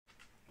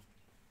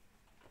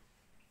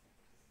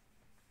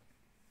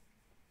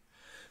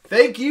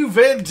Thank you,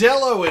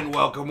 Vandello, and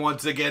welcome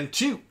once again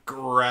to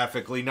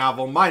Graphically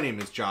Novel. My name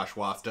is Josh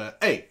Wasta,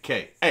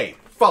 a.k.a.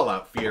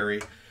 Fallout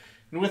Fury.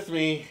 And with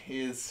me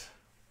is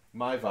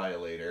my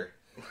violator.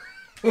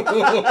 Sturdy.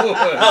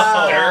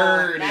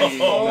 That's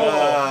bold.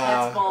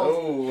 That's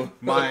bold.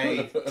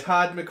 My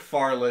Todd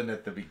McFarlane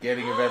at the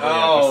beginning of every episode.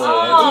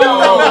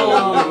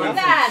 Oh,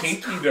 that's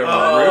kinky to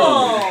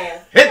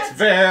cool. It's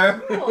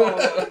fair. Cool.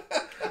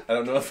 I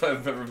don't know if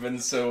I've ever been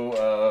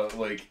so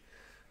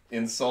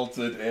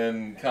insulted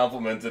and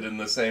complimented in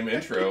the same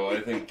intro.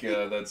 I think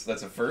that's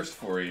a first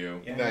for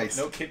you. Yeah, Nice.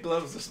 No kid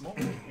gloves this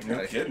morning.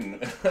 No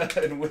kidding.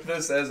 And with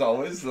us, as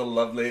always, the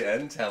lovely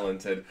and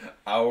talented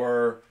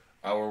our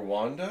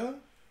Wanda.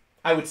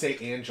 I would say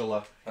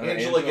Angela.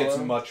 Angela gets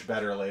much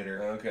better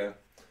later. Okay.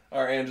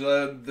 Our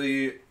Angela,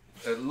 the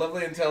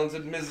lovely and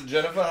talented Ms.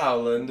 Jennifer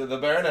Howland, the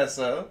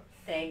Baronessa.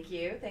 Thank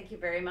you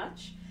very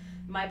much.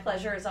 My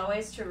pleasure, as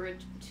always, to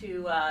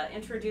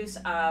introduce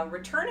a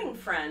returning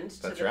friend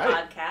to That's the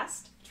right.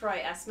 podcast,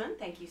 Troy Essmann.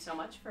 Thank you so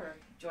much for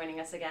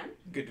joining us again.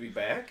 Good to be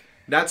back.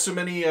 Not so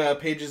many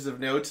pages of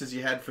notes as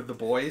you had for the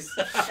boys.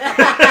 No,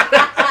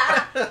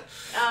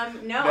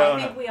 I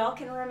think we all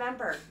can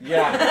remember.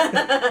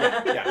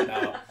 Yeah,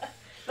 no.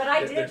 But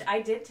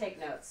I did take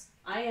notes.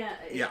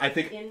 I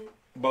think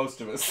most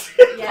of us.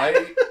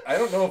 Yeah. I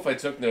don't know if I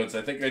took notes.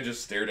 I think I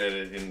just stared at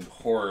it in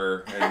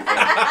horror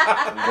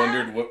and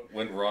wondered what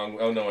went wrong.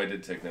 Oh no, I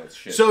did take notes.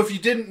 Shit. So if you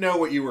didn't know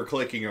what you were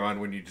clicking on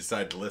when you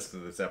decided to listen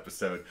to this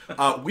episode,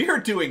 we are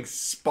doing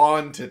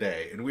Spawn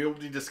today, and we will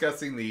be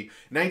discussing the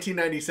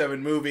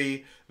 1997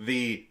 movie,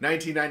 the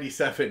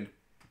 1997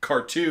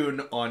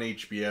 cartoon on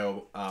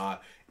HBO,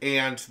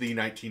 and the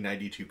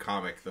 1992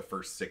 comic, the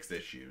first 6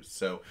 issues.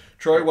 So,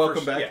 Troy,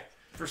 welcome back. Yeah,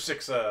 first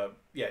 6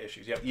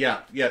 issues. Yep.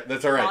 Yeah,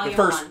 that's all right. Volume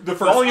The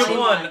first Volume Volume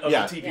 1 one. of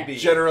Yeah. the TVB.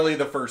 generally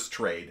the first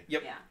trade.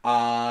 Yep.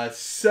 Yeah.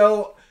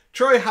 So,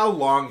 Troy, how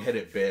long had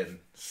it been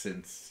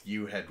since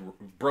you had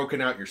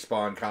broken out your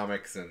Spawn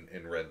comics and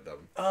read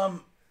them?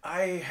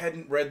 I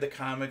hadn't read the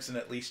comics in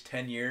at least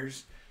 10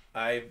 years.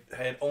 I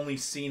had only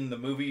seen the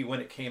movie when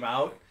it came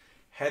out.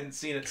 Hadn't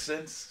seen it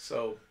since,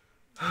 so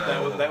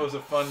that was a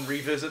fun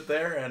revisit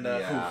there. And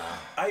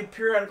I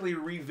periodically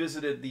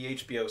revisited the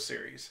HBO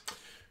series.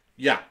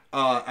 Yeah,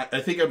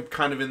 I think I'm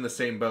kind of in the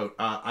same boat.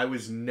 I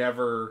was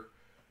never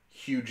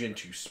huge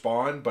into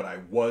Spawn, but I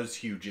was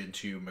huge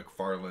into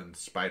McFarlane's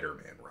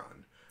Spider-Man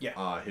run.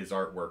 Yeah. His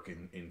artwork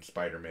in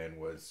Spider-Man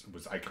was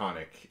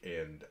iconic,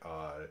 and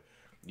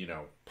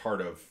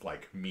part of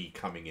like me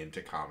coming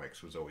into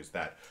comics was always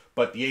that.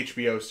 But the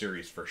HBO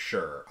series for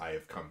sure, I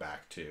have come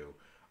back to.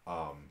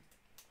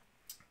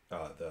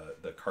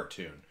 The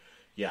cartoon.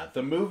 Yeah,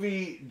 the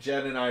movie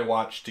Jen and I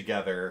watched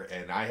together,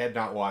 and I had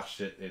not watched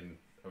it in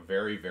a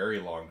very, very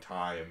long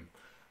time.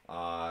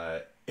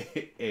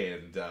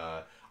 And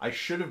I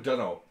should have done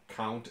a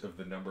count of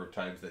the number of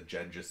times that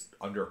Jen just,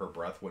 under her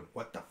breath, went,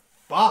 "What the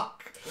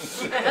fuck?"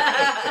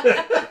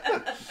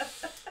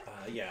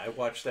 I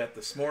watched that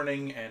this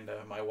morning, and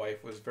my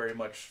wife was very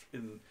much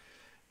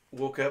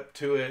woke up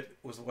to it,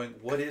 was going,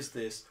 "What is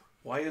this?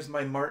 Why is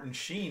my Martin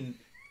Sheen?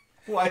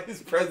 Why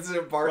is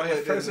President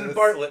Bartlett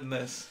Bartlett in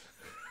this?"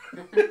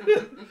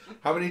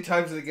 How many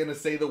times are they going to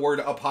say the word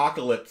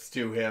apocalypse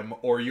to him,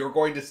 or "you're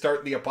going to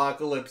start the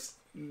apocalypse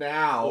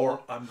now"?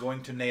 Or "I'm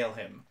going to nail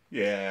him."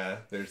 Yeah,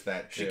 there's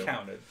that too. She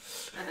counted.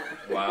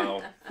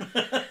 Wow.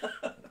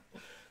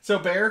 So,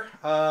 Bear,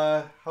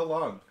 how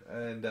long?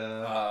 And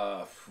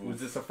was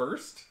this a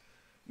first?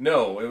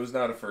 No, it was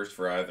not a first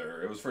for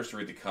either. It was first to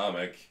read the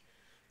comic,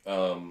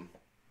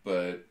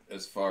 but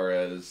as far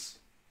as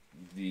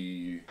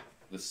the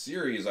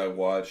series, I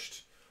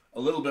watched a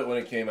little bit when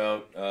it came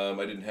out. I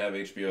didn't have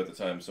HBO at the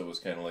time, so it was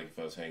kind of like if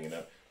I was hanging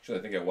out. Actually,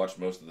 I think I watched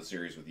most of the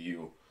series with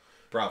you.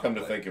 Probably. Come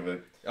to think of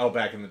it. Oh,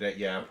 back in the day,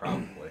 yeah,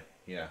 probably,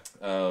 yeah.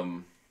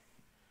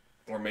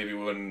 Or maybe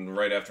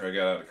right after I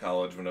got out of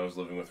college, when I was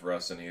living with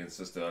Russ, and he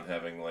insisted on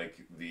having like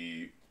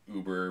the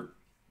Uber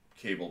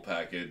cable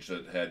package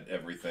that had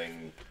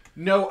everything.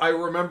 No, I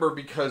remember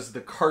because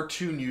the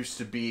cartoon used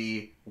to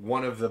be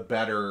one of the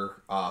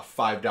better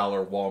 $5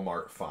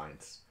 Walmart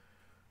finds.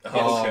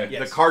 Okay.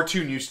 Yes. The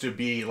cartoon used to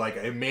be like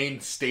a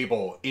main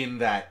staple in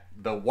the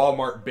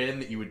Walmart bin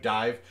that you would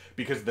dive,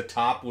 because the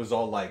top was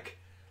all like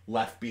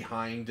Left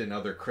Behind and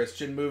other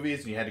Christian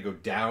movies, and you had to go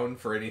down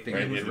for anything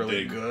that was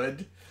really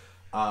good.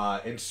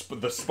 And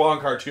the Spawn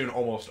cartoon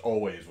almost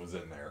always was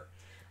in there.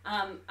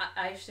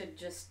 I should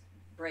just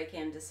break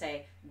in to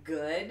say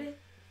good.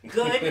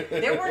 Good.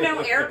 There were no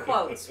air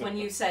quotes when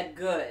you said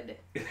good.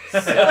 So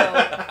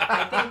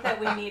I think that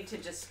we need to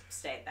just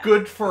state that.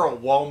 Good for a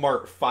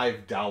Walmart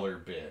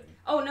 $5 bin.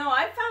 Oh no,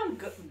 I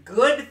found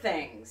good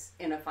things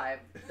in a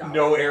 $5.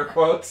 No air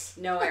quotes?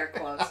 No air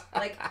quotes.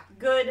 Like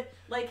good,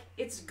 like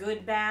it's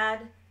good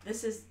bad.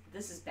 This is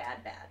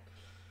bad bad.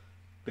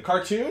 The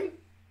cartoon?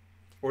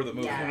 Or the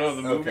movie. Yes. No,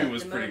 the movie Okay.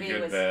 was The pretty movie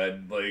good, was-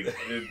 bad. Like,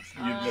 you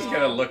just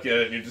kind of look at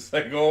it and you're just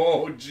like,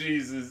 oh,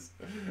 Jesus.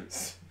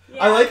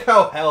 Yeah. I like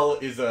how hell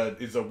is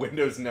a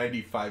Windows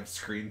 95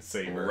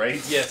 screensaver.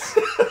 Right? Yes.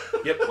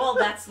 Yep. Well,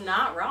 that's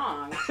not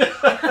wrong.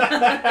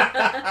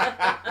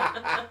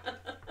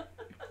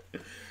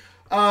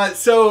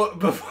 So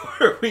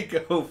before we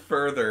go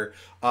further,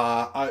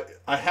 I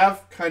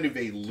have kind of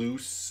a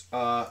loose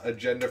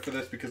agenda for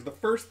this because the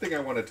first thing I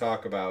want to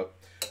talk about,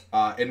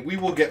 and we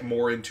will get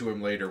more into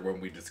him later when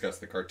we discuss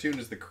the cartoon,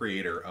 is the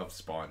creator of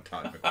Spawn,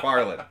 Todd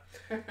McFarlane.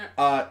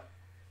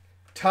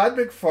 Todd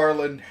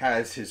McFarlane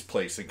has his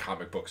place in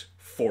comic books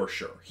for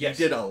sure. He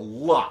did a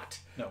lot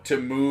to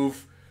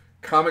move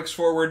comics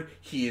forward.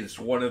 He is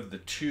one of the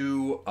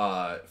two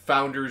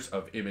founders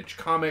of Image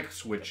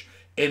Comics, which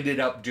ended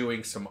up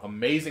doing some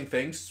amazing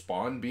things,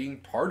 Spawn being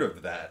part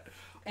of that.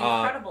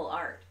 Incredible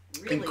art.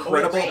 Really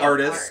incredible great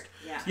artist.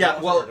 Art. Yeah,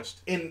 well,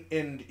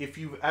 and if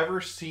you've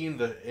ever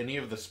seen any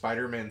of the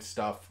Spider-Man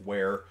stuff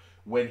where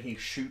when he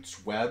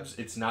shoots webs,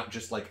 it's not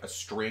just like a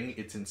string,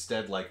 it's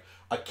instead like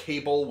a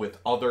cable with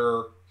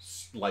other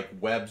like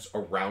webs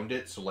around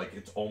it, so like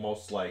it's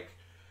almost like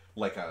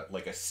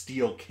a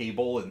steel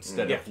cable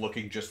instead of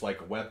looking just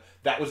like a web.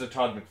 That was a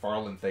Todd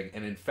McFarlane thing,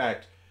 and in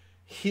fact,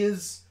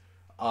 his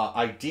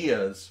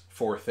ideas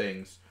for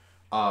things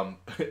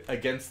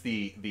against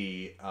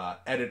the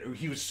editor,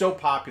 he was so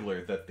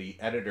popular that the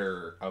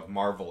editor of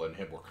Marvel and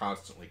him were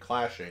constantly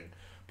clashing.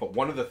 But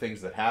one of the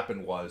things that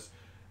happened was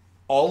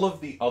all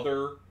of the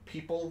other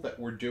people that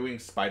were doing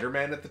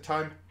Spider-Man at the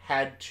time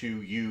had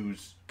to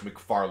use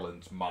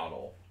McFarlane's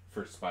model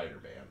for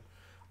Spider-Man.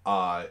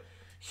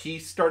 He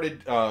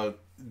started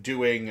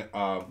doing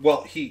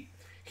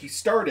he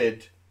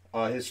started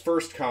his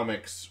first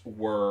comics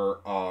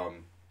were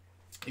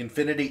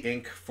Infinity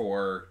Inc.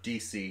 for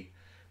DC,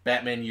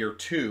 Batman Year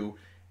 2,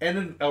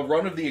 and a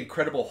run of the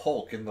Incredible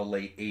Hulk in the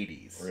late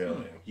 80s.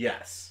 Really?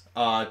 Yes.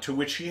 To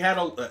which he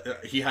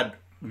had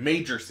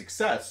major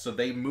success, so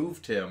they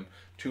moved him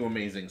to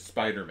Amazing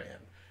Spider-Man.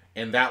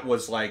 And that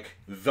was like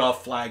the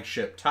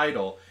flagship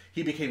title.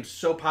 He became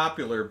so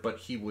popular, but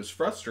he was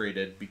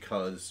frustrated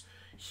because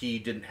he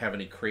didn't have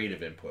any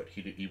creative input.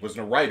 He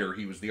wasn't a writer,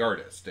 he was the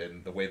artist.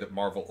 And the way that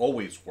Marvel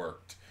always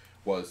worked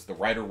was the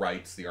writer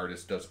writes, the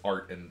artist does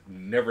art, and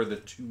never the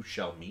two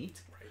shall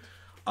meet.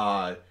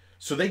 Right.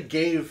 So they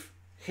gave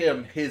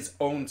him his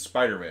own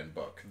Spider-Man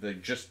book. The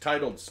just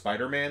titled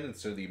Spider-Man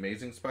instead of the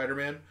Amazing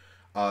Spider-Man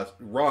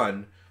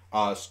run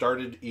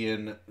started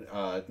in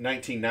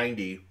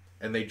 1990,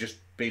 and they just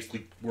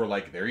basically were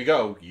like, there you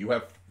go, you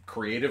have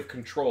creative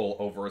control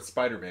over a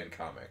Spider-Man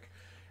comic.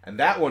 And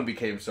that one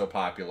became so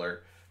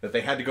popular that they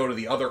had to go to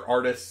the other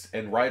artists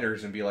and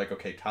writers and be like,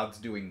 okay, Todd's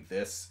doing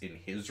this in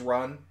his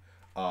run.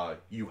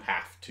 You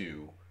have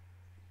to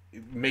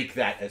make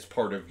that as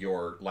part of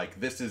your, like,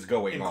 this is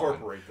going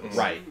Incorporate on. those.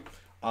 Right.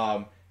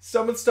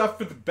 Some of the stuff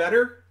for the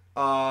better,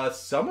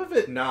 some of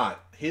it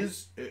not.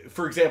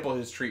 For example,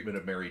 his treatment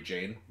of Mary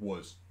Jane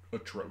was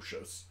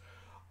atrocious.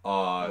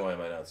 Why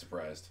am I not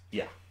surprised?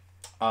 Yeah.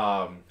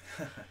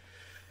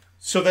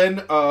 So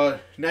then,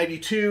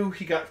 92,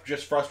 he got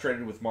just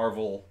frustrated with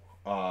Marvel,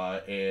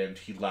 and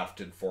he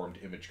left and formed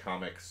Image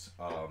Comics.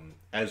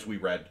 As we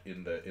read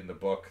in the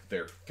book,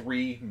 their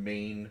three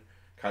main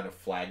kind of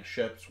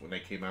flagships when they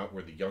came out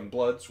were the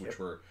Youngbloods, which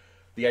were,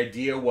 the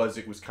idea was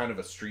it was kind of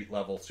a street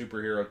level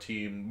superhero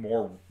team,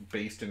 more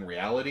based in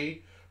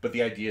reality, but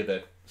the idea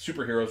that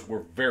superheroes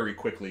were very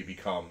quickly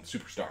become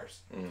superstars,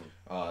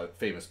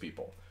 famous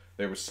people.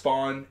 There was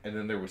Spawn, and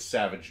then there was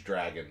Savage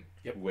Dragon,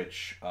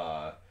 which,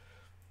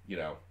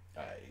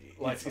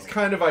 it's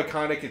kind of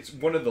iconic. It's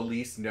one of the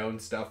least known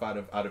stuff out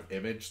of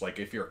Image. Like,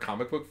 if you're a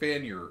comic book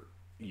fan,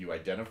 you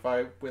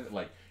identify with it.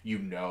 Like, you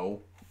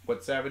know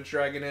what Savage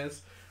Dragon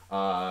is.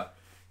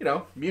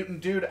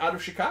 Mutant dude out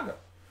of Chicago.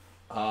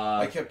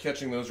 I kept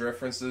catching those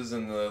references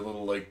in the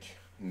little, like,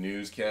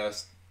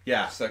 newscast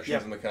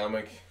sections in the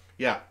comic.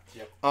 Yeah.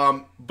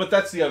 But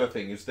that's the other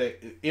thing, is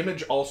that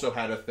Image also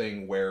had a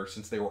thing where,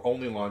 since they were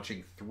only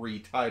launching 3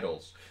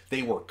 titles,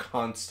 they were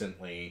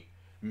constantly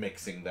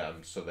mixing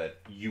them so that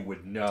you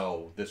would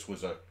know this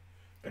was a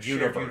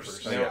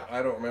universe. Now,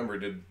 I don't remember,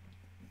 did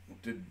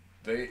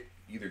they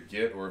either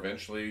get or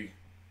eventually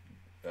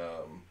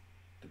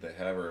did they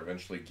have or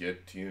eventually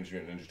get Teenage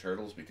Mutant Ninja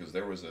Turtles? Because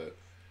there was a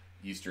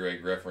Easter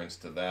egg reference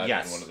to that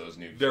in one of those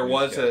new there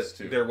was a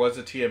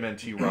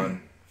TMNT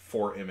run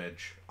for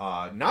Image,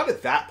 not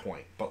at that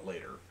point, but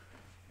later.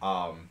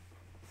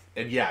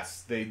 And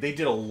yes, they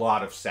did a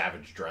lot of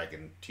Savage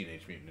Dragon,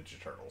 Teenage Mutant Ninja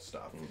Turtles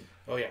stuff.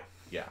 Oh yeah.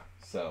 Yeah.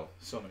 So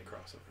many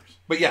crossovers.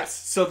 But yes,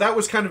 so that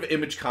was kind of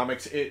Image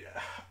Comics.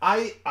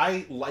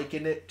 I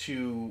liken it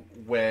to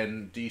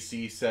when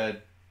DC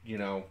said,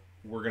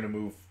 we're going to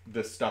move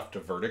this stuff to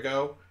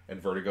Vertigo,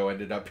 and Vertigo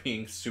ended up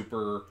being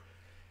super...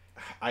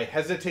 I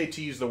hesitate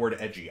to use the word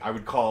edgy. I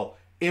would call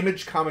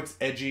Image Comics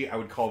edgy. I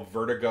would call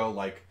Vertigo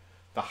like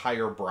the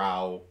higher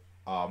brow,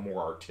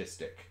 more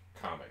artistic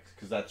comics,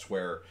 because that's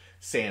where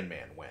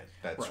Sandman went.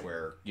 That's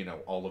where,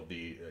 all of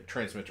the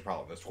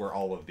Transmetropolitan, that's where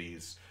all of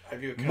these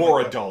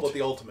more adult... What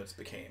the Ultimates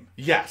became.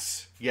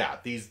 Yes. Yeah.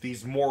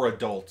 These more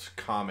adult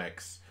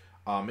comics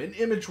And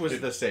Image was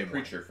the same way.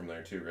 Preacher from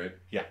there too, right?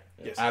 Yeah,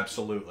 Yes.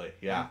 Absolutely,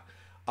 yeah.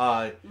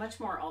 Much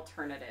more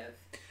alternative.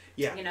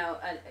 Yeah.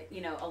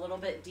 A little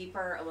bit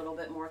deeper, a little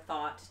bit more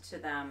thought to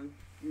them,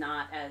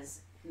 not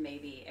as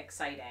maybe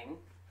exciting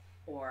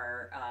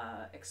or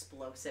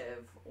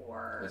explosive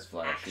or As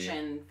flashy.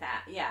 action.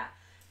 Yeah,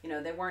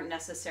 they weren't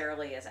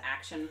necessarily as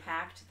action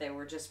packed. They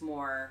were just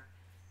more.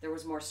 There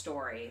was more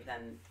story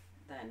than.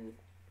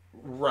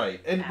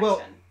 Right, and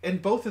action.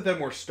 and both of them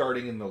were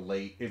starting in the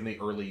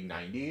early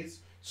 '90s.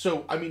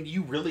 So I mean,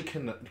 you really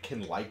can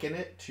liken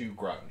it to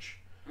grunge.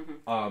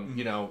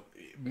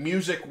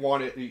 Music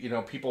wanted,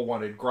 people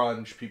wanted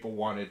grunge. People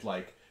wanted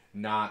like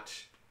not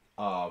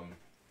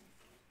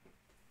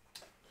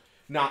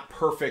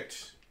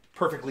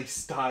perfectly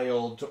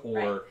styled or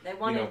Right. They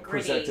wanted gritty.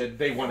 presented.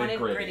 They wanted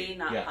gritty,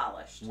 not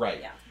polished.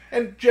 Right. Yeah.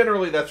 And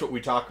generally, that's what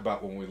we talk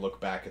about when we look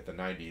back at the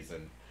 '90s.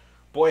 And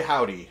boy,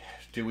 howdy,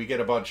 do we get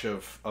a bunch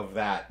of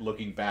that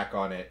looking back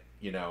on it,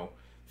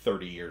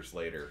 30 years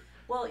later.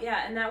 Well,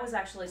 yeah, and that was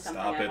actually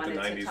something I wanted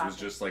The to 90s talk was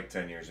just like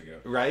 10 years ago.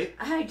 Right?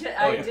 I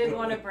did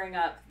want to bring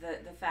up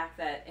the fact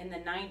that in the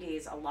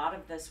 90s, a lot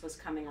of this was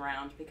coming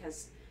around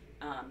because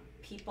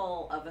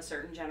people of a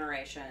certain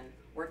generation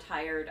were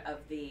tired of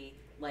the,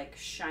 like,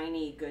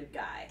 shiny good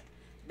guy.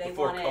 They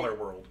wanted color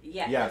world.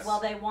 Yeah. Yes. Well,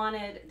 they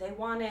wanted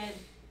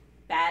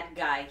bad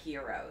guy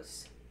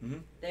heroes. Mm-hmm.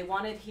 They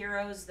wanted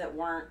heroes that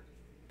weren't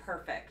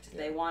perfect.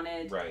 Yeah. They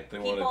wanted Right. They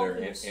people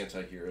wanted their who-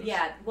 anti-heroes.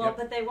 Yeah, well, Yep.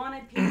 but they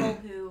wanted people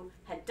who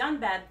had done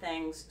bad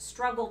things,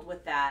 struggled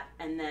with that,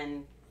 and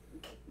then,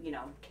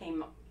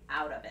 came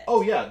out of it.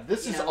 Oh, yeah.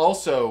 This is know?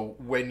 also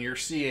when you're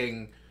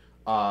seeing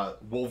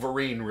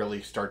Wolverine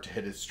really start to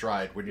hit his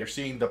stride. When you're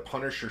seeing the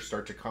Punisher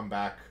start to come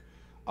back.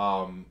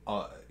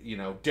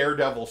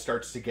 Daredevil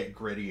starts to get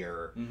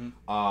grittier.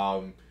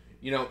 Mm-hmm.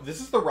 This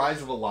is the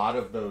rise of a lot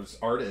of those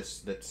artists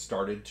that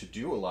started to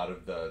do a lot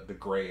of the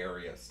gray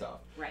area stuff.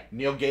 Right.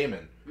 Neil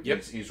Gaiman,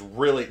 Yep. he's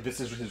really, this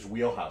is his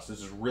wheelhouse.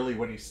 This is really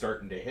when he's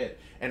starting to hit.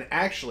 And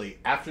actually,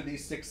 after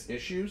these 6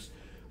 issues,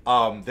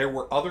 there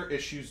were other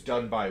issues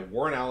done by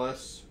Warren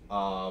Ellis,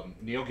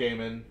 Neil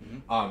Gaiman.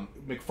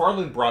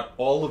 McFarlane brought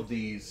all of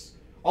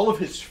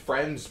his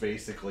friends,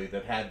 basically,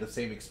 that had the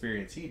same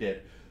experience he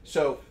did.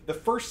 So the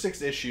first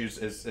 6 issues,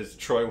 as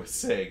Troy was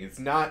saying, it's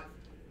not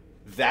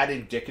that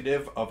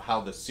indicative of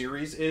how the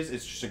series is.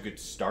 It's just a good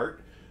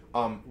start.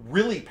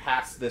 Really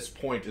past this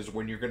point is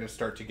when you're going to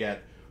start to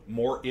get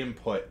more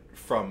input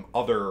from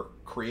other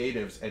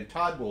creatives, and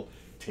Todd will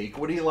take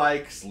what he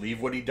likes,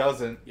 leave what he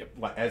doesn't,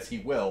 as he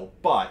will,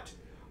 but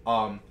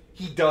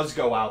he does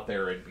go out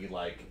there and be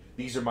like,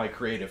 these are my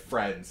creative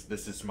friends,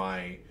 this is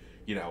my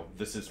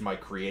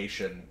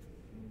creation,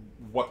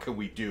 what could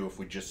we do if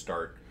we just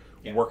start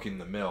working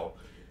the mill?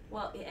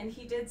 Well, and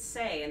he did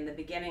say in the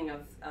beginning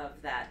of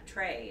that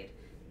trade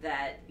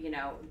that,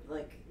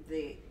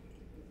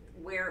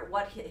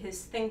 what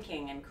his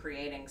thinking in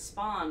creating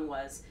Spawn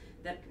was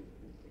that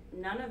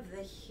none of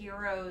the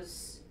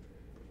heroes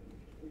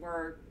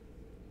were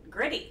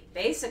gritty,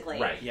 basically.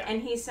 Right, yeah.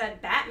 And he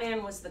said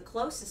Batman was the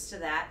closest to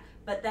that,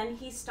 but then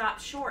he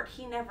stopped short.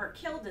 He never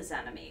killed his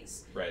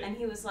enemies. Right. And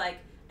he was like,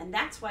 and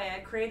that's why I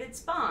created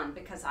Spawn,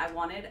 because I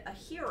wanted a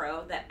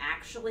hero that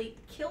actually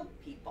killed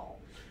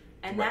people.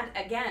 And Right.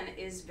 that, again,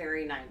 is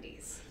very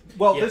 90s.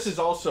 Well, Yes. this is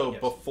also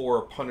Yes.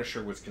 before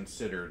Punisher was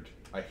considered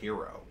a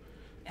hero.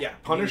 Yeah.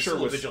 Punisher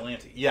he was was still a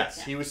vigilante. Yes,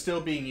 Yeah. he was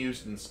still being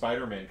used in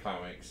Spider-Man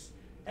comics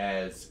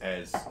as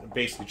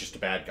basically just a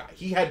bad guy.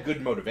 He had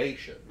good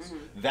motivations.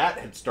 That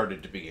had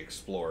started to be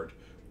explored,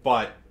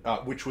 but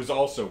which was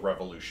also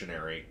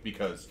revolutionary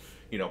because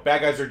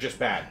bad guys are just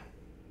bad.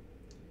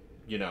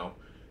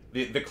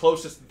 The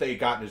closest that they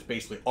gotten is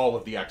basically all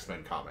of the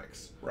X-Men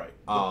comics. Right.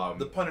 Um,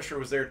 The Punisher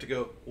was there to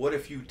go, what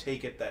if you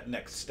take it that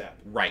next step?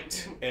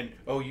 Right, And,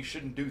 you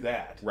shouldn't do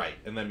that. right,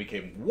 and then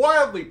became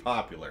wildly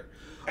popular.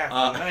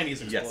 After the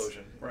 90s Yes.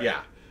 explosion. Right.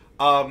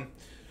 Yeah.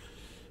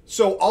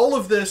 So all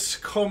of this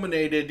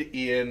culminated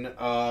in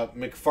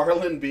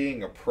McFarlane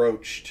being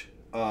approached,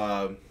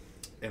 and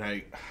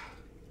I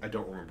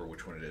don't remember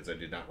which one it is. I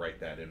did not write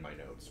that in my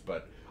notes,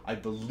 but I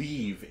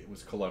believe it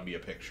was Columbia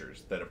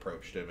Pictures that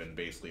approached him and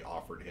basically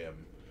offered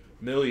him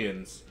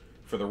millions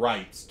for the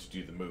rights to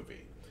do the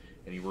movie.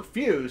 And he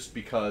refused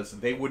because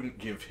they wouldn't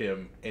give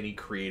him any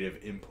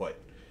creative input.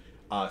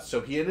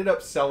 So he ended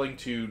up selling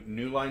to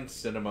New Line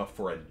Cinema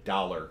for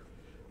 $1,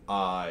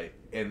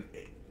 and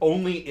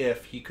only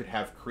if he could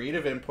have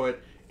creative input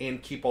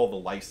and keep all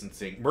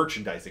the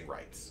merchandising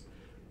rights.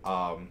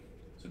 So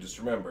just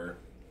remember,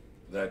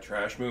 that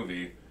trash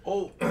movie.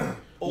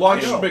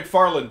 Launched I know.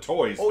 McFarlane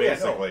Toys, Oh, yeah,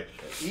 basically.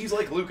 no. He's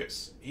like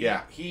Lucas.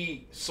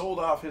 He sold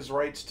off his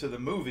rights to the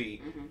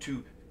movie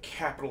to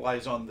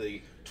capitalize on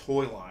the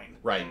toy line.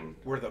 Right.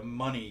 Where the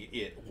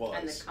money was.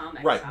 And the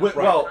comics. Right.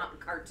 obviously, Well-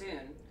 cartoon.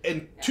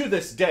 And to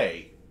this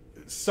day,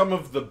 some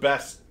of the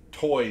best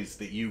toys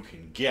that you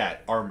can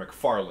get are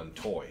McFarlane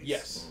Toys.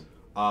 Yes.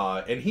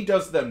 And he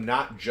does them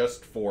not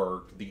just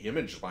for the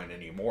Image line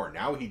anymore.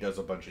 Now he does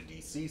a bunch of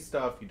DC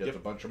stuff. He does a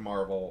bunch of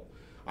Marvel.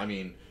 I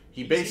mean,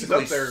 He He's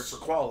basically up there for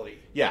quality.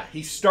 Yeah,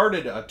 he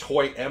started a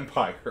toy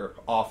empire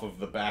off of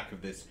the back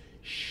of this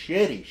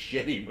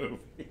shitty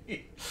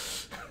movie.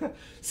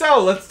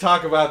 So let's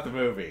talk about the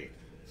movie.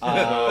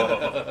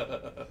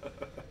 Oh,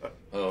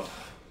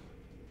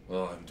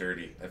 I'm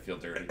dirty. I feel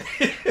dirty.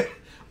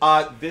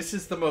 This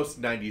is the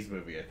most 90s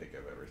movie I think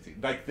I've ever seen.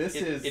 Like,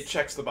 It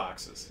checks the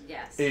boxes.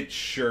 Yes. It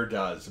sure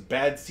does.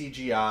 Bad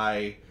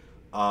CGI.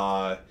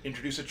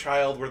 Introduce a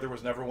child where there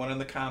was never one in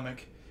the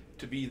comic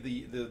to be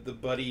the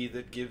buddy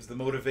that gives the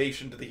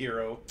motivation to the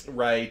hero.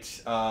 Right.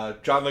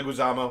 John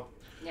Leguizamo.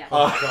 Yeah.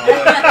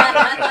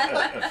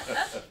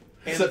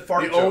 And So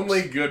fart the jokes.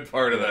 only good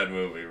part of that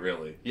movie,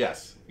 really.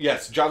 Yes.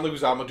 John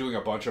Leguizamo doing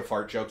a bunch of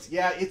fart jokes.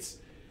 Yeah, it's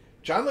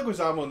John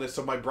Leguizamo in this.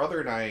 So my brother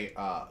and I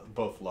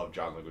both love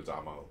John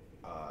Leguizamo,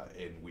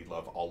 and we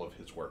love all of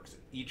his works.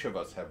 Each of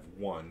us have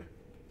one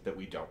that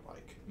we don't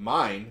like.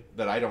 Mine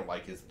that I don't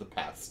like is The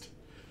Pest.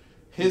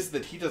 His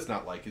that he does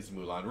not like is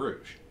Moulin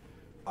Rouge.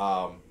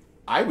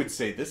 I would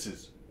say this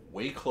is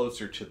way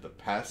closer to The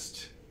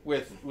Pest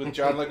with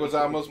John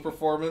Leguizamo's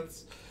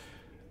performance.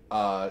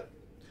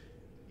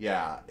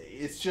 Yeah,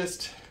 it's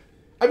just...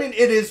 I mean,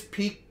 it is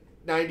peak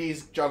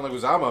 90s John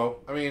Leguizamo.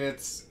 I mean,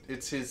 it's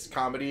his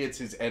comedy, it's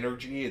his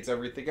energy, it's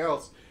everything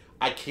else.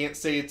 I can't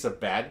say it's a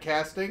bad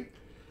casting.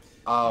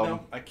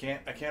 No, I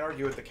can't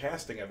argue with the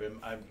casting of him.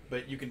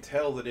 But you can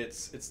tell that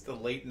it's the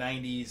late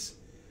 90s.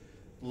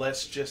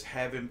 Let's just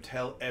have him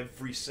tell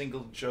every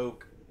single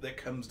joke that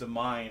comes to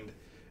mind.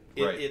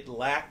 It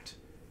lacked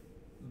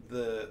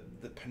the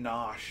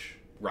panache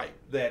Right.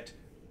 that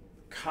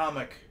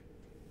comic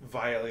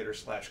Violator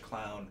 /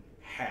 Clown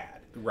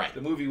had. Right.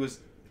 The movie was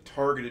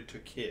targeted to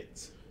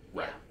kids.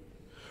 Right.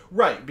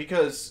 Right,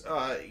 because,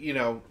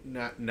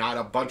 not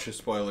a bunch of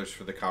spoilers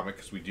for the comic,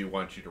 because we do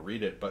want you to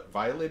read it, but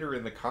Violator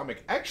in the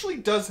comic actually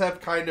does have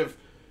kind of,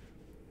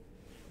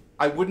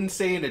 I wouldn't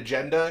say an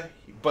agenda,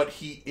 but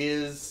he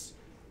is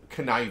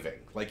conniving.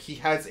 Like, he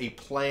has a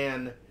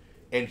plan,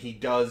 and he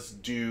does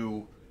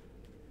do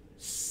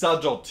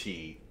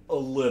subtlety a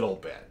little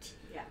bit.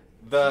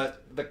 Yeah.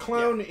 The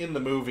clown in the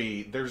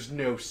movie, there's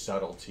no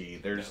subtlety,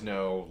 there's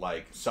no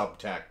like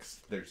subtext,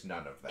 there's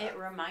none of that. It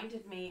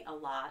reminded me a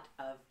lot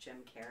of Jim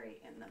Carrey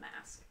in The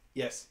Mask.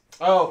 Yes.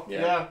 Oh,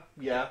 Yeah.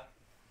 yeah.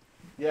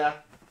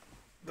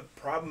 The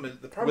problem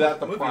with Without the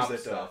the movies prop that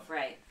stuff.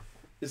 Right.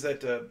 is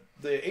that the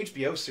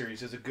HBO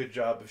series does a good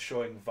job of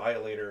showing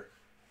Violator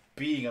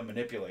being a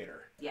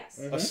manipulator, Yes.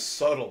 Mm-hmm. a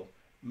subtle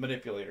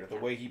manipulator. The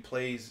way he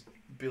plays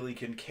Billy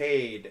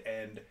Kincaid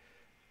and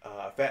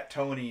Fat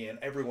Tony and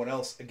everyone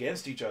else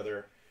against each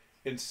other,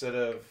 instead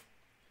of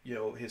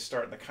his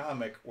start in the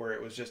comic where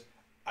it was just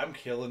I'm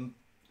killing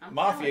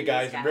mafia killing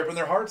guys these and guys. ripping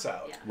their hearts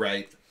out. Yeah.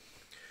 Right.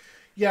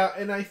 Yeah,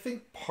 and I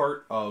think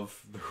part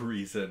of the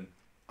reason...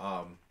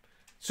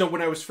 so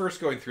when I was first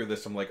going through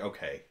this, I'm like,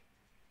 okay,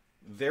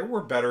 there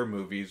were better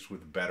movies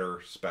with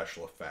better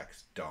special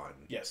effects done.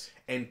 Yes.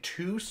 And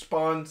to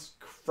Spawn's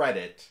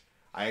credit,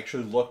 I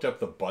actually looked up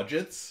the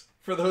budgets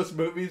for those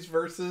movies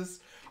versus...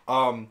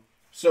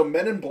 so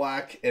Men in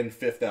Black and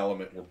Fifth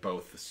Element were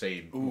both the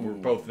same. Were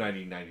both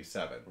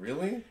 1997.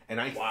 Really? And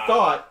I Wow.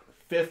 thought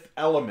Fifth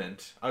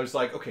Element, I was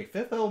like, okay,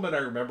 Fifth Element I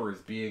remember as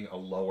being a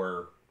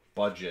lower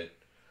budget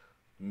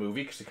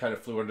movie because it kind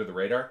of flew under the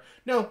radar.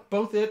 No,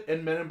 both it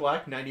and Men in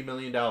Black, $90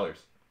 million.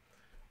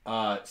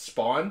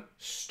 Spawn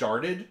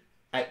started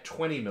at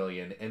 $20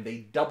 million and they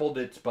doubled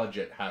its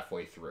budget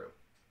halfway through.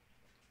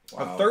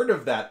 Wow. A third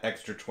of that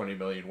extra $20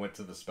 million went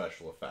to the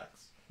special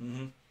effects.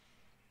 Mm-hmm.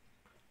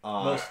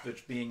 Most of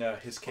it being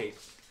his cape.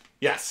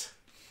 Yes.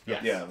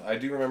 Yes. Yeah, I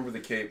do remember the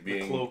cape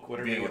being cloak,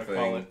 whatever being you a want to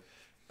call thing.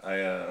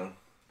 it.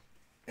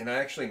 And I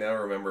actually now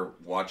remember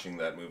watching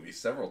that movie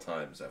several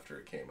times after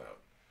it came out,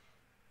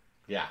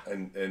 Yeah.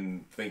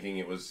 and thinking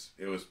it was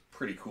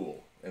pretty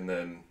cool, and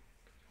then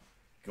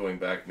going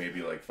back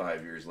maybe like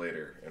 5 years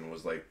later and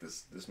was like,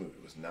 this movie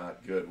was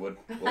not good. What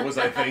was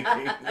I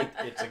thinking?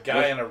 It's a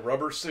guy in a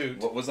rubber suit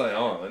What was I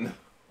on?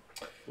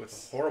 with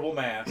a horrible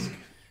mask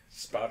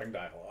spouting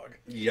dialogue.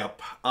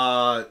 Yep.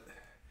 I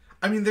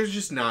mean, there's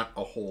just not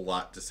a whole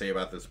lot to say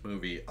about this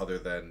movie other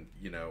than,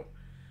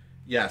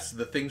 yes,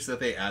 the things that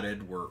they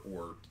added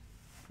were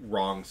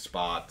wrong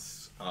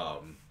spots.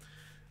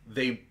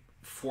 They,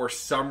 for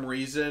some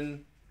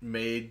reason,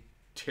 made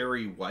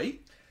Terry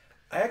white.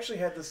 I actually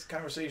had this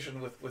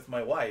conversation with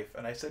my wife,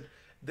 and I said,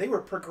 they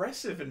were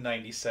progressive in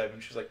 97.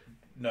 She's like,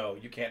 no,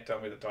 you can't tell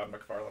me that Todd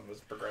McFarlane was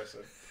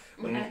progressive.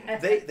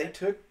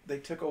 They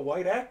took a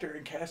white actor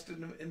and cast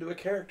him into a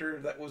character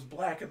that was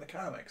black in the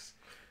comics.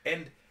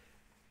 And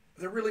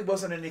there really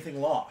wasn't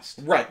anything lost.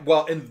 Right.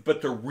 Well,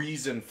 but the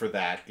reason for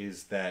that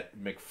is that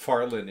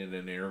McFarlane in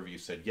an interview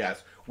said,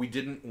 yes, we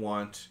didn't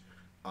want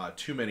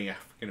too many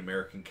African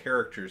American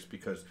characters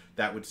because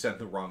that would send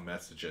the wrong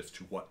message as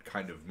to what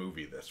kind of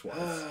movie this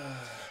was.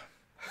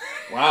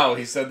 Wow,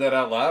 he said that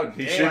out loud.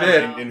 He Damn. sure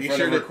did. In He front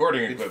sure of did.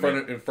 recording In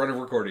equipment. front of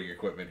recording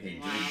equipment, he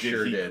Wow.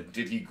 sure did.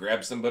 Did he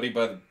grab somebody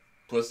by the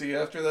pussy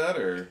after that,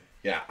 or?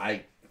 Yeah,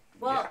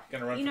 Well,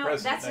 gonna run you for know,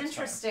 president that's next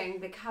time. interesting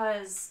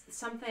because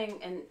something,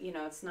 and you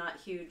know, it's not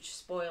huge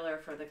spoiler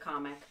for the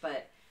comic,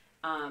 but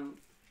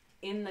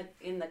in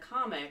the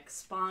comic,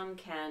 Spawn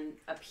can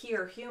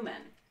appear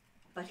human,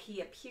 but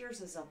he appears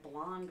as a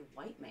blonde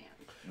white man.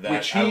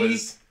 Which he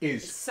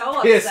is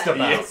So pissed upset.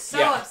 about. He's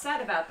so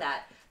upset about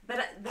that.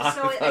 But so I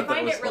thought that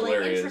find was it really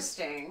hilarious.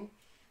 interesting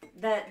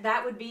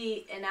that would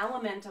be an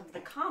element of the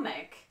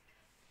comic,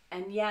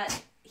 and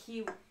yet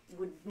he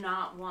would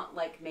not want,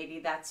 like, maybe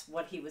that's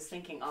what he was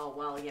thinking. Oh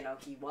well, you know,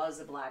 he was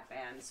a black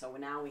man, so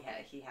now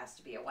he has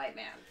to be a white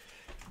man.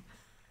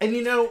 And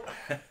you know,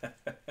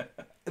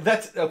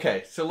 that's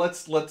okay. So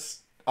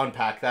let's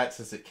unpack that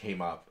since it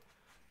came up.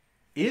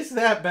 Is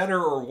that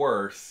better or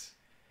worse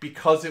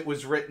because it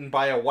was written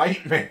by a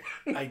white man?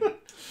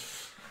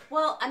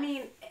 Well, I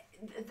mean,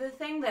 the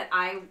thing that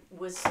I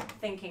was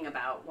thinking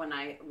about when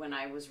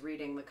I was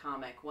reading the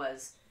comic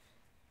was,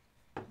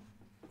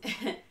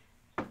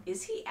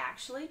 is he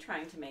actually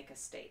trying to make a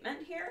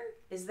statement here?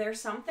 Is there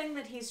something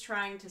that he's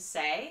trying to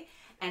say?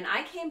 And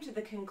I came to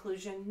the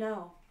conclusion,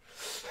 no.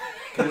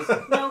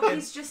 No,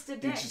 he's just a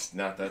dick. He's just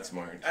not that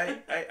smart.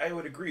 I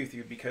would agree with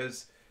you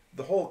because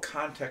the whole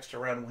context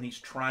around when he's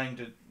trying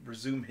to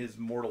resume his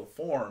mortal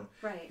form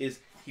is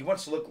he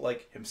wants to look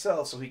like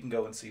himself so he can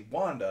go and see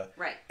Wanda.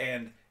 Right.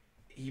 And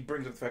he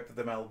brings up the fact that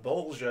the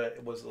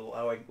Malbolgia was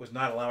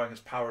not allowing his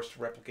powers to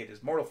replicate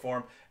his mortal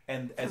form,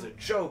 and as a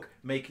joke,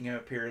 making him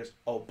appear as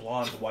a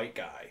blonde white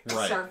guy.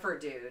 A surfer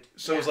dude.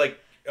 So it's like,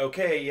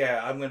 okay,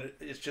 yeah,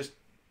 it's just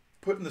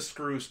putting the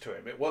screws to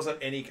him. It wasn't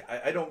any.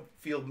 I don't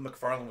feel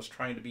McFarlane was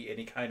trying to be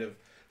any kind of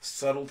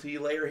subtlety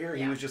layer here.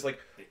 He was just like,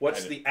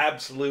 what's the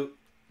absolute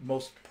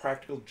most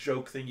practical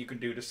joke thing you can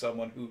do to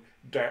someone who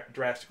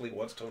drastically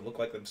wants to look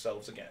like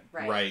themselves again?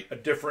 Right. A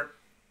different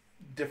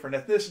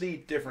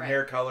ethnicity, different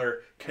hair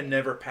color can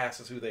never pass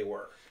as who they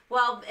were.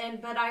 Well,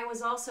 but I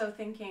was also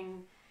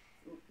thinking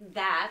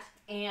that,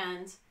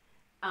 and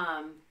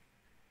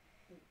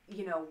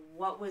you know,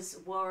 what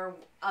were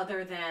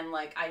other than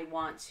like I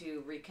want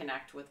to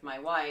reconnect with my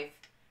wife.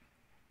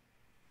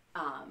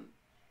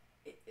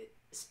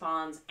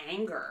 Spawn's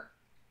anger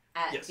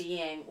at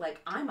being like,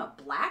 I'm a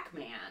black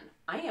man.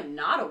 I am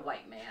not a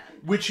white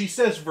man. Which he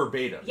says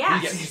verbatim.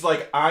 Yes. He's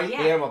like, I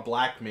am a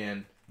black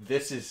man.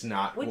 This is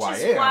not who I am. Which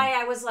is why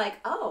I was like,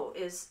 oh,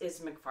 is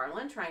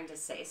McFarlane trying to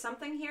say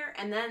something here?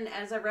 And then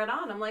as I read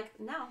on, I'm like,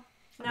 no.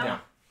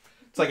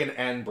 It's like an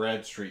Anne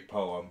Bradstreet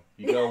poem.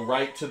 You go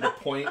right to the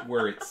point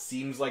where it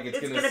seems like it's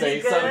going to gonna say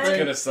be good. something, It's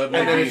gonna suddenly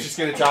and then be, it's just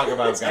going to talk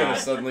about it's gonna God.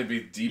 suddenly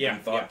be deep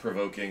and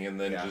thought-provoking, and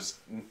then just,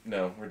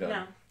 no, we're done.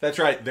 No. That's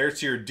right.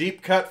 There's your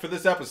deep cut for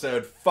this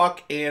episode.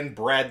 Fuck Anne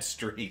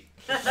Bradstreet.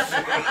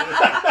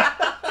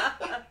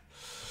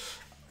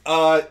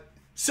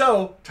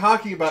 So,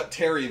 talking about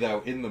Terry,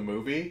 though, in the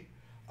movie,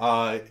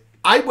 I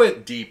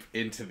went deep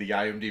into the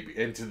IMDb,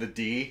 into the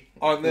D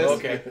on this.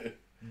 Okay.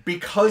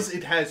 Because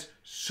it has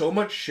so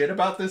much shit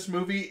about this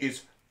movie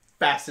is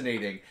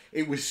fascinating.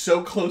 It was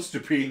so close to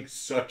being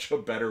such a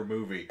better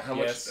movie. How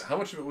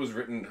much of it was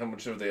written, how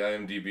much of the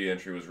IMDb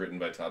entry was written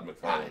by Todd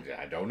McFarlane?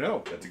 I don't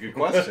know. That's a good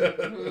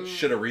question.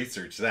 Should have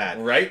researched that.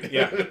 Right?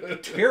 Yeah.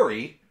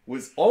 Terry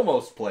was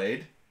almost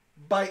played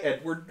by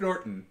Edward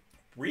Norton.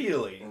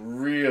 Really?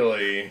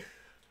 Really?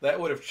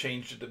 That would have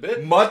changed it a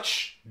bit.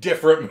 Much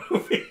different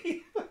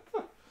movie.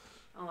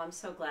 Oh, I'm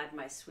so glad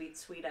my sweet,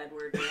 sweet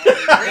Edward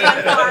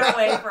ran far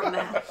away from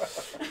that.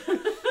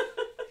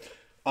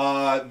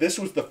 This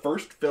was the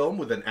first film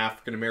with an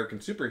African-American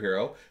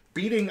superhero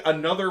beating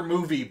another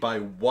movie by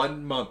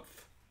 1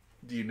 month.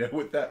 Do you know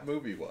what that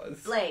movie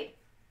was? Blade.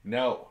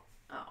 No.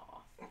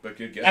 Oh. But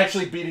good guess.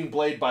 Actually beating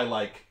Blade by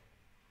like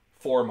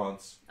 4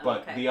 months.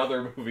 But okay. the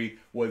other movie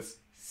was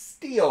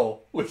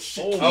Steel with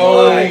Shaquille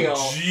Oh, O'Neal.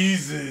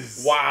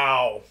 Jesus.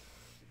 Wow.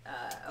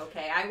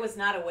 Okay, I was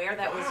not aware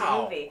that was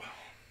a movie.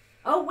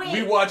 Oh, wait.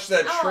 We watched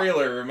that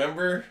trailer,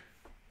 remember?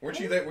 Weren't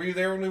you there? Were you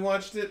there when we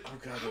watched it? Oh,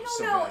 God, that was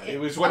so know. bad. It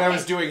was when I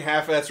was doing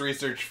half-ass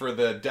research for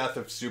the Death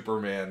of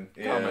Superman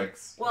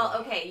comics. Well,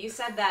 okay, you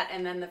said that,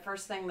 and then the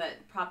first thing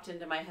that popped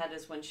into my head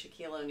is when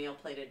Shaquille O'Neal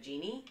played a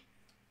genie.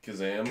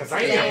 Kazam.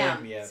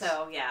 Damn. yes.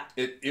 So, yeah.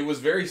 It was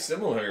very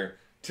similar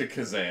to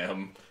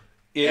Kazam.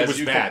 It was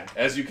bad.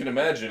 As you can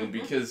imagine,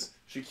 because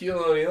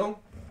Shaquille O'Neal,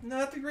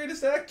 not the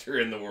greatest actor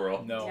in the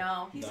world.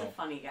 No, he's a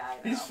funny guy,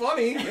 though. He's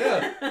funny,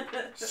 yeah.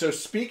 So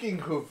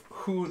speaking of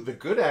who the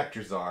good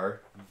actors are,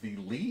 the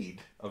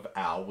lead of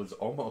Al was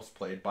almost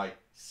played by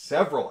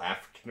several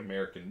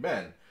African-American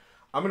men.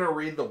 I'm going to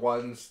read the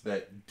ones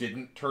that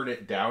didn't turn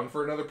it down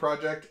for another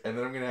project, and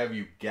then I'm going to have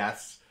you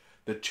guess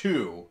the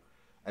two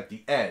at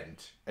the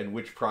end and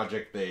which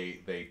project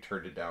they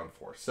turned it down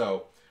for.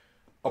 So,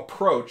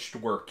 approached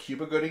were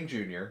Cuba Gooding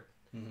Jr.,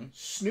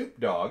 Snoop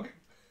Dogg,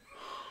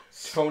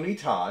 Tony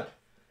Todd,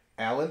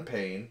 Alan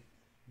Payne,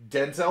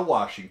 Denzel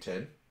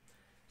Washington,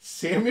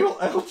 Samuel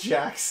L.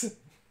 Jackson,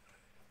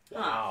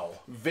 Wow.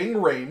 Ving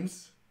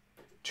Rhames,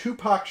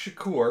 Tupac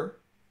Shakur,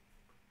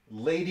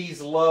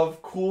 ladies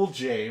love Cool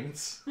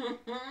James,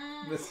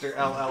 Mr.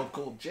 LL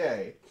Cool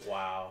J.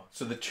 Wow.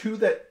 So the two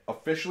that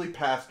officially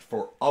passed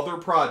for other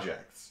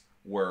projects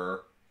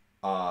were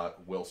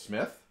Will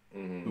Smith,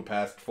 who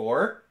passed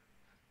for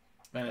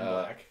Men in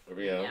Black.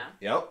 Yeah.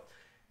 Yep,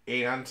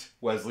 and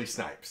Wesley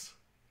Snipes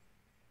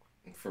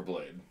For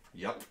Blade.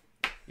 Yep.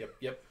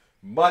 Yep.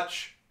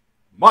 Much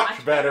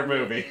better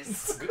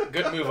movies.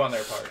 Good move on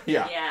their part.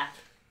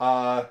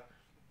 Yeah.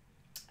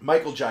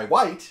 Michael Jai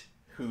White,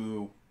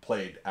 who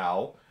played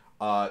Al,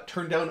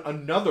 turned down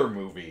another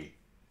movie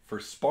for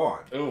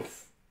Spawn.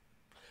 Oof.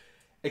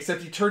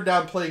 Except he turned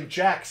down playing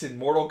Jax in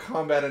Mortal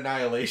Kombat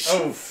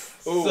Annihilation. Oof.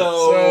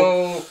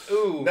 So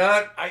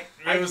not.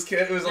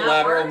 It was a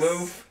lateral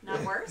move.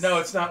 Not worse. No,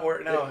 it's not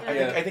worse. No,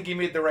 Yeah. I think he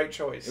made the right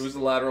choice. It was a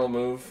lateral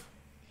move.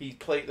 He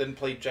played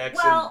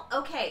Jackson. Well,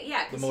 okay,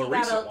 yeah, The because more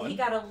recent one. he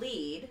got a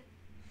lead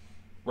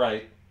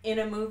right. in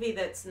a movie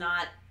that's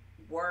not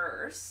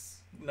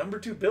worse. Number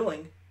 2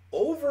 billing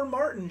over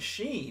Martin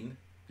Sheen.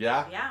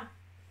 Yeah. Yeah.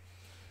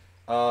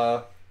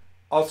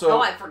 Also.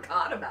 Oh, I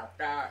forgot about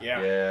that.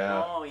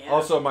 Yeah. Oh, yeah.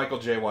 Also, Michael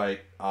J.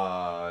 White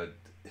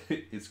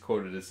is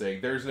quoted as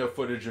saying, "There's no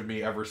footage of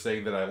me ever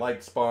saying that I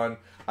liked Spawn.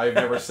 I've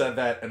never said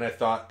that, and I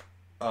thought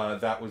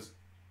that was,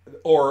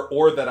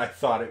 or that I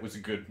thought it was a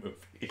good movie."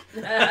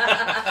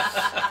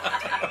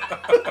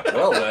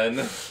 Well then.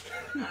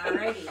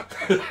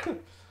 Alrighty.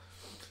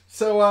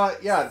 So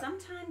yeah.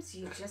 Sometimes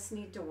you just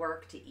need to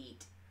work to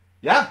eat.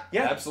 Yeah.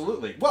 Yeah.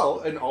 Absolutely. Well,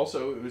 and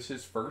also it was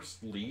his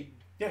first lead.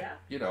 Yeah.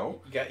 You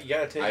know. You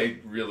gotta take. I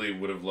really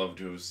would have loved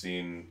to have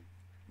seen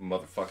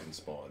motherfucking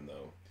Spawn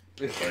though.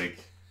 Like.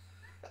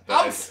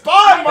 I'm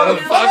Spawn,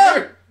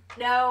 motherfucker.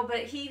 No, but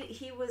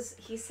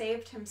he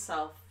saved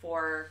himself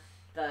for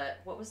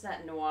what was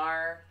that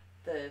noir?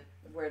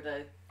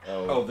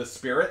 Oh, the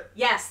Spirit?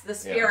 Yes, the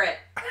Spirit.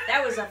 Yeah.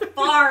 That was a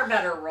far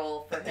better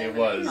role for him. It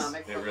was.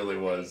 Comic book It really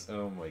movie. was.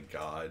 Oh my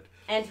god.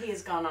 And he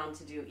has gone on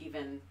to do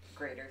even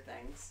greater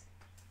things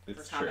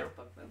It's for comic true.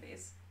 book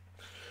movies.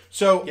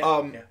 So,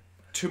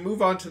 to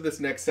move on to this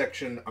next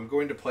section, I'm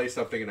going to play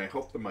something, and I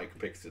hope the mic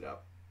picks it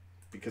up,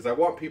 because I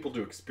want people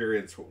to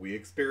experience what we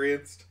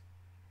experienced.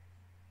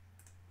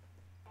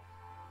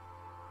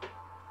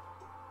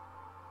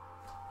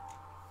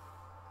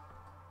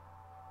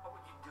 What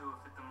would you do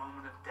if at the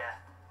moment of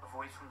death, a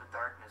voice from the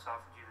darkness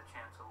offered you the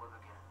chance to live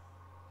again?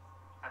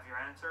 Have your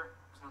answer?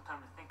 There's no time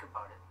to think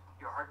about it.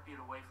 Your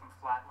heartbeat away from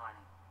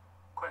flatlining.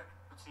 Quick,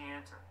 what's the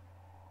answer?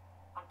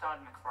 I'm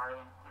Todd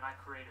McFarlane, and I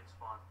created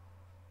Spawn.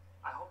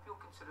 I hope you'll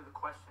consider the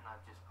question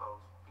I've just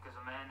posed, because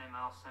a man named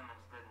Al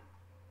Simmons didn't.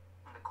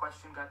 When the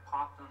question got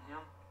popped on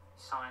him, he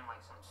signed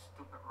like some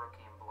stupid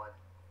rookie in blood.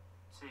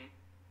 See,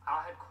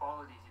 Al had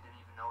qualities he didn't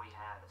even know he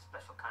had, a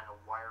special kind of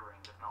wiring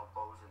that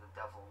Malbosia the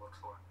devil looks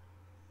for.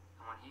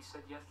 And when he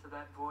said yes to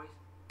that voice,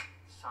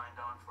 he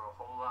signed on for a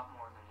whole lot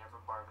more than he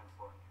ever bargained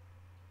for.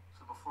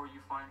 So before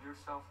you find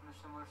yourself in a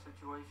similar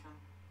situation,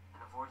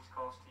 and a voice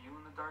calls to you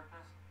in the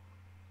darkness,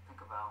 think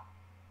about,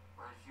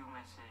 or as you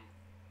may see,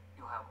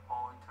 you'll have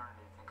all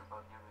eternity to think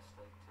about your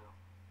mistake too.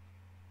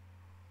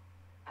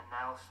 And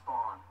now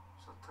Spawn,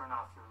 so turn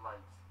off your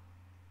lights.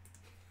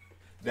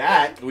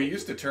 That We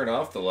used to turn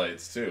off the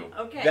lights too.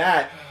 Okay.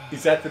 that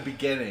is at the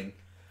beginning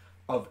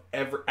of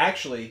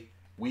Actually,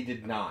 we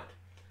did not.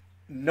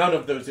 None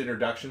of those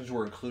introductions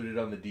were included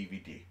on the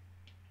DVD.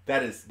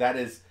 That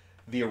is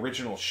the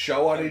original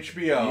show on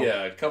HBO.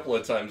 Yeah, a couple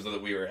of times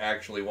that we were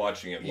actually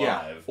watching it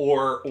live. Yeah.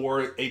 Or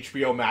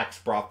HBO Max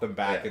brought them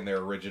back Yeah. in their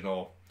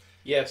original.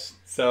 Yes.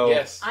 So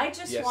Yes. I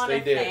just Yes, want they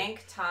to did.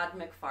 thank Todd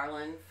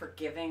McFarlane for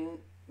giving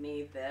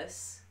me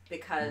this,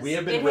 because we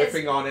have been it has-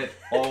 riffing on it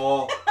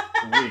all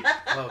week.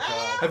 Oh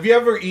god. Have you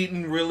ever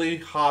eaten really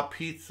hot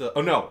pizza?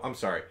 Oh no, I'm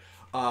sorry.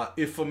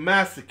 If a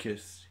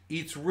masochist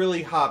eats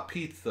really hot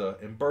pizza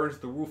and burns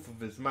the roof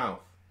of his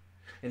mouth,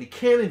 and he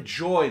can't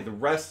enjoy the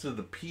rest of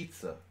the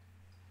pizza,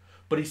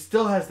 but he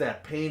still has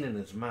that pain in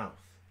his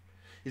mouth,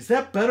 is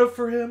that better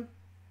for him,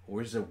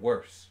 or is it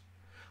worse?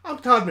 I'm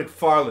Todd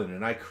McFarlane,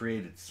 and I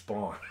created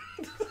Spawn.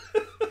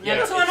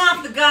 Now turn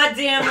off the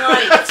goddamn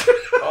lights.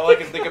 All I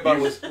can think about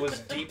was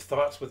Deep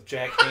Thoughts with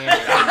Jack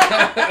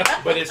Handy.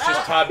 But it's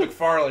just Todd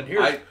McFarlane.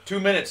 Here, 2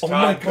 minutes, Oh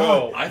Todd, my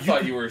go. God. I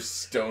thought you were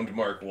stoned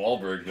Mark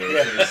Wahlberg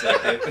there for a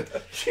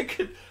second. You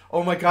could,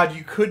 oh my god,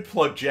 you could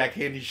plug Jack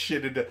Handy's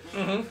shit into...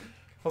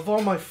 Of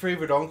all my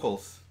favorite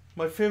uncles,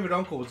 my favorite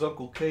uncle was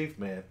Uncle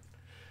Caveman.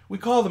 We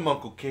called him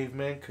Uncle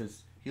Caveman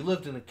because he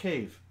lived in a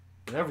cave,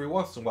 and every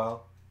once in a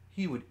while,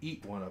 he would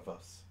eat one of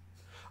us.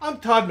 I'm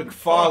Todd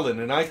McFarlane,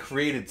 and I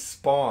created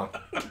Spawn.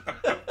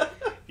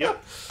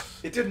 Yep.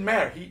 It didn't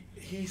matter.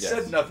 He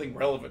said nothing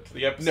relevant to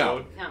the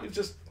episode. No. It's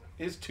just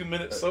his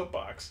 2-minute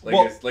soapbox.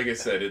 Like I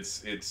said,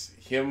 it's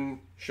him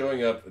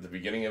showing up at the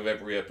beginning of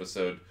every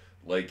episode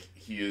like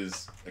he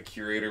is a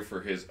curator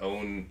for his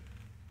own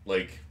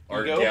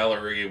art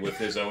gallery with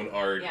his own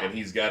art, Yeah. and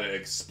he's got to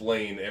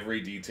explain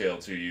every detail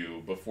to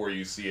you before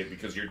you see it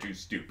because you're too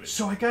stupid.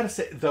 So I gotta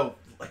say, though,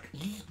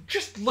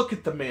 just look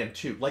at the man,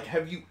 too.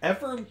 Have you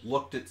ever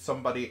looked at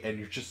somebody and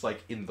you're just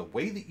in the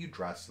way that you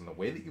dress and the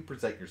way that you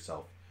present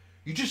yourself,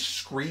 you just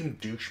scream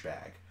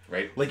douchebag.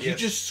 Right. Like, you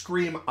just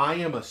scream, I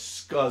am a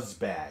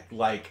scuzzbag.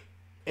 Like,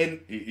 and...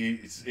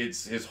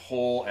 It's his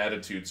whole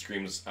attitude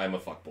screams, I'm a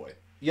fuckboy.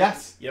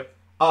 Yes. Yep.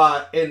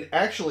 And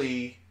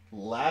actually,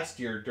 last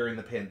year during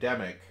the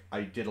pandemic,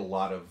 I did a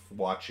lot of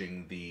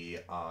watching the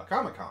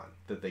Comic-Con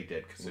that they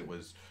did, because it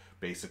was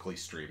basically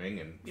streaming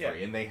and free. Yeah.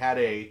 And they had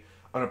an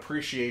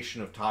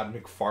appreciation of Todd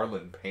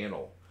McFarlane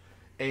panel.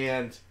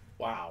 And...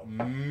 Wow.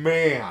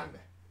 Man.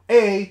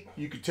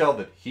 You could tell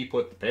that he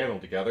put the panel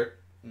together.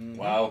 Mm-hmm.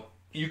 Wow.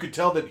 You could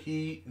tell that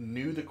he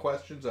knew the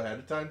questions ahead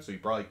of time, so he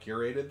probably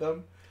curated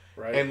them.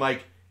 Right. And,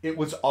 like, it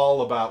was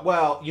all about,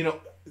 well, you know,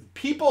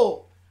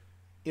 people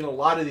in a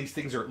lot of these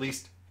things are at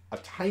least a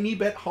tiny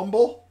bit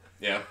humble.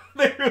 Yeah.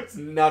 There's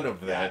none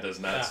of that. That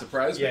does not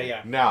surprise me.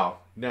 Yeah.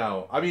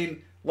 No. I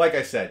mean, like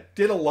I said,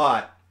 did a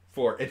lot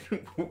for it.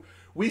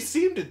 We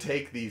seem to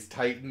take these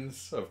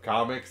titans of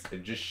comics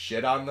and just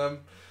shit on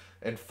them.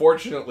 And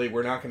fortunately,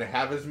 we're not going to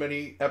have as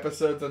many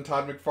episodes on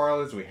Todd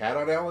McFarlane as we had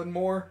on Alan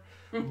Moore.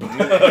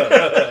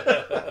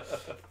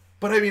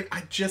 But I mean,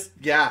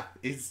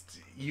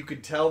 you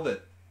could tell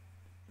that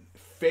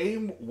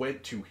fame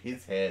went to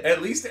his head.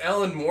 At least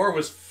Alan Moore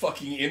was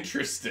fucking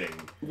interesting.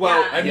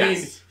 Well, Yeah. I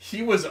mean,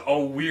 he was a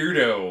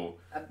weirdo.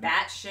 A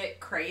batshit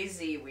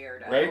crazy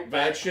weirdo. Right?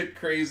 but- Batshit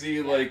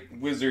crazy, like,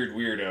 wizard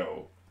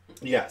weirdo.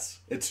 Yes,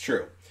 it's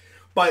true.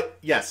 But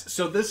yes,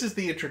 so this is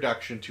the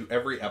introduction to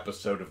every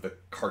episode of the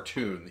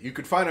cartoon that you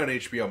could find on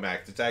HBO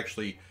Max.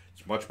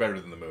 It's much better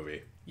than the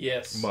movie.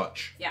 Yes.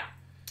 Much. Yeah.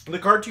 The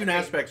cartoon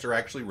aspects are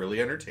actually really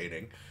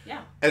entertaining.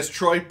 Yeah. As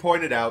Troy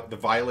pointed out, the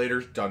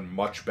Violators done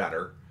much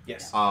better.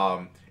 Yes.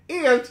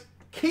 And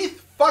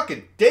Keith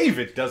fucking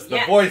David does the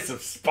Yes. voice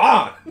of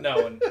Spawn.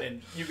 No,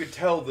 and you could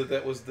tell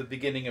that was the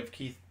beginning of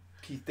Keith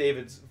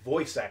David's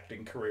voice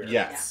acting career.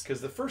 Yes.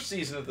 Because the first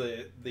season of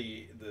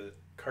the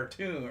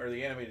cartoon or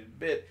the animated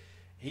bit,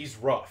 he's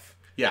rough.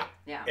 Yeah.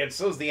 Yeah. And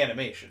so's the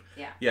animation.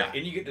 Yeah. Yeah.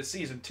 And you get to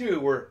season 2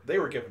 where they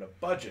were given a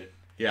budget,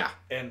 Yeah.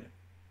 and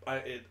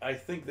I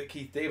think that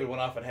Keith David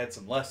went off and had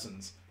some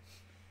lessons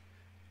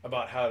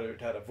about how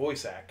to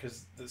voice act,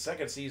 because the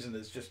second season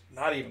is just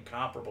not even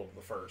comparable to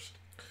the first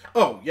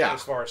Oh, yeah.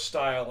 as far as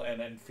style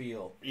and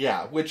feel.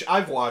 Yeah, which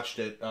I've watched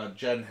it.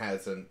 Jen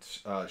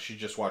hasn't. She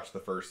just watched the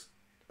first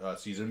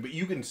season, but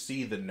you can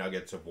see the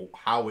nuggets of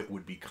how it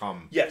would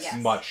become Yes.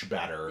 Yes. much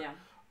better. Yeah.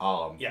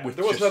 Yeah, with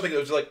there was just- nothing that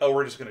was like, oh,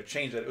 we're just going to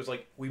change that. It was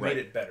like, we Right.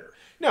 made it better.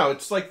 No,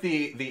 it's like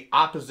the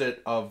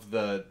opposite of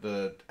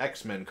the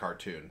X-Men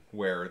cartoon,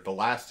 where the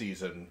last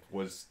season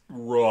was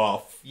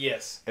rough,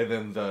 Yes. and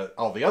then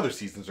all the other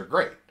seasons are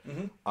great.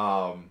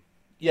 Mm-hmm.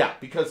 Yeah,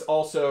 because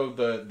also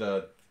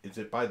is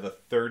it by the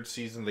third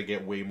season they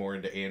get way more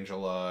into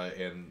Angela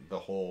and the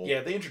whole...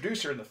 Yeah, they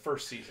introduced her in the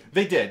first season,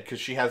 They did, because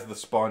she has the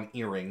Spawn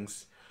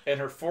earrings. and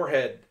her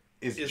forehead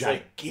Is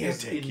like,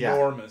 gigantic, is yeah.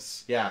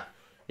 enormous. Yeah.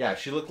 Yeah,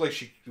 she looked like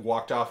she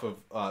walked off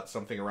of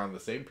something around the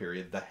same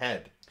period. The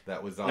head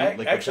that was on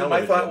liquid Actually, my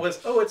television. thought was,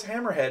 oh, it's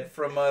Hammerhead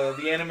from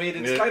the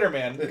animated Yeah.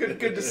 Spider-Man.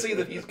 Good to see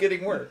that he's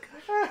getting work.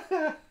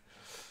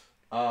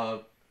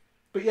 But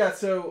yeah,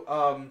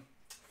 so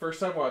first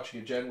time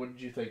watching it, Jen, what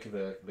did you think of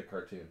the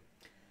cartoon?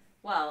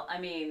 Well, I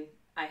mean,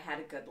 I had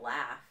a good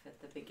laugh at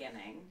the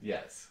beginning.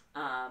 Yes.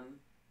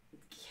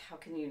 How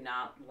can you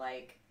not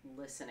like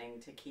listening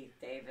to Keith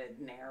David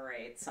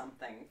narrate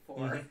something for...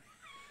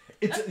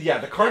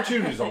 Mm-hmm. The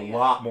cartoon is a Yeah.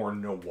 lot more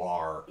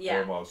noir Yeah.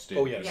 almost in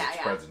Oh, yes. its Yeah,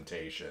 yeah.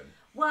 presentation.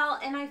 Well,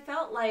 and I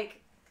felt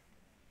like,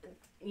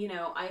 you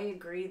know, I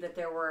agree that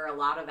there were a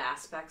lot of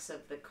aspects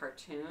of the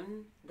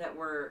cartoon that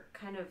were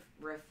kind of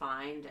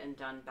refined and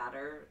done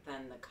better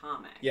than the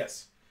comic.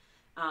 Yes.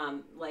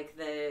 Like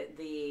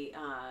the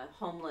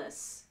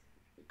homeless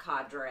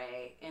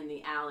cadre in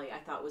the alley, I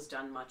thought was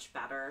done much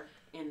better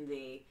in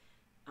the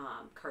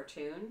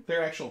cartoon.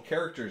 They're actual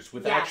characters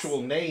with Yes.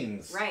 actual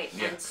names. Right,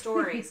 Yeah. and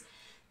stories.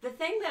 The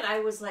thing that I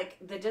was like,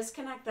 the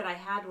disconnect that I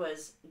had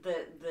was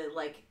the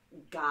like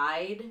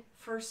guide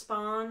for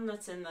Spawn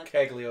that's in the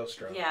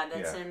Cagliostro. yeah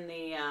that's Yeah. in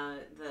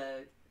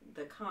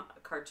the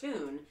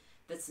cartoon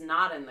that's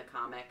not in the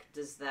comic.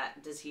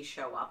 Does he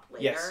show up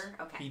later? Yes.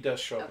 Okay. He does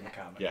show up in the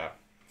Okay. comic. Yeah.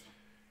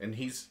 And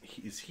is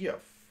he a...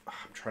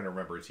 I'm trying to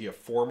remember. Is he a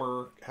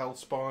former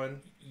Hellspawn?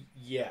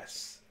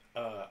 Yes.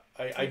 I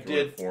Like a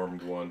did.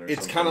 reformed one or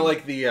It's something. kind of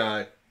like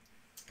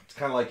it's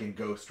kind of like in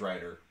Ghost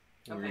Rider,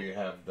 where Okay. you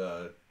have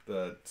the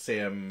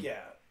Sam,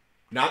 Yeah.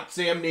 not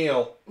Sam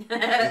Neill,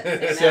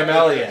 Sam Sam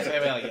Elliott.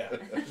 Sam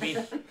Elliott. I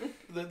mean,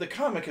 the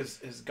comic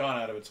has gone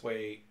out of its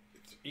way,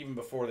 even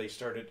before they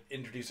started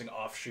introducing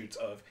offshoots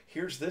of,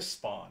 here's this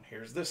Spawn,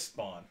 here's this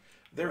Spawn.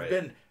 There have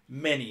Right. been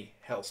many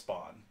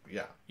Hellspawn.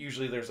 Yeah,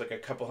 Usually there's like a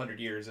couple hundred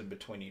years in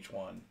between each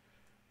one.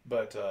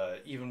 But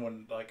even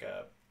when, like,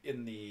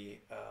 in the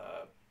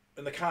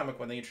comic,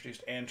 when they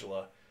introduced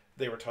Angela,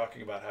 they were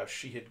talking about how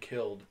she had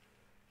killed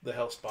the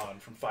Hellspawn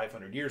from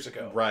 500 years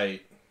ago.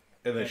 right.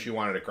 And then And- she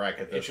wanted to crack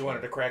at this. And she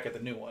wanted to crack at the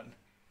new one.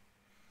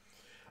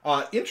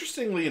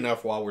 Interestingly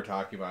enough, while we're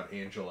talking about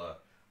Angela,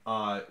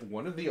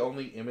 one of the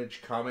only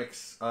Image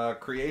Comics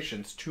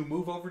creations to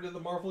move over to the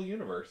Marvel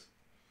Universe.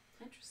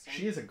 Interesting.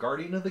 She is a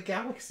Guardian of the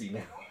Galaxy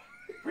now.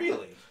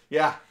 Really?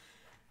 Yeah.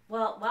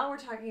 Well, while we're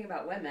talking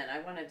about women, I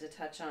wanted to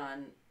touch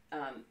on,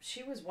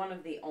 she was one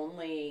of the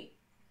only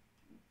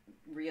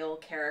real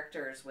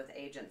characters with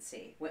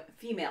agency,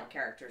 female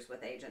characters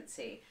with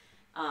agency.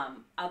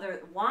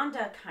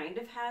 Wanda kind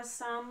of has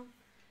some,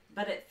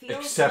 but it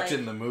feels Except like,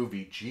 in the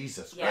movie,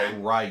 Jesus Yeah.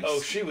 Christ.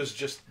 Oh, she was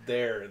just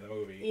there in the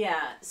movie.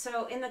 Yeah,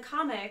 so in the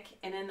comic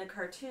and in the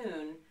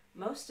cartoon,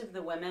 most of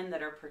the women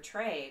that are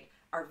portrayed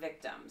are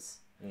victims.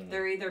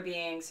 They're either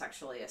being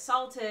sexually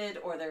assaulted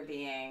or they're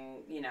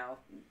being,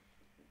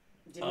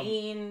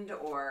 demeaned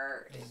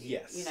or,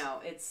 Yes.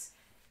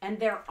 and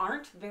there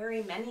aren't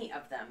very many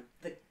of them.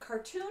 The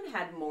cartoon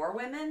had more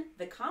women.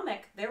 The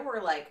comic, there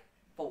were like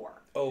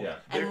 4. Oh, Yeah.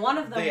 And one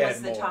of them they was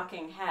had the more.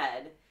 talking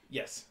head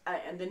Yes.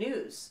 and the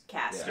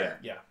newscaster.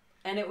 Yeah.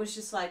 And it was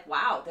just like,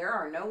 wow, there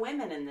are no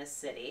women in this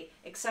city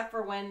except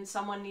for when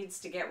someone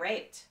needs to get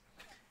raped.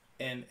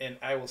 And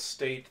I will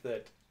state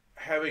that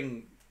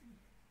having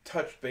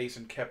touched base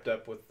and kept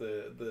up with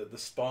the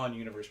Spawn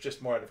universe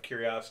just more out of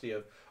curiosity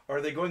of, are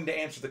they going to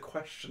answer the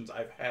questions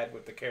I've had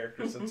with the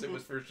characters since it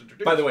was first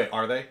introduced? By the way,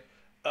 are they?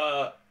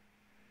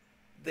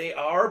 They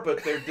are,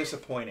 but they're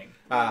disappointing.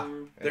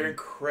 They're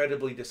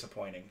incredibly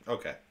disappointing.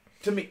 Okay.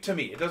 To me,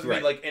 it doesn't Right.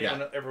 mean like anyone,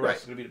 Yeah. everyone else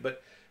is going to be,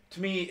 but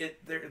to me,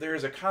 there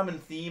is a common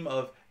theme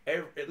of,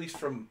 at least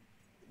from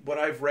what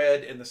I've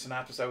read and the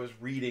synopsis I was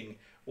reading,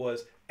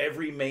 was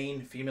every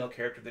main female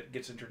character that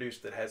gets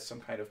introduced that has some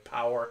kind of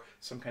power,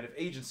 some kind of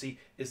agency,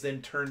 is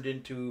then turned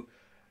into,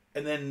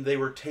 and then they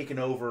were taken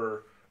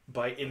over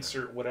by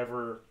insert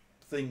whatever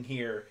thing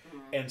here,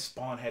 and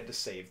Spawn had to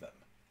save them.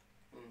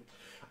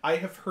 I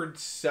have heard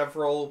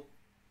several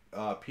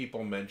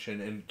people mention,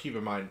 and keep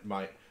in mind,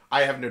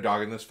 I have no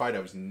dog in this fight. I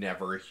was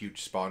never a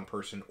huge Spawn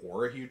person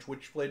or a huge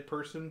Witchblade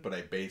person, but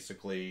I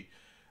basically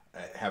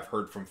have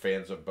heard from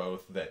fans of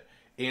both that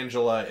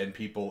Angela and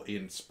people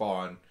in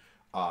Spawn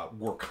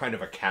were kind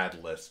of a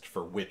catalyst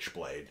for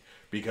Witchblade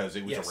because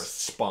it was a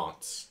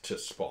response to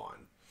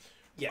Spawn.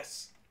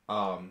 Yes.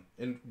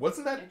 And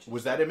was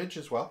that Image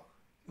as well?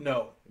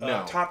 No.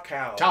 No. Top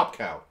Cow. Top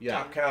Cow, yeah.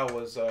 Top Cow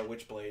was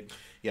Witchblade.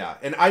 Yeah,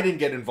 and I didn't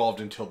get involved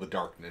until the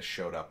Darkness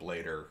showed up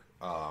later.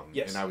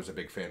 Yes. And I was a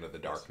big fan of the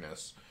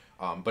Darkness.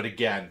 But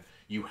again,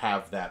 you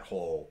have that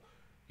whole,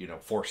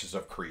 forces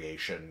of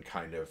creation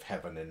kind of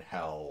heaven and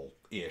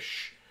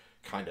hell-ish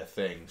kind of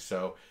thing.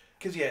 So,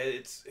 Because,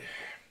 it's...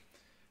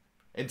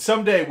 and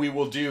someday we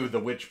will do the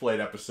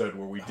Witchblade episode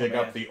where we dig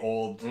man. up the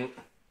old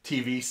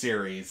TV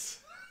series.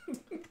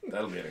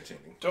 That'll be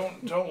entertaining.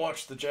 Don't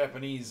watch the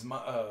Japanese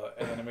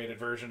animated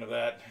version of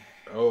that.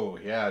 Oh,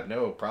 yeah,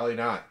 no, probably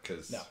not,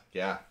 because,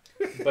 yeah.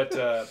 But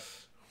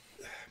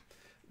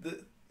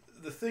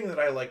the thing that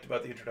I liked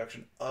about the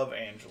introduction of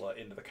Angela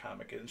into the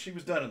comic, and she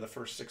was done in the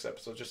first 6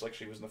 episodes, just like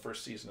she was in the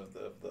first season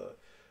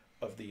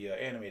of the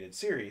animated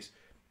series,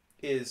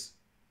 is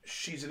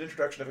she's an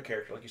introduction of a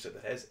character, like you said,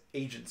 that has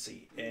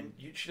agency, and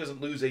she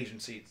doesn't lose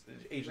agency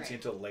Right.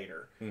 until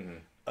later.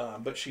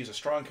 But she's a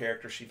strong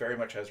character. She very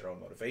much has her own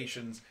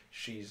motivations.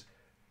 She's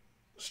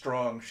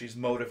strong. She's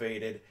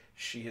motivated.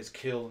 She has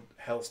killed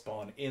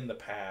Hellspawn in the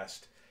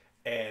past,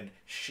 and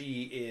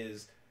she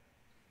is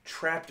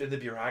trapped in the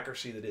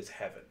bureaucracy that is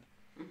heaven.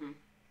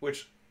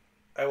 Which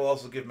I will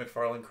also give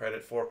McFarlane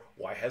credit for.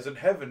 Why hasn't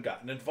heaven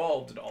gotten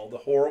involved in all the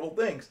horrible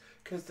things?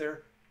 Because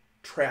they're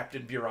trapped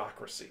in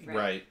bureaucracy.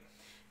 Right.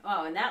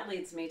 Oh, and that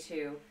leads me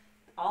to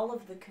all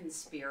of the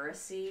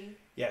conspiracy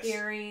Yes.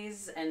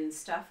 theories and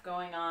stuff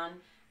going on.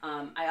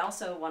 I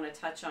also want to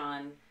touch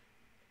on,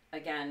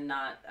 again,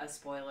 not a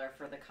spoiler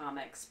for the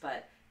comics,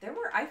 but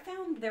I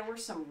found there were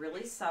some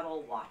really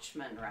subtle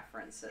Watchmen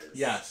references.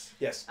 Yes.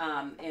 Yes.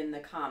 In the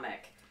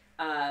comic,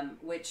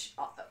 which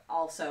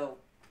also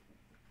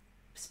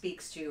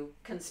speaks to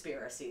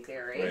conspiracy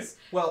theories.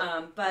 Right.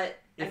 Well, but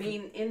I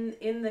mean,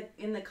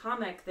 in the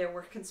comic, there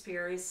were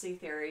conspiracy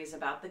theories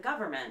about the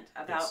government,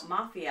 about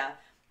mafia.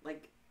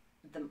 Like,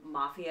 the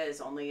mafia is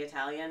only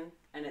Italian,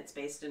 and it's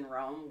based in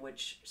Rome,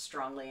 which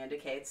strongly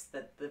indicates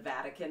that the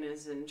Vatican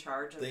is in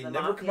charge of They the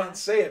never mafia. come out and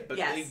say it, but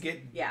Yes. they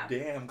get Yeah.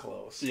 damn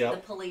close.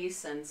 The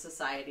police and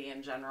society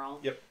in general.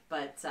 Yep.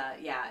 But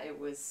it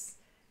was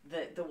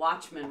the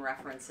Watchmen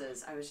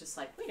references. I was just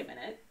like, wait a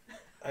minute.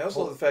 I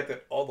also love the fact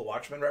that all the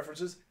Watchmen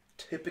references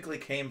typically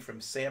came from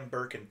Sam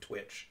Burke and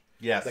Twitch.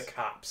 yes. The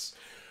cops.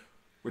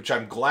 Which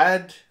I'm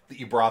glad that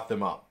you brought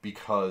them up,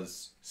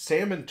 because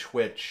Sam and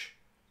Twitch,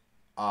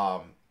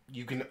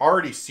 you can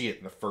already see it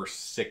in the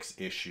first 6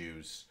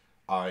 issues,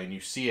 and you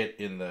see it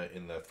in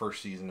the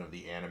first season of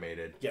the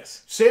animated.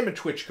 Yes. Sam and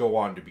Twitch go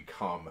on to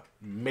become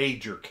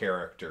major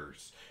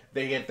characters.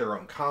 They get their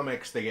own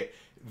comics. They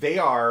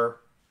are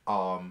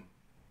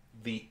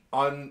the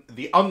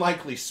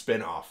unlikely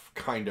spin-off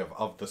kind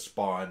of the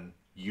Spawn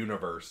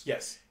universe.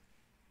 Yes.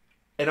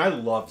 And I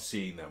love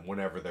seeing them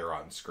whenever they're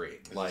on screen.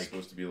 Is it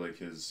supposed to be like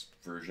his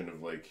version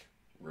of like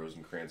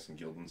Rosencrantz and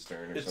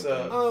Guildenstern or It's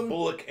something?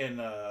 Bullock and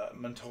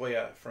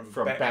Montoya from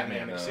Batman, Batman.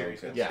 Animated Series.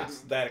 Okay. It's, Yeah. it's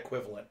that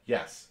equivalent.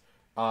 Yes.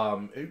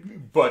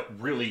 But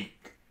really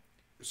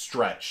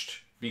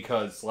stretched,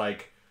 because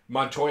like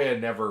Montoya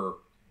never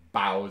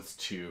bows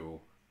to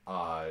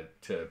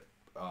Bullock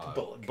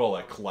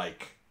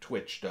like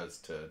Twitch does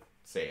to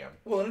Sam.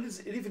 Well, and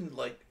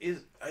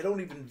I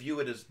don't even view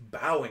it as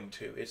bowing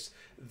to. It's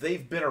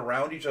they've been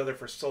around each other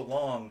for so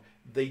long,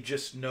 they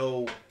just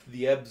know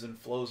the ebbs and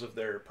flows of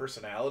their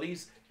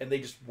personalities, and they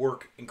just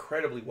work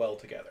incredibly well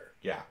together.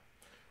 Yeah.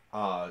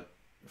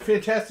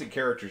 Fantastic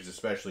characters,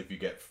 especially if you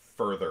get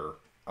further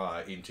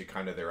into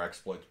kind of their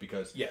exploits,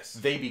 because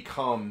they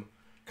become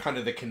kind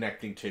of the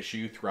connecting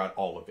tissue throughout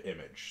all of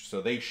Image.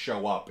 So they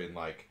show up in,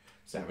 like,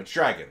 Savage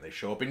Dragon. They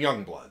show up in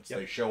Youngbloods. Yep.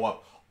 They show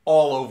up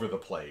all over the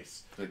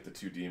place. Like the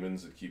two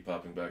demons that keep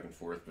popping back and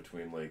forth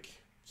between, like,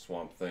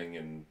 Swamp Thing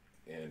and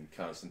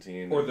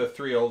Constantine. Or the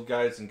three old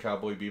guys in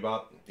Cowboy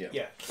Bebop.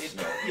 Yeah.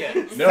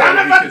 No,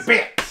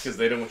 because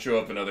they don't show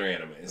up in other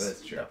animes.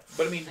 That's true. No.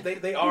 But I mean,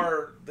 they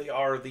are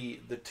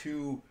the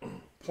two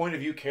point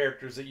of view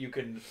characters that you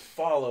can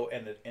follow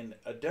and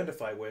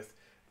identify with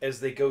as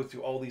they go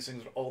through all these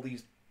things, all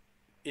these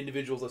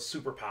individuals with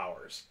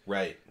superpowers.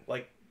 Right.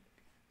 Like,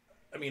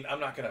 I mean, I'm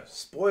not going to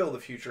spoil the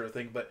future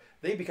thing, but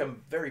they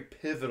become very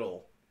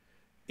pivotal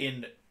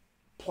in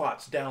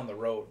plots down the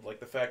road.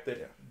 Like the fact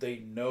that they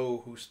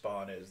know who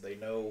Spawn is, they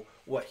know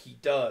what he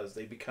does,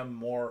 they become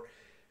more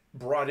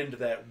brought into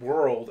that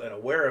world and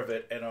aware of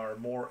it, and are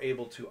more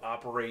able to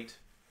operate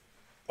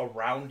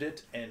around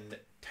it and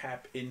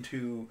tap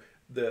into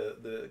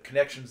the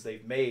connections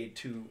they've made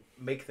to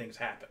make things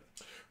happen.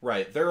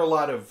 Right. There are a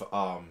lot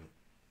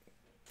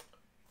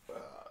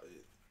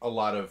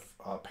of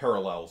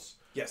parallels.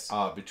 Yes.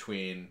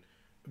 Between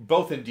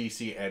both in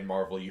DC and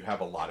Marvel, you have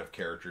a lot of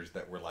characters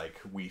that were like,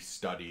 we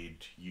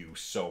studied you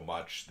so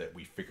much that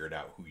we figured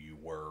out who you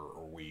were,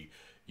 or we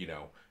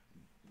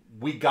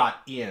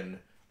got in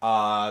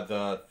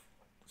the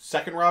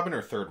second Robin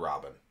or third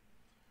Robin.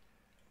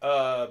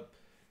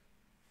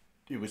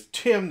 It was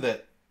Tim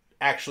that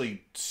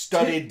actually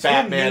studied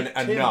Batman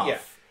enough. Yeah.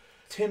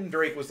 Tim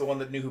Drake was the one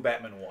that knew who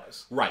Batman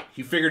was. Right.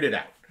 He figured it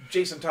out.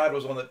 Jason Todd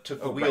was the one that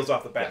took the wheels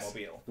off the Batmobile.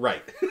 Yes.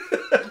 Right.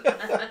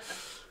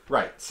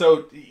 Right.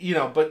 So,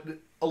 but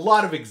a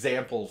lot of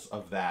examples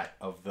of that,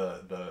 of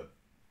the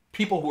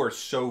people who are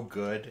so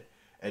good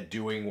at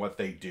doing what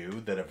they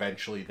do that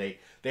eventually they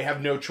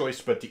have no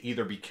choice but to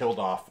either be killed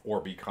off or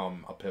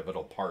become a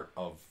pivotal part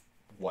of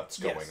what's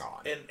going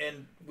on.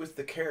 And with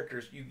the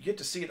characters, you get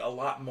to see it a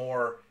lot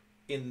more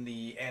in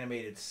the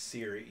animated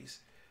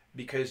series,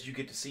 because you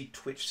get to see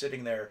Twitch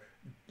sitting there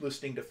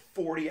listening to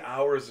 40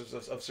 hours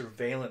of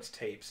surveillance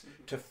tapes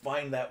to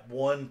find that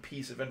one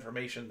piece of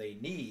information they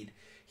need.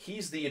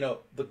 He's the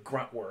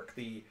grunt work.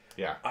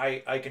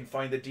 I can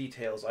find the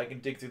details. I can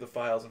dig through the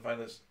files and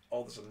find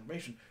all this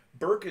information.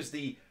 Burke is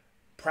the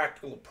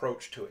practical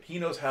approach to it. He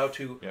knows how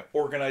to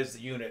organize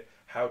the unit,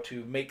 how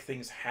to make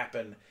things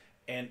happen,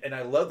 and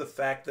I love the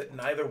fact that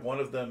neither one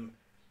of them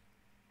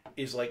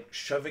is like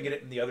shoving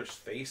it in the other's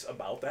face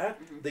about that.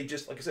 Mm-hmm. They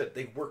just, like I said,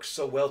 they work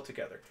so well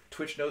together.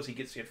 Twitch knows he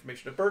gets the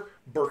information to Burke.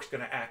 Burke's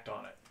going to act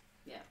on it.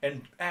 Yeah.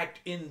 And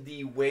act in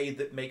the way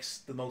that makes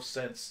the most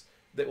sense,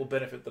 that will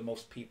benefit the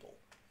most people.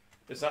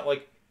 It's not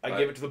like I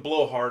give it to the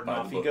blowhard and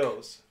off he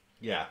goes.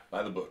 Yeah.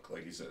 By the book,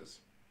 like he says.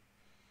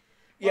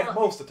 Yeah,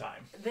 well, most of the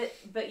time.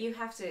 But you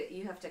have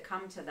to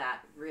come to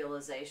that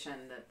realization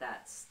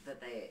that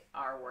they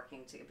are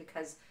working together,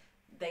 because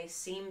they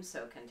seem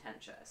so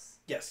contentious.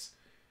 Yes.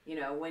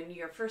 When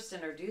you're first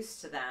introduced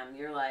to them,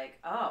 you're like,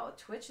 oh,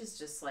 Twitch is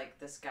just like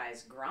this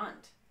guy's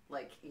grunt.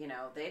 Like,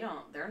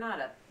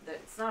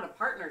 it's not a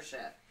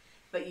partnership.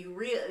 But you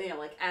really,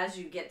 as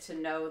you get to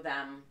know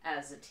them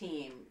as a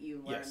team,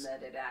 you learn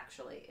that it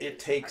actually is a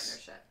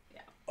partnership.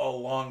 Yeah. A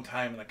long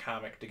time in the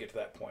comic to get to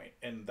that point.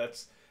 And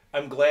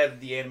I'm glad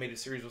the animated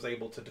series was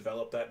able to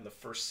develop that in the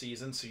first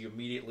season, so you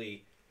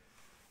immediately...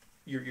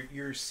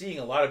 You're seeing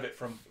a lot of it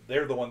from,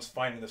 they're the ones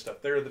finding the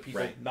stuff. They're the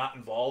people not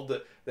involved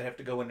that have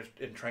to go in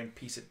and try and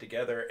piece it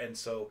together. And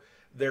so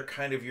they're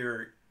kind of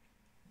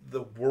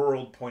the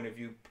world point of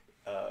view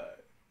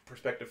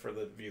perspective for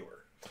the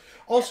viewer.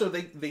 Also,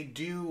 they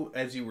do,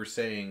 as you were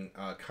saying,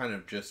 kind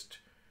of just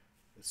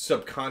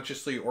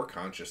subconsciously or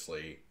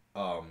consciously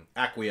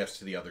acquiesce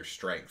to the other's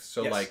strengths.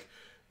 So, like,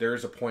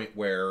 there's a point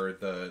where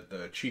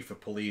the chief of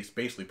police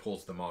basically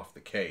pulls them off the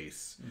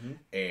case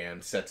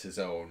and sets his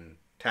own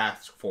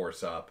task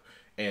force up,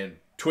 and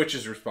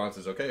Twitch's response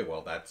is, okay,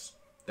 well, that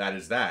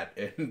is that.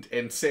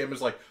 And Sam is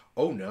like,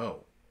 oh,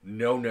 no.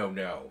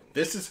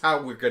 This is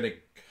how we're going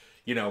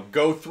to,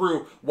 go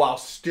through while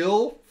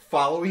still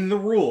following the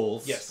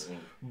rules. Yes.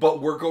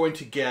 But we're going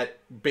to get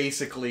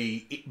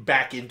basically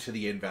back into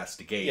the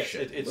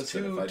investigation. Yes, it's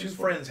two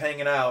friends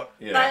hanging out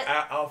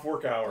off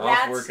work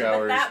hours.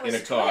 In a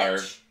car.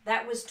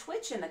 That was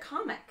Twitch in the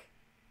comic.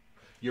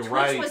 You're Twitch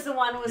right. was the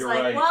one who was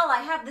like, well,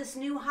 I have this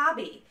new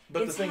hobby.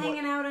 But it's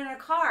hanging out in a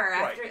car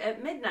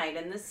at midnight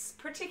in this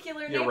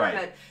particular neighborhood.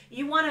 Right.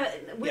 You want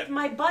to, with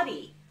my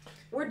buddy.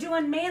 We're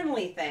doing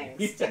manly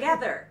things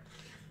together.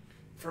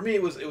 For me,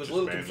 it was a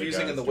little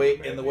confusing in the way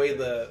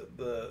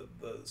the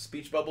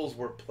speech bubbles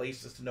were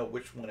placed as to know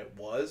which one it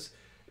was.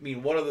 I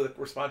mean, one of the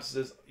responses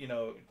is,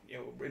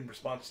 in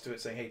response to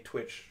it saying, hey,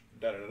 Twitch,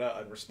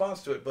 da-da-da-da, in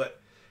response to it, but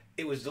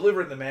it was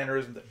delivered in the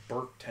mannerism that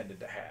Bert tended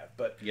to have.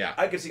 But yeah.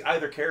 I could see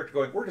either character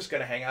going, we're just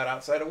going to hang out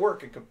outside of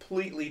work and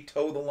completely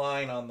toe the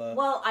line on the...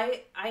 Well,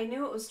 I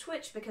knew it was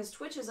Twitch because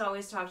Twitch has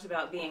always talked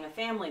about being a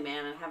family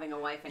man and having a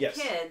wife and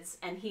kids,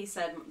 and he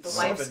said the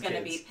wife's going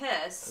to be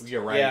pissed.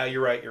 You're right. Yeah,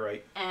 you're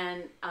right.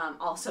 And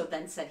also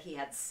then said he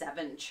had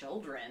 7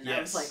 children. Yes.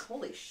 I was like,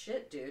 holy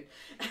shit, dude.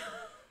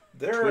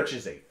 Twitch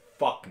is a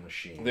fuck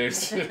machine.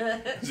 There's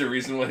a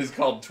reason why he's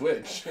called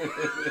Twitch.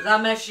 The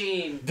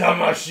machine. The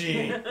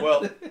machine.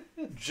 Well,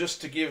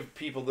 just to give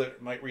people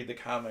that might read the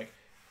comic,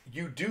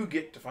 you do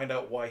get to find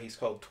out why he's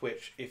called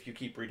Twitch if you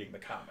keep reading the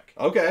comic.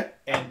 Okay.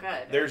 And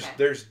good.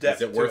 There's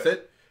depth. Is it worth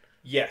it?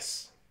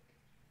 Yes.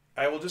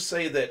 I will just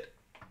say that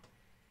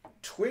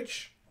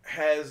Twitch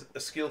has a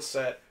skill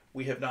set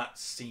we have not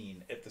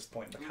seen at this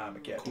point in the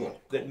comic yet. Cool.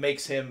 That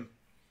makes him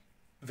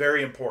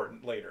very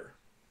important later.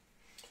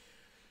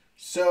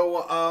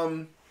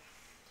 So,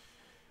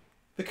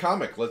 the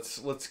comic.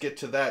 Let's get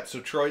to that. So,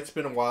 Troy, it's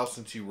been a while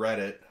since you read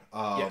it.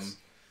 Yes.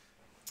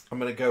 I'm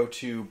gonna go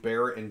to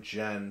Barrett and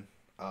Jen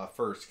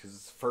first because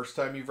it's the first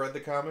time you've read the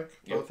comic,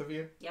 both of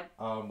you. Yep.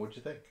 What'd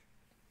you think?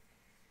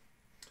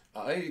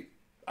 I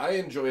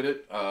enjoyed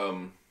it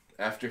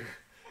after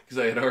because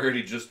I had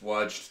already just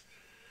watched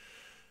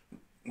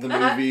the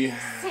movie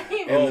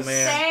Same.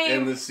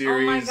 and the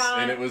series, Oh my God.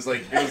 and it was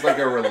like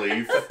a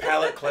relief. The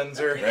palate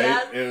cleanser. Right?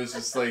 Yes. It was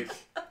just like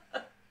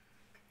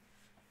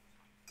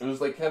it was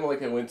like kind of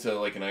like I went to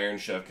like an Iron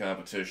Chef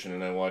competition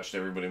and I watched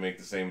everybody make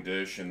the same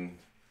dish and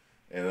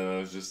then I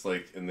was just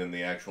like, and then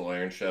the actual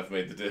Iron Chef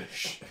made the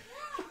dish.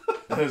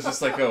 I was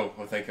just like, oh,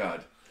 well, thank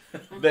God.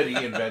 That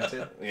he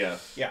invented. Yeah.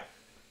 Yeah.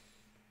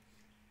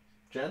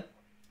 Jen?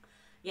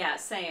 Yeah,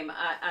 same.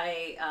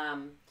 I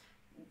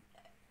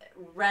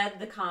read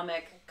the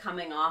comic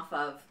coming off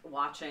of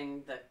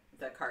watching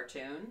the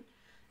cartoon.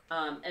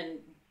 And,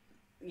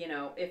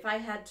 if I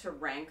had to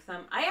rank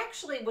them, I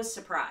actually was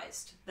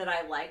surprised that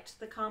I liked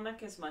the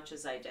comic as much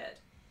as I did.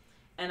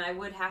 And I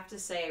would have to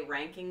say,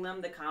 ranking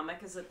them, the comic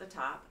is at the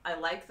top. I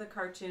like the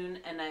cartoon,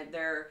 and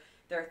there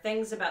are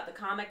things about the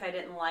comic I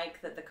didn't like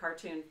that the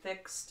cartoon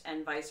fixed,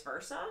 and vice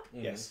versa.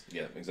 Yes.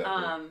 Yeah,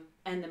 exactly.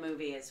 And the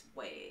movie is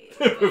way,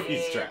 Movie's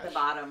way trash. at the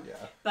bottom. Yeah.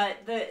 But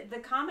the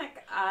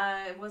comic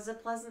was a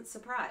pleasant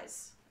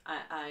surprise.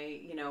 I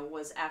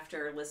was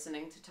after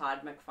listening to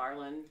Todd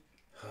McFarlane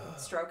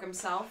stroke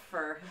himself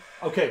for...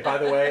 Okay, by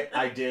the way,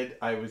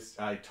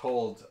 I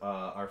told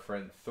our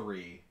friend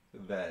 3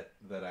 that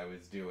I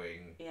was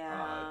doing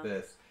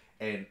this,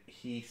 and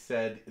he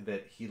said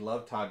that he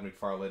loved Todd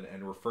McFarlane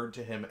and referred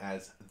to him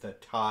as the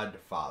Todd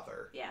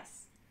Father.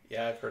 Yes.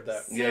 Yeah, I've heard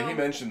that. Yeah, he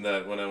mentioned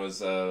that when I was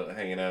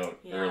hanging out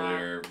Yeah.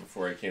 earlier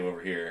before I came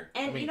over here.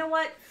 And you know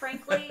what?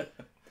 Frankly,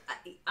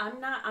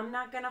 I'm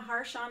not gonna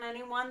harsh on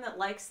anyone that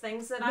likes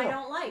things that I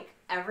don't like.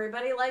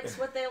 Everybody likes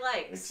what they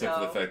like. Except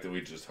for the fact that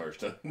we just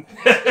harshed on. No,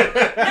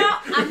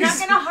 I'm not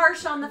gonna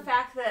harsh on the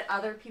fact that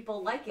other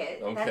people like it.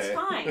 Okay. That's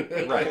fine.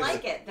 They Right. can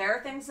like it. There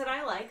are things that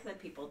I like that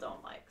people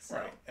don't like. So.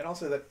 Right. And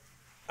also that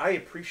I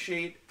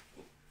appreciate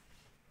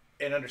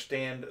and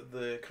understand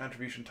the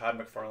contribution Todd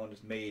McFarlane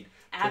has made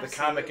to the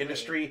comic Absolutely.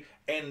 industry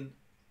and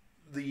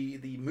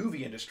the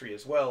movie industry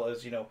as well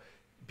as,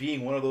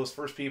 being one of those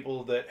first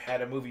people that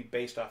had a movie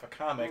based off a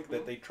comic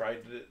that they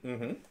tried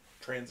to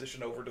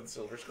transition over to the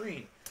silver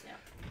screen. Yeah.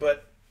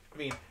 But, I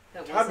mean,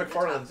 That Todd wasn't the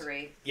top McFarlane's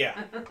 3.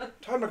 yeah,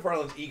 Todd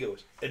McFarlane's ego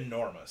is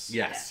enormous.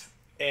 Yes.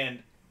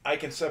 And I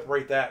can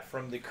separate that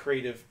from the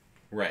creative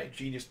Right.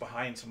 genius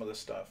behind some of this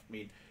stuff. I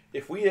mean,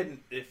 if we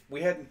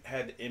hadn't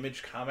had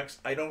Image Comics,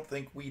 I don't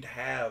think we'd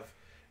have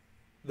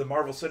the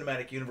Marvel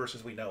Cinematic Universe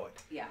as we know it.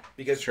 Yeah.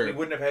 Because Sure. we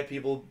wouldn't have had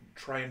people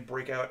try and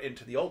break out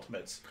into the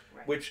Ultimates,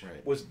 Right. which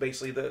Right. was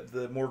basically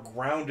the more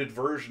grounded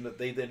version that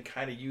they then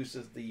kind of used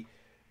as the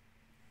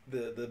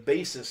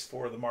basis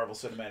for the Marvel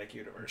Cinematic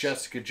Universe.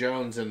 Jessica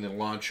Jones and the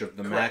launch of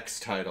the Correct. Max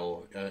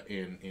title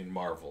in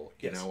Marvel.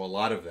 You Yes. know, a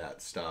lot of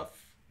that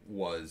stuff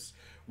was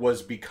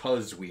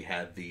because we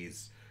had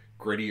these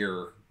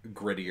grittier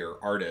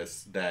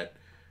artists that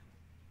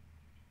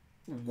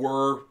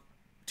were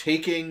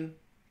taking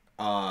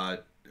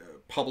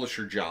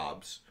publisher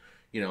jobs,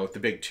 at the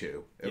big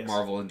 2, at Yes.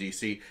 Marvel and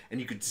DC,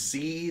 and you could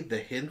see the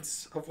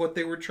hints of what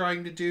they were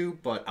trying to do,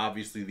 but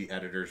obviously the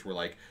editors were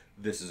like,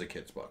 this is a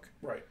kid's book.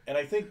 Right. And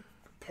I think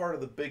part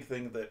of the big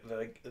thing that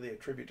they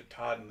attribute to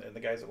Todd and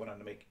the guys that went on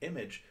to make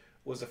Image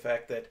was the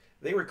fact that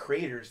they were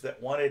creators that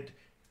wanted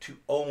to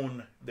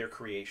own their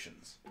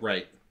creations.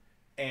 Right.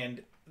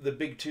 And the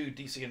big 2,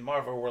 DC and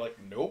Marvel, were like,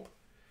 nope.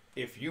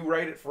 If you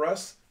write it for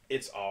us,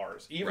 it's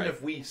ours. Even Right.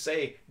 if we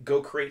say,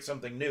 go create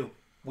something new,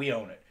 we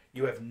own it.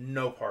 You have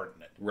no part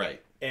in it.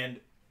 Right. And,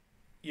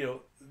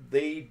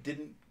 they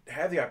didn't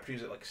have the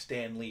opportunities that like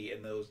Stan Lee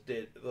and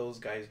those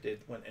guys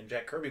did and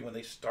Jack Kirby when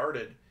they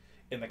started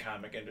in the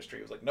comic industry.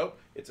 It was like, nope,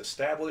 it's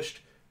established.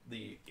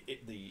 The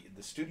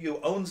studio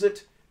owns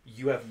it.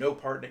 You have no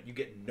part in it. You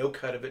get no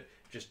cut of it.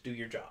 Just do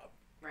your job.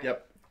 Right.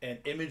 Yep. And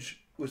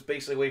Image was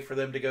basically a way for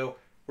them to go,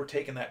 we're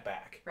taking that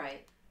back.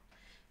 Right.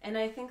 And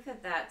I think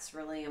that that's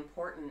really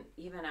important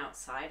even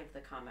outside of the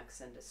comics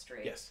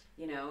industry. Yes.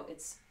 You know,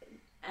 it's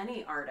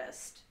any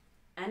artist,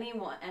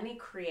 anyone, any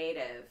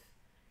creative,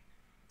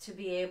 to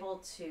be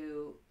able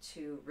to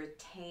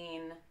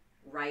retain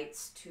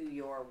rights to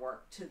your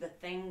work, to the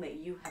thing that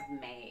you have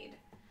made.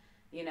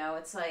 You know,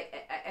 it's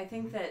like, I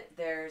think that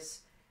there's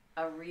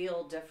a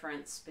real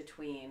difference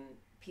between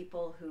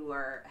people who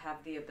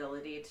have the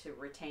ability to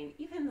retain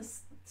even the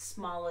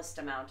smallest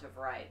amount of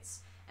rights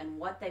and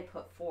what they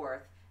put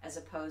forth, as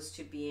opposed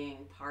to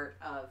being part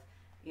of,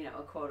 you know,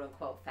 a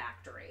quote-unquote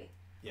factory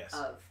Yes.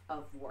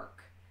 of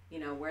work. You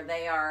know, where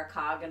they are a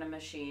cog in a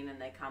machine and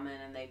they come in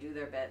and they do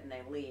their bit and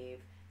they leave.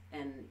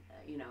 And,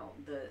 you know,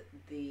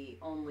 the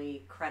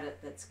only credit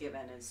that's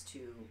given is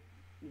to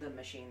the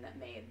machine that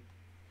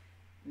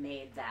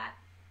made that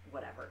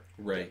whatever.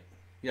 Right.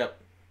 Yep.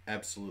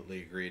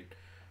 Absolutely agreed.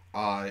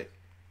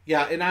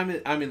 Yeah, and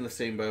I'm in the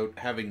same boat.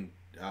 Having,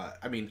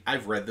 I mean,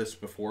 I've read this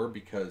before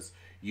because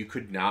you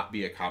could not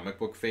be a comic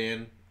book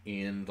fan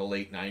in the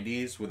late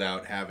 90s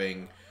without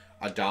having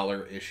a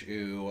 $1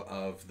 issue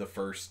of the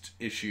first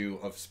issue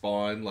of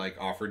Spawn like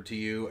offered to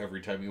you every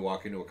time you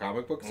walk into a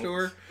comic book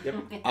store. Yep.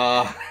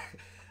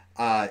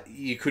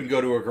 You couldn't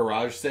go to a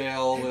garage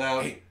sale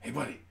without. Hey,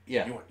 buddy.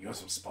 Yeah. You want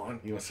some Spawn?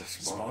 You want some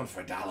Spawn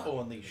for $1? Oh,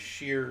 and the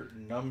sheer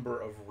number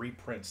of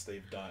reprints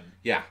they've done.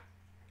 Yeah.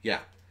 Yeah.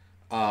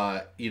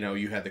 You know,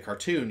 you had the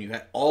cartoon, you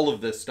had all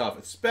of this stuff,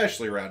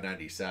 especially around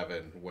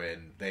 97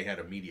 when they had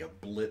a media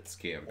blitz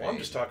campaign. Well, I'm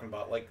just talking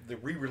about like the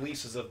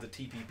re-releases of the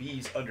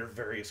TPBs under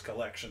various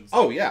collections.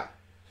 Oh, yeah.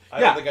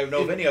 I don't think I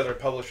know of any other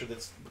publisher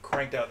that's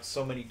cranked out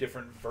so many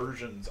different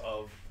versions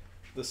of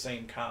the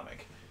same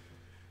comic.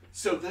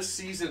 So this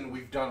season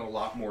we've done a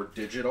lot more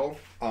digital,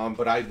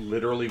 but I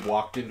literally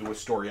walked into a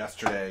store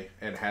yesterday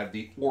and had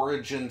the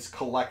Origins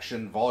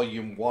Collection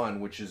Volume 1,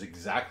 which is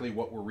exactly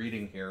what we're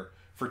reading here,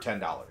 for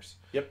 $10.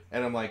 Yep.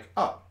 And I'm like,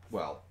 oh,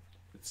 well,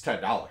 it's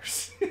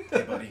 $10.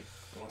 Hey, buddy,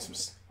 you want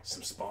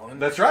some Spawn?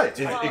 That's right. It's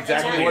Well,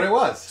 exactly what it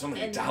was. It's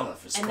only And- $1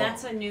 for Spawn. And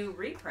that's a new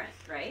reprint,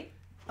 right?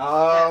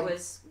 That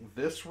was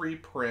this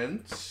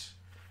reprint.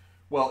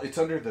 Well, it's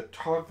under the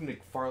Todd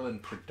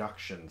McFarlane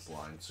Productions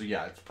line, so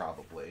yeah, it's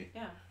probably.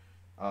 Yeah.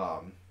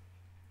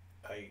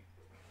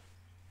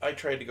 I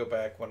tried to go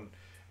back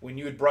when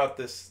you had brought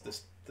this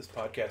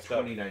podcast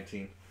up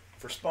 2019.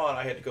 for Spawn.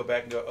 I had to go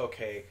back and go,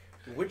 okay,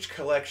 which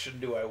collection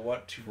do I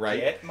want to Right.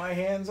 get my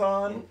hands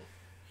on?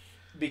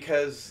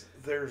 Because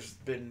there's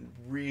been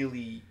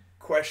really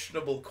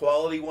questionable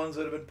quality ones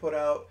that have been put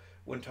out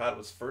when Todd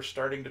was first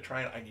starting to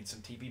try, and I need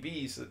some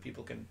TPBs so that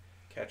people can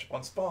catch up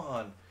on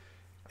Spawn.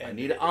 I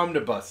need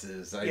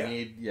omnibuses. I Yeah.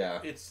 need,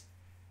 It's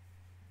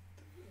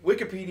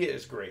Wikipedia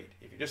is great.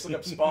 If you just look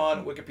up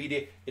Spawn,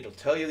 Wikipedia, it'll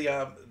tell you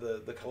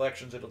the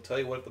collections. It'll tell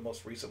you what the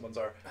most recent ones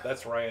are.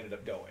 That's where I ended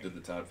up going. Did the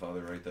Todd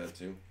father write that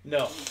too?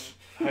 No,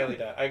 highly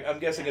doubt. I'm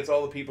guessing it's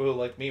all the people who,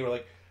 like me, were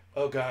like,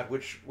 "Oh God,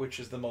 which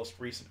is the most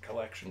recent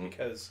collection?"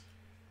 Because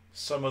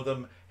some of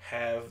them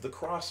have the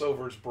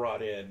crossovers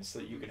brought in so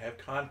that you can have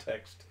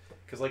context.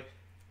 Because like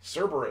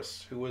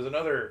Cerberus, who was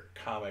another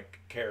comic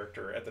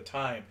character at the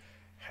time,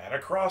 had a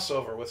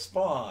crossover with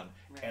Spawn,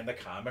 Right. and the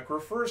comic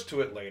refers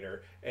to it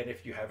later. And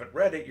if you haven't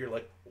read it, you're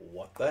like,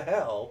 "What the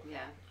hell?"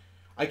 Yeah.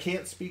 I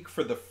can't speak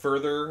for the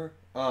further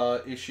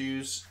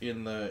issues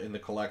in the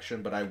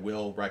collection, but I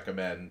will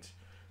recommend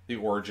the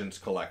Origins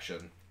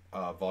Collection,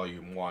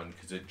 Volume 1,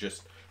 because it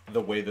just,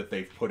 the way that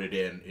they've put it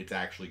in, it's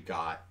actually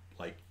got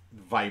like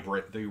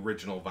the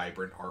original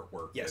vibrant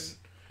artwork. Yes.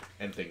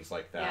 And things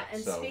like that. Yeah,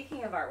 and so.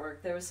 speaking of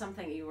artwork, there was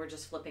something you were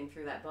just flipping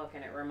through that book,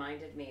 and it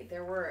reminded me.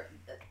 There were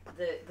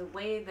the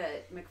way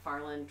that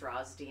McFarlane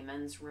draws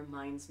demons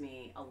reminds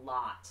me a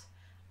lot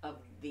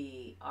of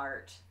the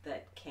art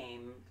that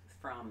came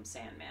from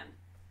Sandman.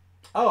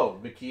 Oh,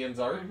 McKeon's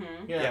art.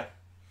 Mhm. Yeah.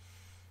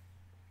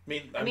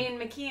 I mean,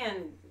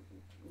 McKeon.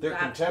 They're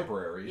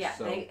contemporaries. Yeah,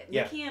 so.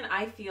 McKeon,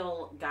 I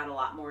feel, got a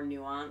lot more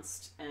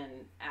nuanced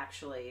and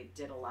actually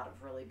did a lot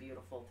of really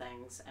beautiful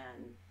things.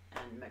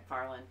 And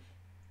McFarlane,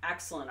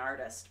 excellent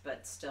artist,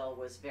 but still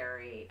was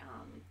very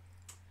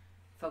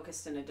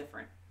focused in a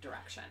different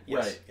direction.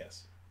 Yes. Right.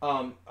 Yes.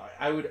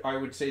 I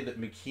would say that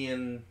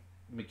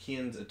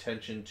McKeon's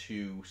attention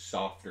to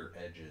softer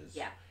edges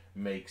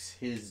makes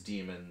his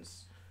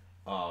demons,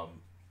 a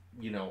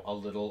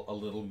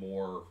little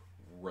more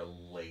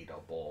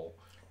relatable,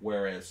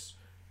 whereas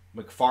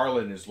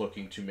McFarlane is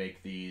looking to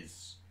make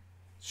these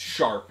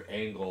sharp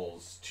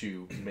angles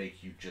to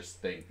make you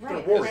just think.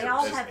 Right. warriors. They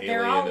all As have. alien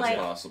They're all as like.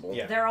 possible.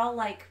 Yeah. They're all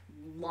like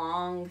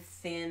long,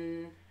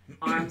 thin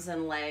arms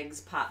and legs,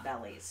 pot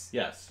bellies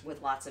Yes.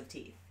 with lots of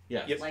teeth.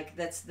 Yes. Yep. Like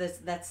that's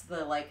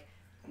the like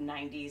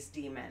 90s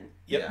demon.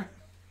 Yep. Yeah.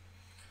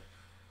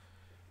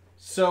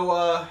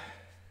 So,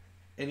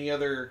 any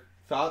other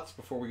thoughts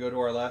before we go to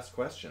our last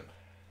question?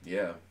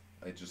 Yeah,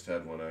 I just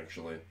had one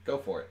actually. Go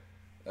for it.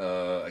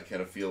 I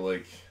kind of feel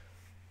like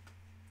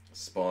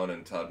Spawn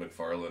and Todd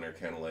McFarlane are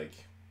kind of like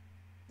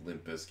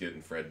Limp Bizkit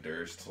and Fred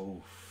Durst.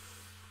 Oh,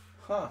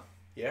 Huh.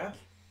 Yeah.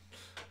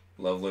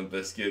 Love Limp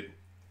Bizkit.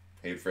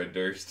 Hate Fred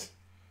Durst.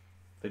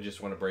 They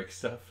just want to break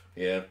stuff.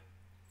 Yeah.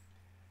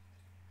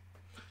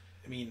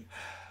 I mean,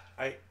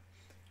 I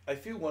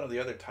feel one of the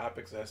other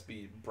topics that has to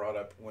be brought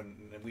up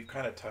and we've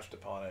kind of touched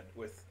upon it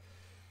with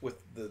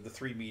the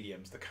three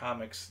mediums, the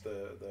comics,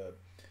 the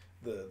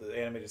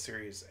animated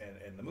series,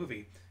 and the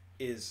movie,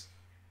 is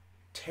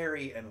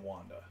Terry and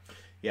Wanda.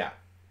 Yeah.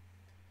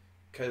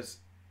 Because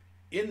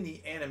in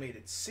the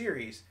animated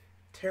series,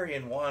 Terry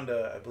and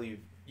Wanda, I believe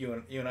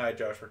you and I,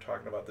 Josh, were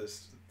talking about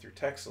this through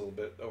text a little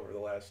bit over the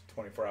last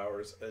 24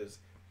 hours, is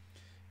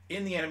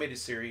in the animated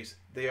series,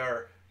 they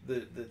are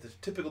the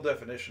typical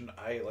definition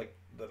I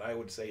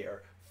would say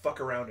are fuck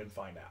around and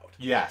find out.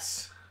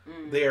 Yes.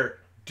 They're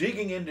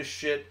digging into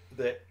shit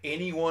that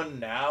anyone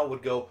now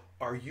would go,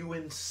 are you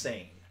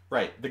insane?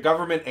 Right. The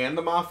government and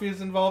the mafia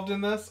is involved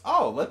in this.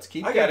 Oh, let's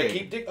keep I gotta digging.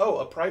 keep digging. Oh,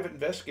 a private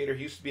investigator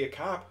who used to be a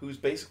cop who's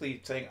basically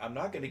saying, I'm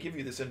not going to give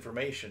you this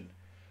information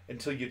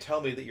until you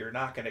tell me that you're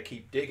not going to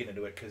keep digging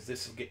into it, because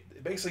this will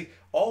get... Basically,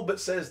 all but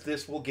says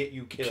this will get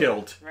you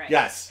killed. Right.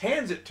 Yes.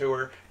 Hands it to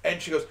her,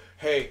 and she goes,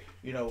 hey,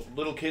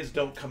 little kids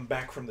don't come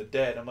back from the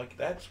dead. I'm like,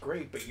 that's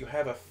great, but you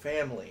have a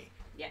family.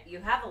 Yeah, you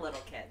have a little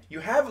kid. You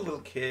have a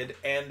little kid,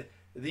 and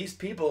these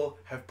people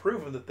have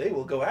proven that they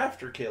will go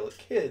after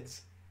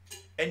kids,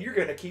 and you're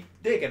going to keep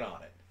digging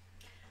on it.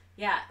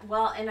 Yeah,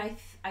 well, and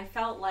I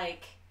felt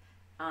like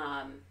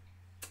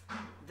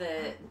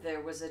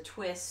there was a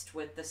twist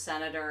with the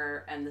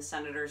senator and the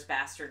senator's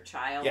bastard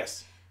child.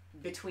 Yes.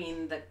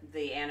 Between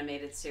the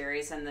animated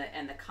series and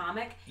the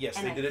comic. Yes,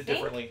 and they did it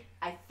differently.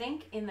 I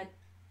think in the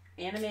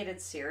animated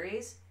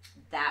series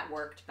that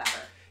worked better.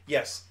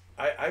 Yes,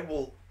 I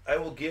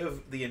will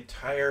give the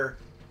entire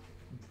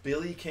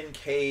Billy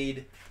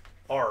Kincaid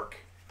arc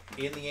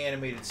in the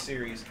animated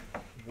series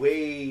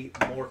way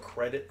more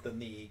credit than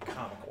the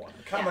comic one.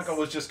 The comic one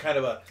was just kind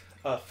of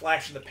a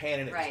flash in the pan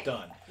and it was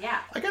done. Yeah.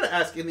 I gotta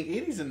ask, in the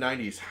 80s and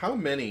 90s, how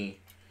many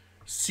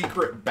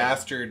secret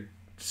bastard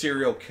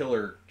serial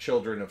killer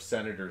children of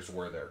senators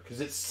were there?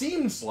 Because it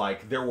seems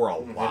like there were a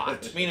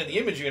lot. I mean, in the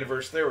Image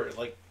universe, there were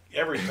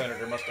every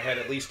senator must have had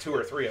at least 2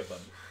 or 3 of them.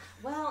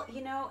 Well,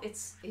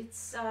 it's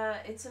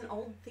an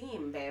old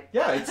theme, babe.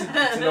 Yeah, it's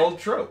an old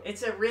trope.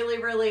 It's a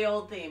really, really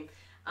old theme.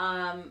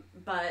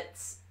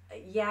 But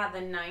yeah, the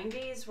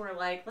 90s were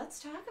like, let's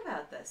talk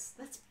about this.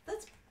 Let's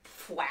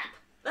flap.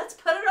 Let's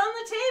put it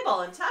on the table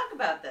and talk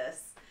about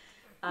this.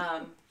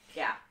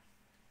 Yeah.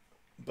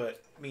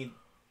 But I mean,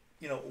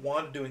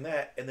 Wanda doing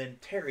that, and then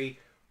Terry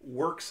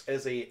works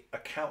as a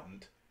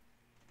accountant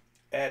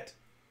at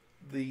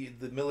the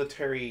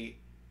military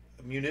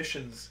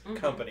munitions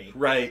company.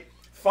 Right.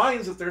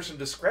 Finds that there's some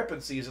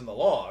discrepancies in the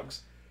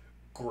logs.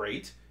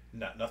 Great.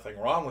 Nothing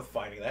wrong with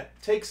finding that.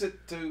 Takes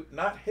it to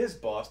not his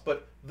boss,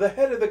 but the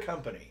head of the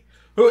company.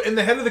 And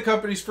the head of the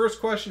company's first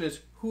question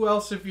is, who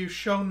else have you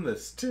shown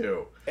this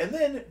to? And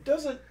then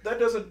doesn't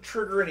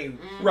trigger any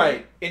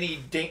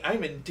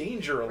I'm in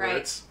danger alerts.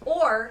 Right.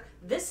 Or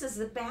this is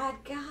the bad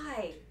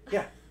guy.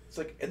 Yeah. It's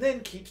like, and then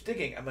keeps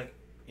digging. I'm like,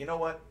 you know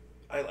what?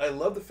 I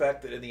love the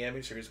fact that in the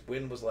animated series,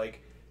 Wynn was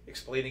like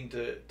explaining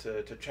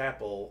to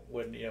Chapel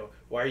when,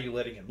 why are you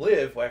letting him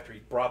live? Well, after he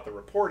brought the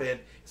report in,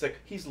 it's like,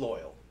 he's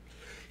loyal.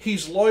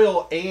 He's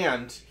loyal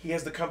and he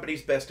has the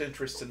company's best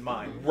interests in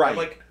mind. Right. I'm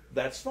like,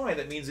 that's fine.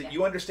 That means that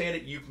you understand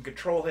it. You can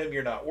control him.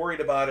 You're not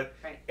worried about it.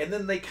 Right. And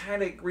then they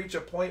kind of reach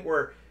a point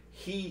where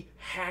he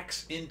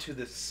hacks into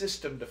the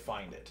system to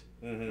find it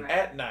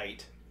at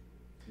night.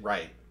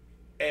 Right.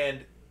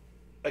 And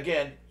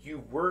again, you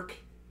work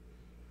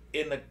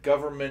in a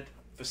government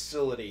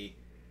facility.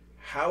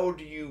 How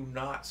do you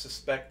not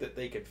suspect that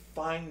they could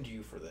find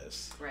you for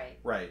this? Right.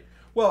 Right.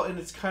 Well, and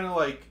it's kind of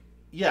like,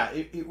 yeah,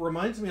 it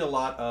reminds me a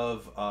lot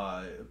of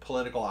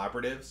political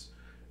operatives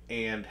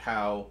and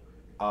how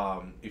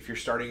if you're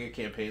starting a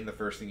campaign, the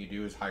first thing you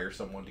do is hire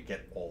someone to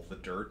get all the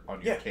dirt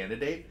on your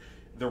candidate.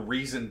 The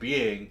reason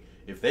being,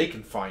 if they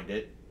can find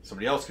it,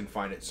 somebody else can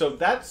find it. So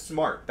that's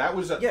smart. That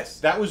was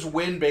that was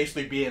Wynn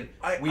basically being,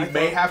 we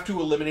may have to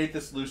eliminate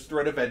this loose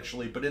thread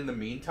eventually, but in the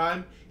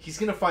meantime, he's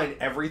going to find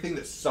everything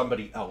that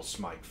somebody else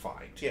might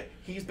find. Yeah,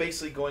 he's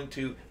basically going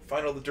to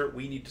find all the dirt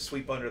we need to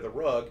sweep under the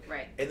rug,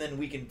 right? And then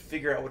we can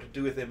figure out what to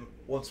do with him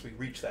once we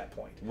reach that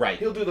point. Right.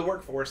 He'll do the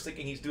work for us,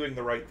 thinking he's doing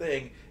the right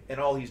thing, and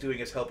all he's doing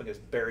is helping us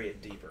bury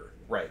it deeper.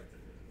 Right.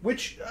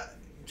 Which,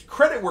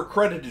 credit where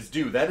credit is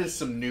due. That is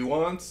some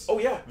nuance. Oh,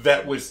 yeah.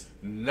 That was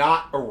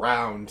not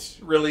around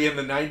really in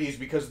the 90s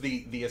because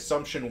the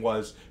assumption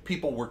was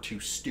people were too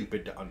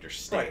stupid to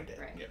understand it.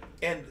 Right. Yeah.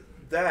 And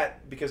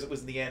that, because it was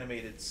in the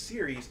animated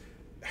series,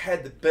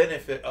 had the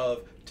benefit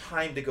of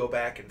time to go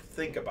back and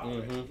think about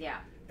it. Yeah.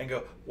 And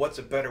go, what's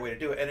a better way to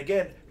do it? And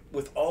again,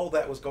 with all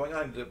that was going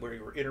on, where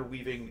you were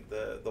interweaving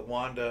the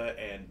Wanda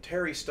and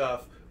Terry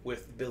stuff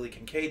with Billy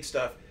Kincaid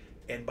stuff,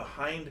 and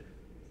behind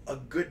a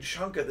good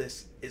chunk of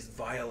this is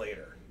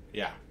Violator.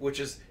 Yeah. Which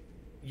is,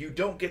 you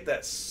don't get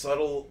that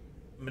subtle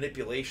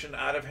manipulation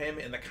out of him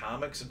in the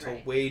comics until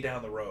way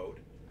down the road.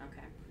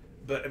 Okay.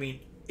 But I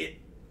mean,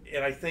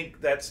 and I think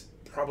that's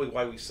probably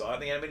why we saw it in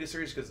the animated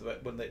series, because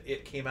when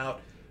it came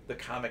out, the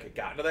comic had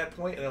gotten to that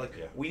point, and they're like,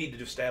 Yeah. we need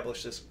to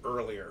establish this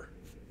earlier,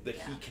 that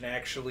he can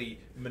actually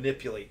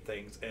manipulate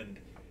things. And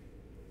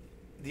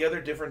the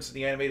other difference in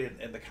the animated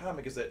and the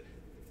comic is that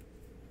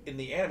in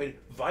the animated,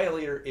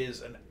 Violator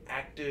is an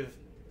active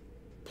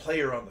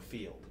player on the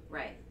field.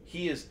 Right.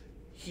 He is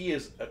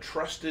a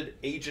trusted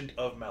agent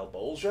of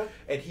Malbolgia,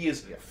 and he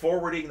is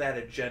forwarding that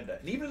agenda.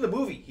 And even in the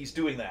movie, he's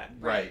doing that.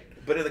 Right.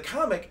 But in the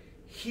comic,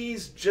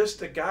 he's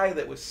just a guy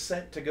that was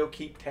sent to go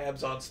keep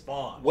tabs on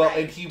Spawn. Well, Right.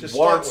 and he To start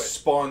wants with.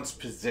 Spawn's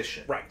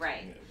position. Right.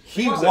 Right.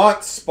 He Well,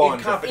 wants Spawn in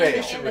to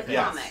competition fail. In the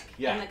Yes. comic.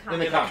 Yeah. In the In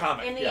comic. the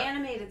comic. In the Yeah.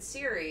 animated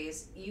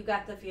series, you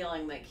got the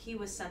feeling like he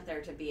was sent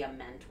there to be a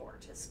mentor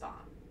to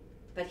Spawn.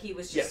 But he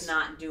was just Yes.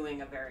 not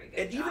doing a very good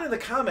And job. even in the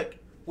comic,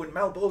 when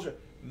Malbolgia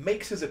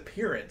makes his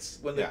appearance,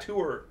 when the two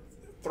are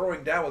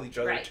throwing down with each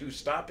other Right. to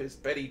stop his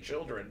petty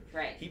children,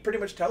 Right. he pretty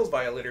much tells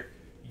Violator,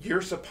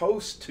 you're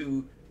supposed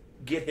to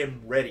get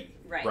him ready.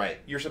 Right. Right.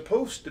 You're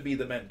supposed to be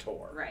the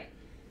mentor. Right.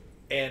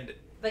 And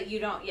But you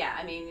don't,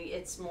 I mean,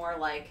 it's more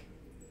like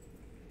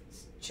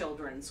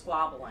children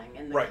squabbling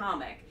in the Right.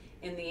 comic.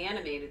 In the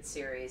animated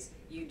series,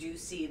 you do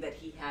see that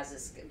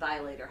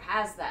Violator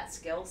has that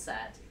skill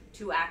set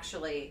to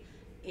actually,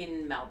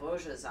 in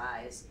Malbolgia's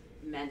eyes,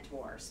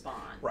 mentor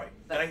Spawn. right.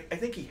 But, And I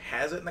think he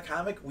has it in the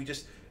comic. We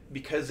just,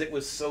 because it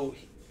was so,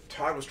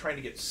 Todd was trying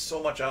to get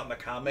so much out in the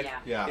comic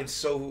Yeah. in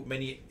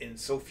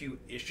so few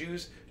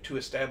issues to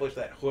establish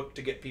that hook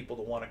to get people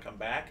to want to come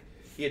back.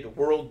 He had to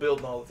world build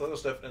and all this other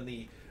stuff. In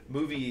the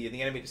movie, in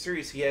the animated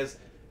series,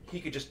 he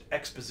could just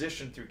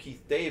exposition through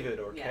Keith David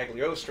or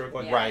Cagliostro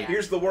going, Right.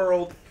 here's the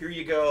world, here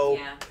you go.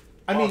 yeah.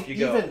 I mean, Off you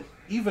go.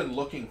 even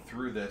looking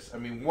through this, I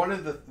mean, one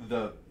of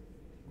the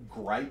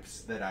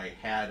gripes that I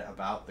had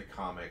about the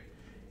comic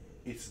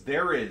is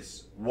there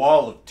is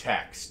wall of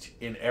text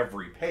in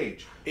every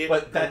page, It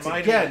but that's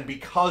reminded again me-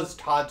 because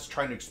Todd's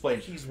trying to explain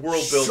He's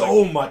world building.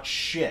 so much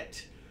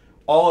shit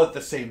all at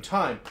the same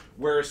time.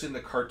 Whereas in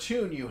the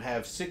cartoon, you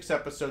have 6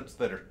 episodes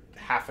that are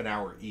half an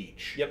hour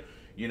each. Yep.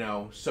 You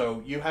know,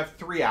 so you have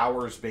 3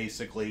 hours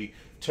basically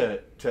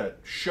to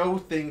show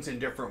things in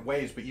different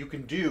ways, but you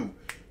can do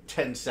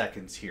 10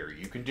 seconds here.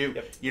 You can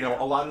do, you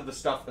know, a lot of the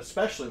stuff,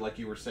 especially like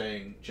you were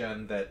saying,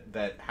 Jen,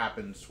 that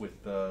happens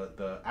with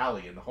the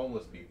alley and the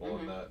homeless people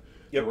and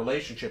the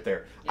relationship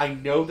there. I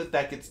know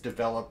that gets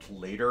developed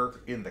later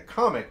in the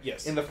comic.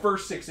 Yes. In the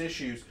first 6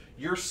 issues,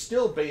 you're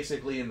still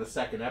basically in the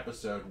second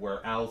episode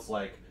where Al's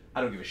like, I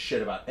don't give a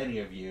shit about any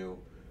of you.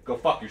 Go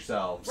fuck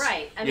yourselves.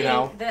 Right. I you mean,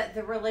 know?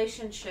 the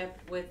relationship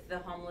with the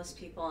homeless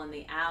people in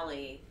the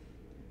alley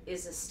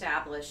is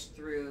established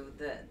through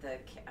the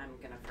I'm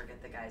going to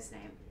forget the guy's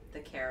name. The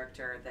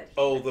character that he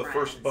Oh, the befriends.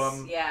 first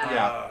bum?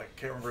 Yeah. I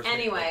can't remember his name.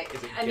 Anyway,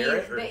 Is it I mean,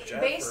 Garrett or Jeff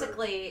or-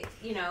 basically,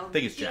 you know. I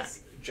think it's Jack.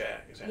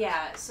 Jack. Is that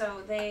Yeah,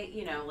 so they,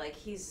 you know, like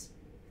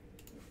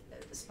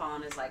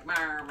Spawn is like,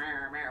 "Mar,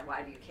 mar, mar,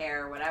 why do you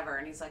care?" Whatever.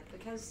 And he's like,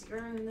 because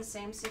you're in the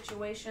same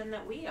situation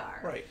that we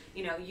are. Right.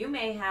 You know, you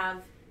may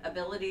have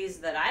abilities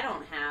that I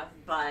don't have,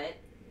 but,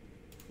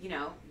 you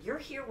know, you're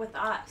here with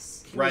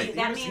us. Right.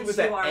 That he means was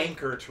you that are.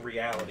 anchor to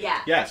reality.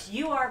 Yeah. Yes.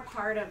 You are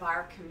part of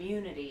our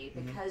community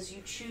because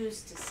you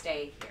choose to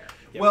stay here.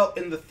 Yep. Well,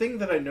 and the thing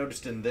that I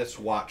noticed in this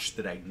watch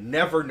that I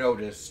never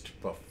noticed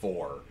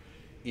before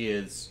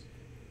is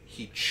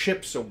he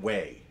chips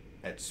away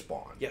at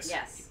Spawn. Yes.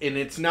 Yes. And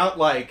it's not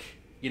like,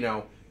 you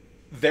know,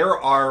 there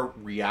are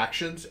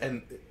reactions,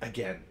 and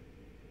again,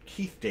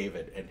 Keith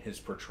David and his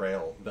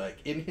portrayal, like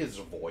in his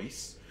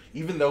voice,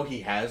 even though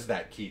he has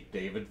that Keith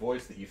David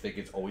voice that you think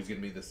it's always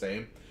going to be the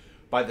same,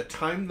 by the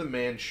time the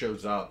man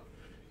shows up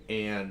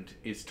and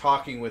is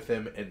talking with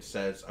him and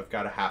says, I've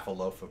got a half a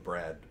loaf of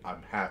bread,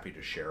 I'm happy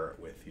to share it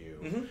with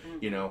you.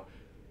 You know,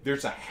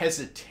 there's a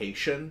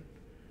hesitation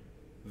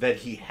that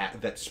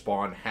that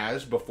Spawn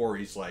has before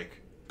he's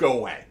like, go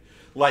away.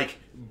 Like,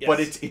 but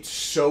it's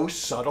so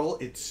subtle,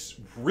 it's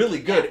really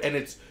good, and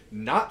it's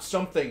not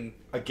something,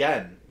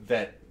 again,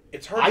 that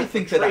It's hard I to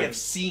think that portray I've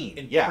seen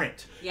in yeah.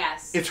 print.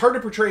 Yes. It's hard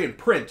to portray in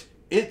print.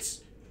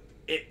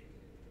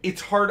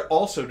 It's hard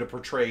also to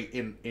portray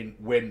in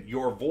when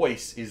your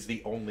voice is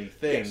the only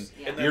thing. Yes.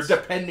 Yeah. And You're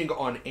that's- depending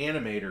on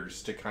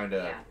animators to kind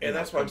of And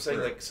that's what I'm saying.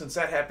 Like, since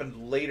that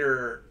happened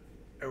later,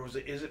 or was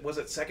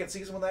it second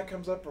season when that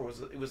comes up, or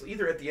was it was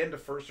either at the end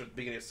of first or the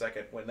beginning of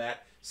second when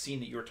that scene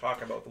that you were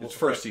talking about? The It's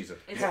first season.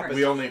 It's happens.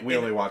 first. We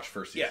only watched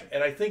first Yeah, season.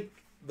 and I think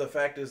the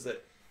fact is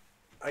that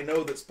I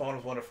know that Spawn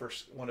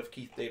was one of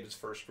Keith David's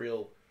first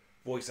real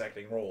voice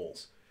acting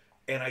roles,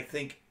 and I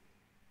think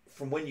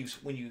from when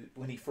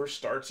he first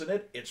starts in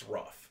it, it's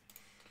rough.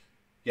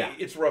 Yeah.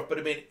 It's rough, but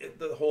I mean,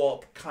 the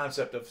whole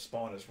concept of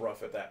Spawn is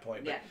rough at that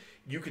point. But Yeah.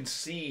 you can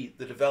see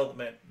the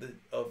development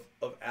of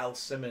Al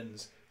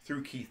Simmons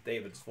through Keith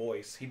David's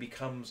voice. He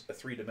becomes a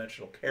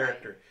 3-dimensional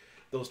character.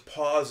 Those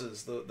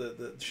pauses,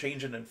 the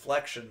change in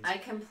inflections. I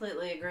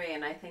completely agree,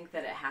 and I think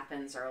that it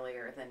happens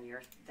earlier than you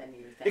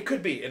think. It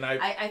could be, and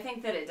I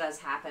think that it does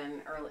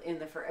happen early in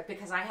the first,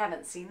 because I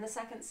haven't seen the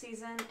second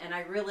season, and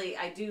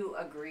I do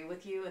agree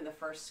with you. In the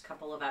first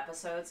couple of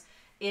episodes,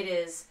 it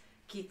is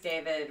Keith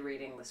David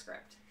reading the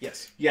script.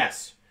 yes.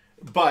 Yes.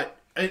 But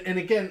and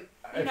again,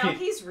 You know,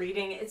 he's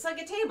reading. It's like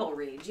a table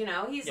read. You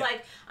know, he's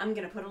like, I'm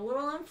going to put a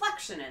little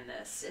inflection in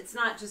this. It's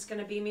not just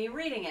going to be me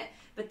reading it.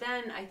 But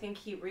then I think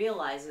he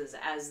realizes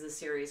as the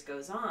series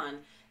goes on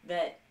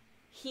that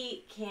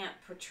he can't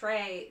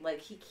portray,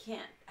 like he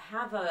can't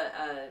have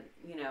a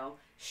you know,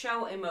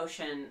 show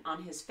emotion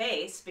on his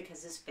face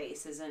because his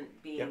face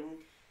isn't being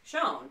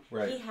shown.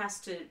 Right. He has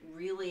to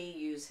really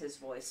use his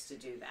voice to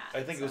do that.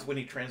 I think it was when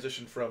he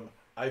transitioned from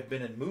I've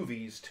been in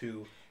movies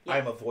to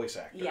I'm a voice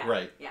actor. Yeah.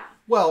 Right. Yeah.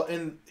 Well,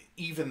 and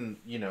even,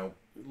 you know,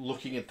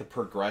 looking at the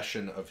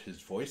progression of his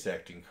voice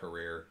acting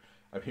career,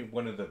 I mean,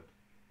 one of the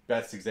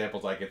best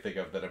examples I can think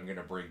of that I'm going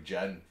to bring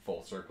Jen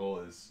full circle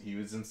is he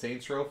was in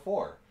Saints Row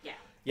 4.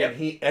 Yeah. And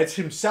he, as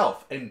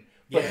himself,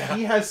 but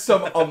he has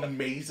some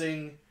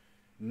amazing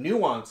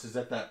nuances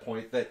at that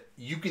point that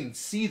you can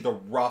see the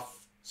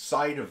rough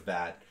side of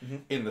that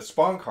in the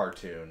Spawn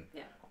cartoon.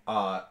 Yeah.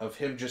 Of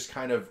him just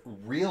kind of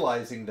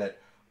realizing that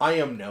I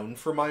am known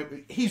for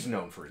he's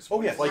known for his voice.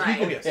 Oh, yes. Like, right.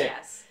 he can pick,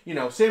 you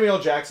know, Samuel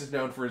L. Jackson's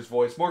known for his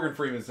voice. Morgan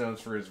Freeman's known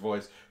for his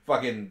voice.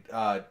 Fucking,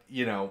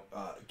 you know,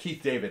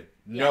 Keith David,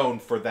 known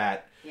for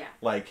that. Yeah.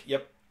 Like,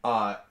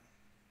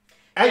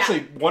 actually,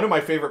 one of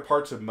my favorite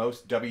parts of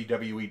most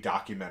WWE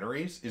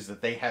documentaries is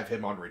that they have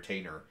him on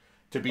retainer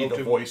to be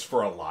the voice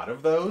for a lot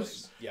of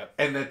those. Yep.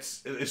 And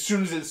that's, as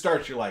soon as it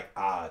starts, you're like,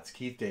 it's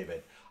Keith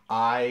David.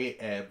 I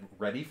am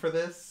ready for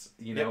this.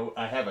 You know,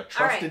 I have a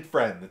trusted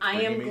friend that's bringing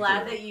me I am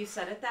glad through. that you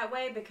said it that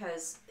way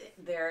because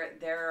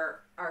there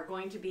are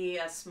going to be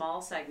a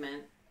small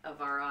segment of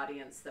our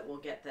audience that will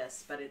get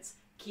this, but it's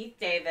Keith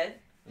David,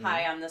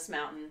 high on this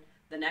mountain.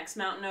 The next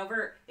mountain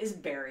over is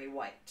Barry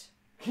White.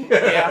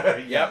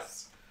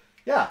 Yes.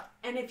 Yeah.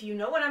 And if you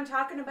know what I'm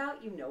talking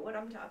about, you know what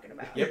I'm talking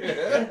about.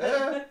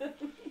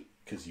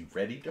 Because you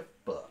ready to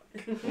fuck.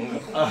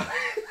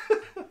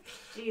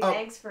 Gee,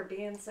 thanks for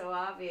being so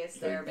obvious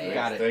there, babe.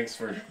 Got it. Thanks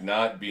for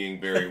not being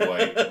Barry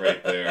White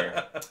right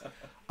there.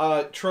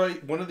 Troy,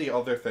 one of the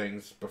other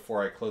things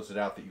before I close it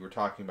out that you were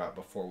talking about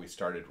before we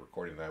started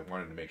recording that I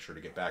wanted to make sure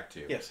to get back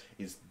to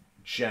is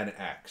Gen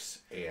X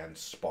and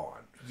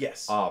Spawn.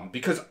 Yes.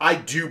 Because I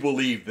do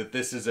believe that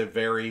this is a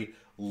very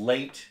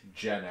late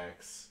Gen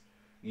X.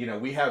 You know,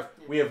 we have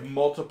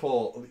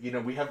multiple, you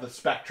know, we have the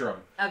spectrum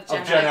of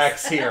Gen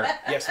X here.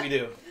 Yes, we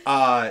do.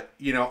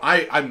 You know,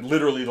 I'm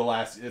literally the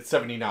last, it's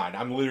 79.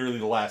 I'm literally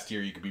the last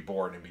year you could be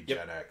born and be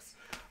Gen X.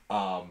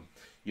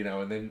 You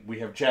know, and then we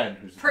have Jen,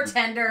 who's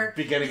pretender.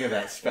 The beginning of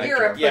that spectrum.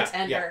 You're a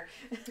pretender.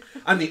 Yeah.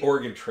 I'm the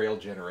Oregon Trail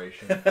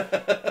generation.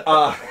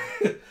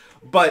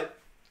 But,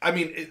 I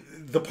mean,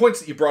 the points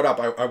that you brought up,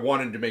 I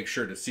wanted to make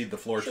sure to cede the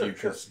floor to you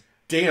because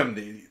damn,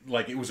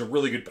 it was a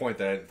really good point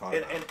that I hadn't thought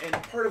about.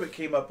 And part of it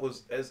came up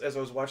was as I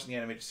was watching the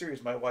animated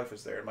series, my wife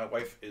was there, and my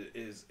wife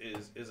is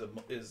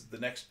the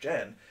next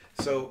gen,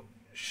 so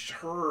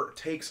her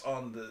takes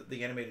on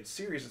the animated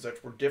series and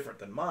such were different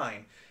than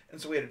mine,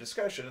 and so we had a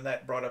discussion, and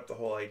that brought up the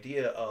whole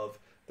idea of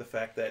the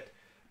fact that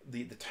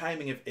the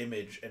timing of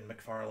Image and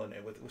McFarlane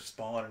and with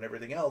Spawn and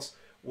everything else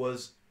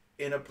was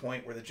in a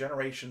point where the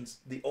generations,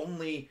 the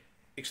only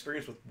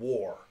experience with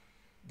war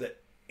that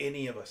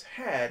any of us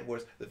had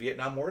was the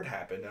Vietnam War had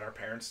happened, and our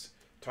parents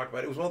talked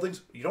about it. It was one of the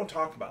things you don't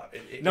talk about.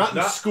 Not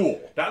in school.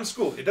 Not in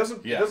school. It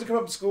doesn't come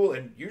up in school,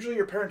 and usually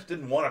your parents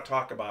didn't want to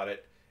talk about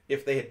it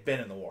if they had been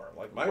in the war.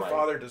 Like my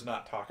father does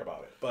not talk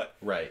about it, but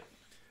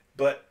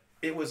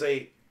it was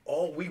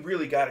all we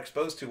really got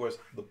exposed to was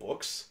the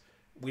books.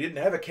 We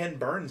didn't have a Ken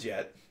Burns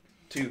yet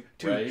to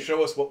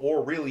show us what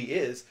war really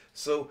is.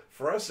 So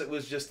for us, it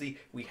was just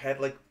we had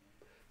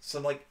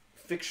some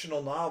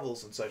fictional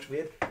novels and such.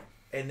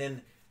 And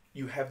then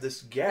you have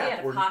this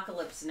gap. We had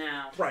Apocalypse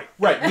Now. Right.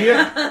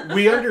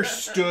 We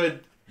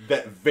understood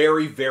that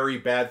very, very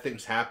bad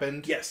things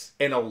happened. Yes.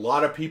 And a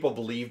lot of people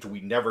believed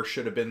we never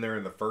should have been there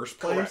in the first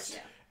place.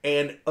 Correct. Yeah.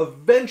 And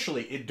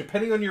eventually,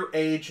 depending on your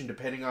age and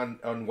depending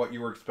on what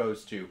you were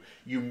exposed to,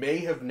 you may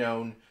have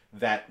known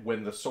that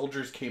when the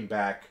soldiers came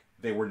back,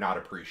 they were not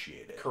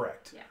appreciated.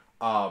 Correct.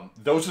 Yeah.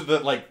 Those are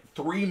the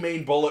three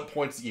main bullet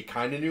points that you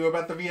kind of knew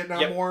about the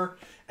Vietnam War.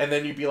 And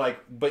then you'd be like,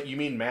 but you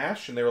mean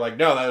MASH? And they were like,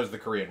 no, that was the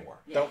Korean War.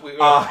 Yeah. Don't we?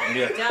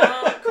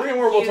 Don't Korean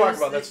War we'll talk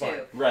about, the that's fine.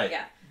 two. Right.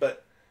 Yeah.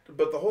 But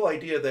the whole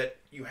idea that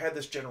you had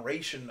this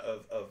generation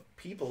of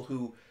people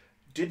who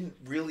didn't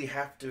really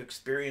have to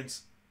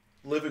experience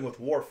living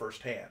with war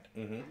firsthand.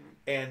 Mm-hmm.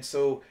 And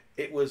so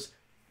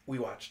we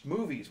watched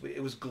movies.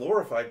 It was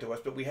glorified to us,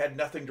 but we had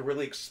nothing to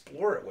really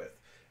explore it with.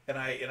 And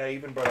I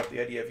even brought up the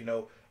idea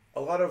of,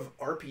 a lot of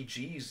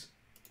RPGs,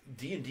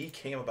 D&D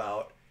came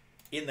about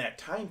in that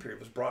time period,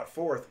 was brought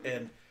forth,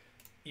 and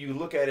you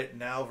look at it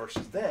now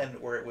versus then,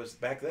 where it was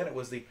back then, it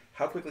was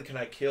how quickly can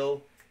I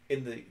kill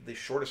in the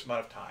shortest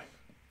amount of time.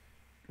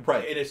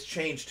 Right. And it's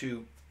changed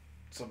to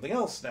something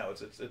else now.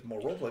 It's more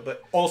roleplay,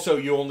 but also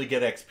you only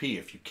get XP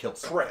if you kill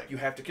something. correct. You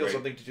have to kill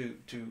something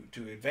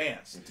to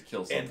advance. You have to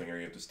kill something, or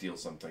you have to steal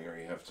something, or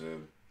you have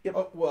to.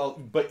 Yep.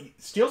 But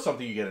steal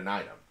something, you get an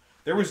item.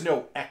 There was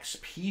no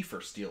XP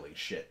for stealing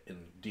shit in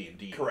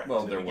D&D. Correct.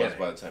 Well, there was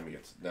by the time you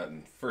get not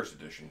in first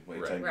edition, by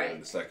the time you get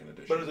into second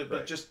edition.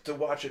 But just to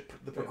watch it,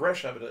 the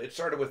progression of it, it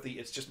started with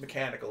it's just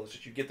mechanical. It's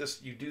just you get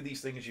this, you do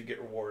these things, you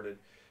get rewarded.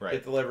 Right.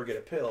 Hit the lever, get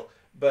a pill.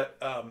 But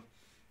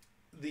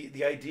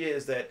the idea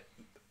is that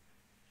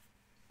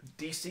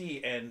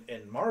DC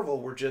and Marvel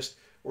we're just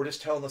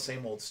telling the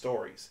same old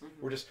stories.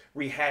 Mm-hmm. We're just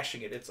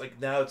rehashing it. It's like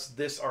now it's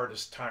this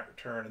artist's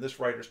turn and this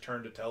writer's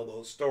turn to tell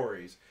those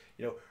stories.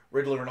 You know,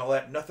 Riddler and all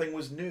that. Nothing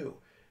was new.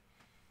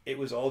 It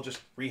was all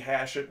just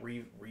rehash it,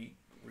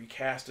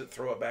 recast it,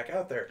 throw it back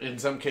out there. In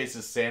some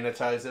cases,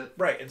 sanitize it.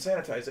 Right, and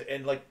sanitize it.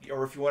 And like,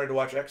 or if you wanted to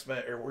watch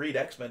X-Men or read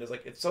X-Men, it's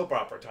like it's soap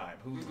opera time.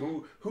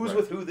 Who's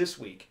with who this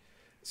week?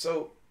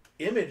 So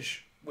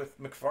Image with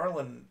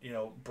McFarlane, you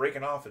know,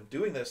 breaking off and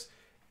doing this,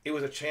 it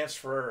was a chance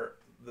for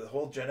the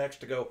whole Gen X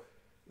to go,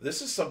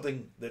 this is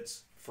something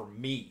that's for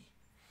me.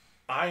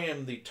 I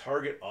am the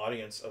target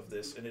audience of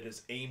this, and it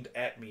is aimed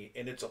at me,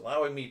 and it's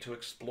allowing me to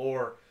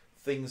explore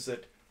things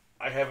that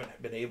I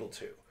haven't been able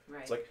to.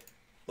 Right. It's like,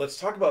 let's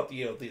talk about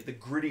the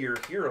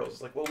grittier heroes.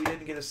 It's like, well, we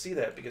didn't get to see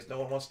that because no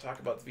one wants to talk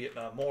about the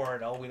Vietnam War,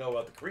 and all we know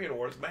about the Korean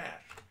War is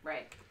MASH.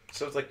 Right.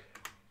 So it's like,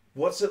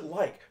 what's it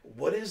like?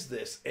 What is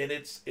this? And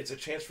it's a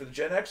chance for the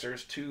Gen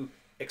Xers to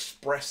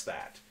express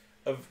that,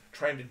 of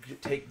trying to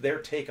take their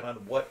take on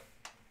what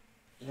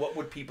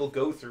would people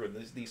go through in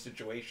these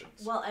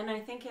situations. Well, and I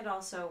think it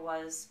also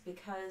was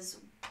because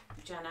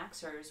Gen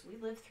Xers, we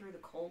lived through the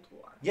Cold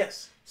War.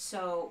 Yes.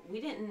 So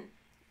we didn't,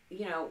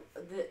 you know,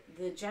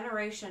 the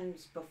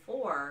generations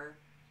before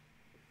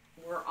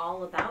were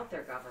all about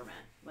their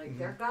government. Like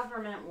their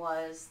government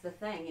was the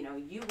thing. You know,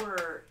 you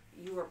were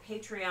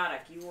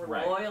patriotic. You were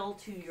loyal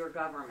to your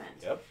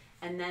government. Yep.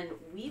 And then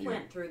we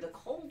went through the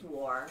Cold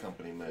War.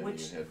 Company men,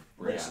 which, you had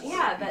races.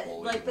 Yeah, but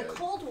like the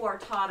Cold War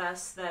taught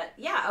us that,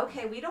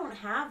 okay, we don't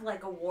have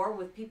like a war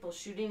with people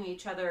shooting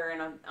each other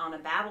on a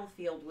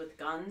battlefield with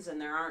guns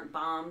and there aren't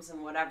bombs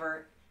and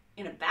whatever.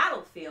 In a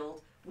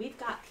battlefield, we've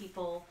got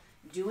people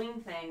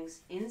doing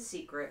things in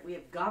secret. We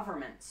have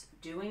governments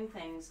doing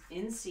things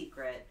in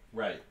secret.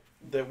 Right.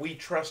 That we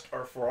trust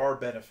are for our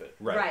benefit.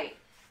 Right.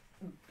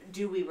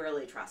 Do we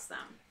really trust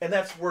them? And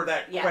that's where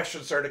that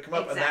question started to come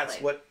up, exactly. and that's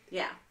what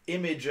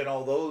Image and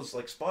all those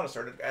like Spawn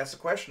started to ask the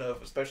question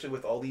of, especially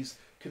with all these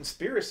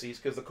conspiracies,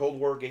 because the Cold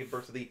War gave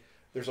birth to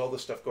there's all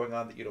this stuff going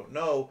on that you don't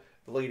know.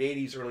 The late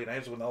 80s, early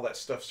 90s, when all that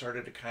stuff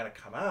started to kind of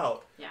come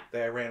out,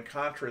 the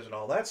Iran-Contras and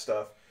all that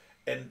stuff,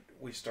 and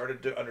we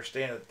started to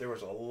understand that there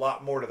was a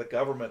lot more to the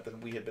government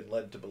than we had been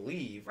led to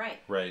believe. Right.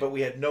 But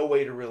we had no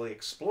way to really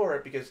explore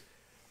it because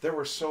there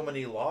were so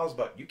many laws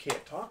about you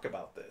can't talk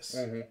about this.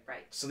 Mm-hmm.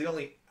 Right. So the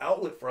only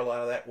outlet for a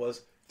lot of that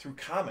was through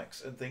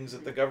comics and things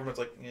that the government's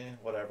like,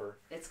 whatever.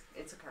 It's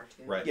a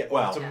cartoon. Right. Yeah,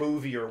 well, it's a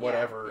movie or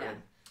whatever.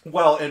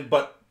 Yeah.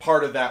 But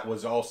part of that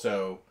was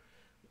also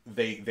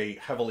they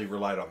heavily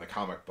relied on the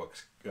comic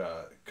books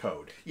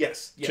code.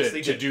 Yes,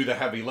 to do the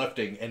heavy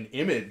lifting, and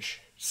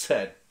Image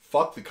said,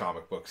 "Fuck the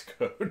comic books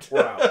code.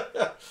 We're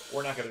out.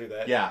 We're not going to do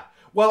that." Yeah.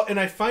 Well, and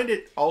I find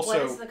it also.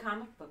 What is the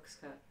comic books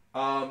code?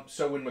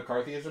 So when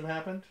McCarthyism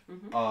happened,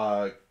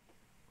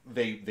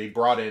 they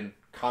brought in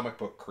comic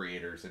book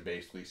creators and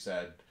basically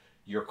said,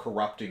 you're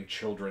corrupting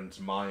children's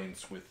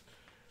minds with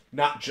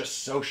not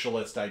just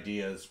socialist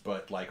ideas,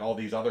 but like all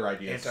these other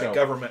ideas.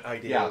 Anti-government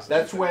ideas. Yeah,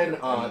 that's when...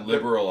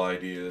 liberal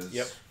ideas.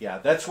 Yep. Yeah,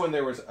 that's when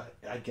there was...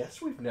 I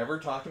guess we've never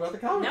talked about the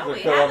comic book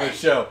we on this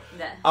show.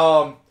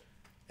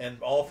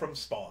 And all from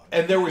Spawn.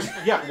 And there was...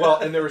 Yeah,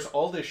 well, and there was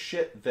all this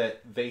shit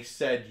that they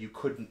said you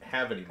couldn't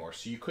have anymore.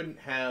 So you couldn't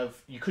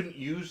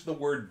use the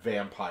word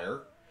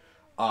vampire.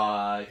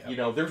 You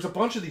know, there was a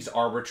bunch of these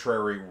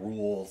arbitrary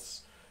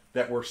rules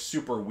that were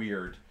super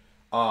weird.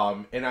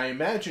 And I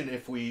imagine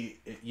if we,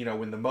 you know,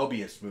 when the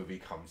Mobius movie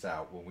comes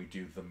out, when we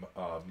do the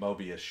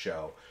Mobius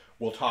show,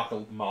 we'll talk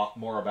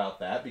more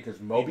about that because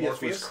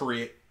Mobius was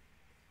created.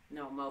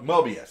 No, Mobius.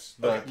 Mobius,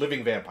 the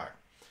living vampire.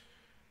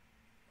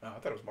 Oh, I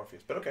thought it was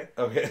Morpheus, but okay.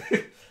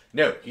 Okay.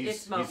 No,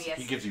 it's Mobius.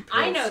 He gives you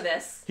pills. I know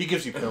this. He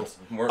gives you pills.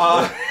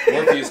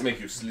 Morpheus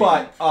make you sleep.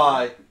 But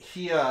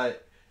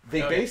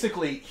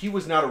basically, he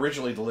was not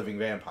originally the living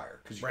vampire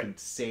because you couldn't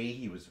say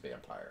he was a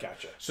vampire.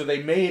 Gotcha. So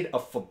they made a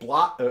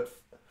phlebotomist.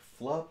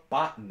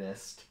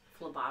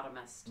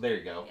 There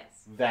you go.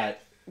 Yes.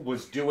 That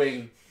was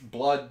doing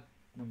blood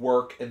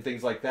work and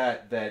things like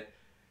that. That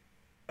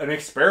an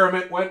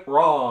experiment went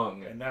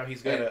wrong, and now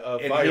he's got a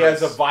virus. And he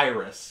has a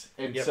virus,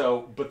 and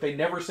but they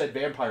never said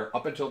vampire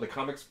up until the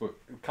comic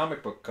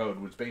book code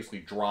was basically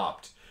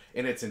dropped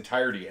in its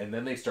entirety, and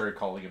then they started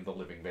calling him the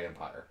living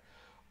vampire.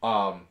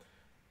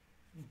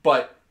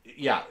 But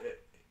yeah,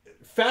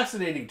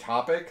 fascinating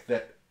topic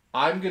that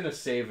I'm gonna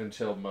save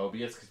until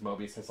Mobius because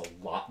Mobius has a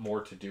lot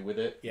more to do with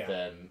it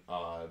than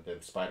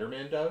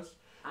Spider-Man does.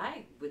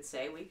 I would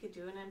say we could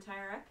do an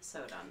entire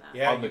episode on that.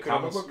 Yeah, on the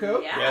comic book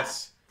code. Yeah.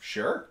 Yes,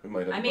 sure. We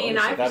might have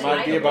that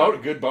might be about a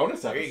good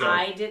bonus episode.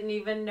 I didn't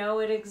even know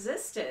it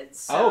existed.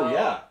 So,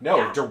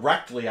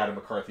 directly out of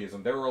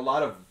McCarthyism. There were a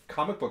lot of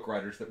comic book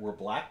writers that were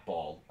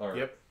blackballed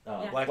or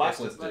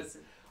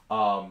blacklisted.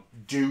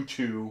 due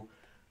to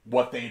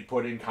what they had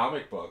put in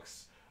comic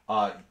books.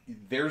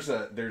 There's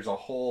a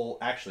whole,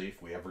 actually,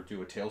 if we ever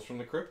do a Tales from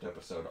the Crypt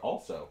episode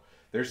also,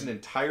 there's an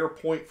entire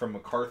point from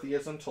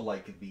McCarthyism to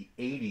like the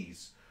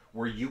 80s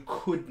where you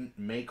couldn't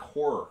make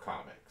horror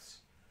comics.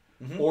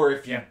 Or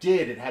if you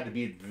did, it had to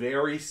be in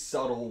very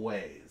subtle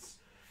ways.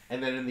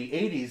 And then in the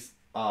 80s,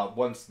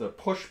 once the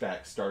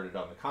pushback started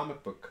on the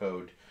comic book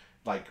code,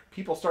 like,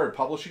 people started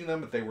publishing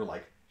them, but they were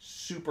like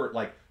super,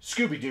 like,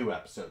 Scooby-Doo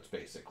episodes,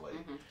 basically.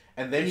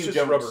 And then It's you just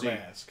don't Rubber see,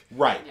 Mask.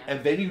 right? Yeah.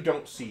 And then you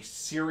don't see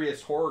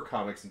serious horror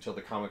comics until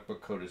the comic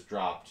book code is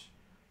dropped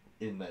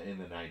in the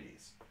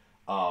 90s.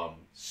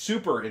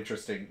 Super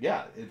interesting.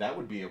 Yeah, that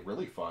would be a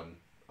really fun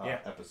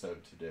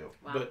episode to do.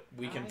 Wow. But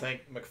we can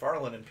thank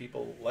McFarlane and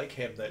people like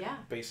him that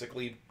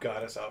basically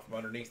got us out from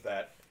underneath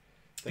that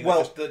thing.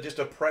 Well, that just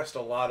oppressed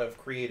a lot of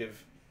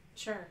creative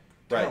Sure.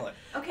 talent.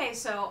 Okay,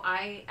 so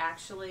I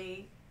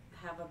actually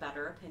have a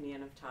better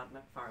opinion of Todd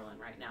McFarlane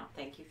right now.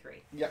 Thank you,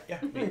 3. Yeah.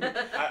 I mean,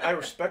 I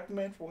respect the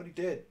man for what he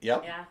did.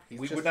 Yep. Yeah.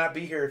 We would not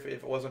be here if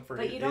it wasn't for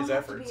But his you don't have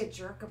efforts. to be a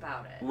jerk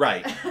about it.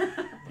 Right.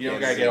 You don't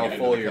gotta get all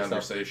full of the yourself.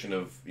 conversation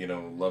of,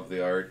 love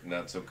the art,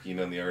 not so keen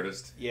on the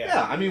artist.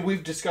 Yeah, I mean,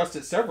 we've discussed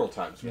it several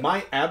times.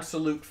 My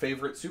absolute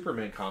favorite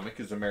Superman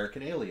comic is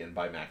American Alien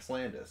by Max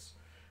Landis.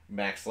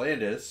 Max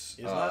Landis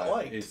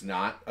is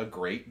not a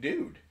great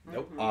dude.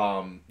 Nope.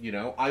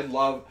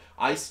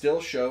 I still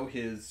show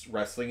his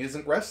Wrestling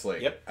Isn't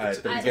Wrestling. Yep. At the It's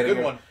a beginning.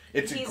 good one.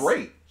 It's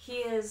great. He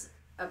is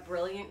a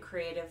brilliant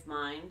creative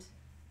mind,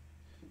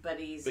 but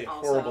he's a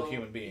also horrible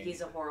human being.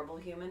 He's a horrible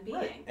human being.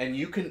 Right. And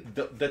you can,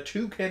 the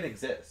two can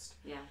exist.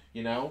 Yeah.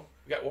 You know?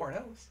 We got Warren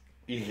Ellis.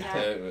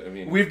 Yeah. I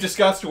mean, We've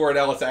discussed Warren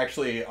Ellis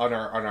actually on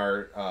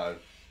our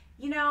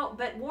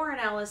But Warren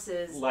Ellis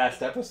is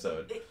last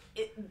episode.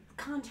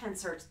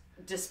 contents are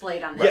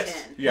displayed on the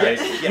tin.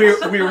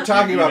 Yeah. We were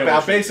talking about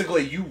what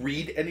basically you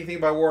read anything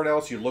by Warren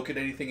Ellis, you look at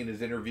anything in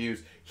his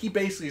interviews, he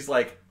basically is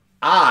like,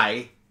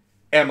 I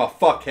am a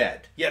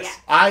fuckhead. Yes. Yeah.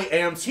 I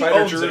am Spider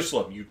owns it.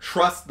 Jerusalem. You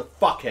trust the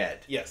fuckhead.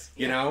 Yes.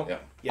 You know? Yeah.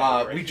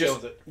 Yeah, right. He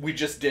owns it. we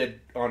just did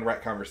on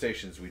Rec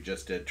Conversations, we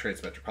just did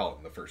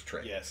Transmetropolitan, the first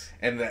trip. Yes.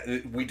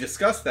 And we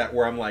discussed that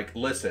where I'm like,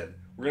 listen,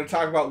 we're going to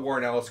talk about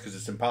Warren Ellis because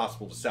it's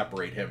impossible to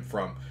separate him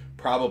from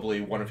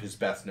probably one of his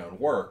best known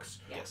works.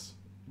 Yes.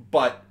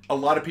 But a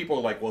lot of people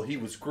are like, well, he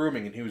was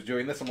grooming and he was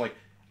doing this. I'm like,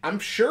 I'm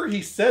sure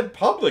he said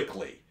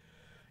publicly,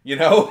 you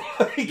know?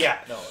 Yeah,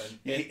 no.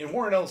 And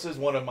Warren Ellis is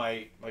one of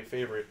my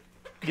favorite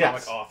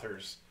comic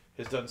authors.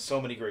 Has done so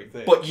many great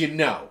things. But you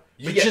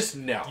just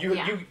know.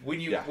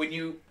 When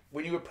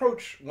you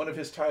approach one of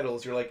his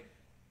titles, you're like,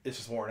 this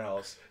is Warren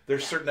Ellis.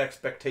 There's certain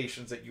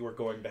expectations that you are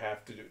going to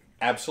have to do.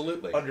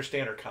 Absolutely.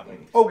 Understand or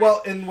coming. Oh,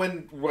 well, and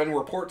when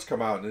reports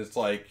come out and it's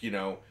like,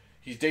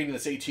 he's dating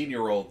this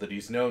 18-year-old that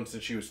he's known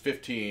since she was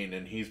 15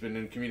 and he's been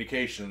in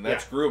communication and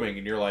that's grooming,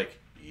 and you're like,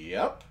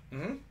 yep,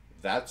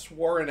 that's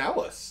Warren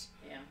Ellis.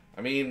 Yeah.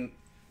 I mean,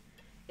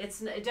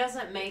 it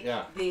doesn't make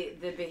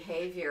the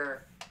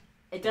behavior,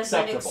 it doesn't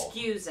acceptable.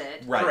 Excuse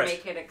it, right. or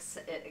make it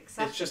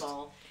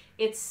acceptable.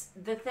 It's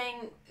the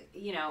thing,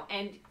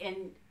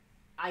 and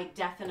I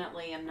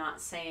definitely am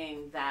not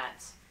saying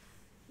that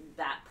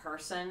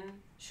person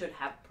should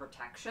have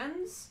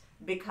protections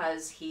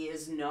because he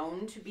is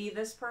known to be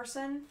this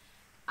person.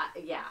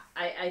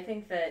 I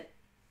think that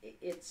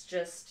it's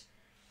just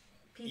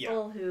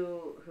people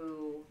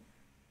who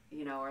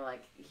are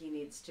like, he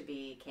needs to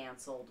be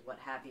canceled, what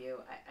have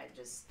you.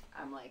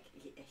 I'm like,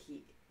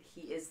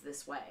 he is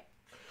this way.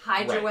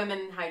 Hide your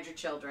women, hide your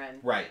children.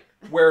 Right.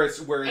 Whereas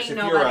ain't if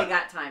nobody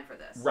got time for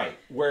this. Right.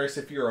 Whereas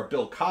if you're a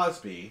Bill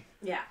Cosby,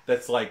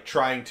 that's like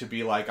trying to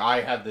be like,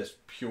 I have this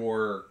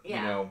pure,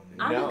 I'm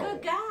a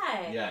good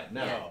guy. Yeah,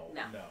 no.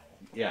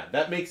 Yeah,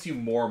 that makes you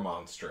more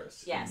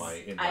monstrous. Yes,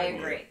 in my I view.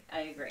 agree. I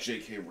agree.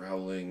 J.K.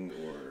 Rowling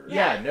or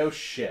no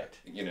shit.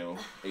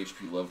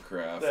 H.P.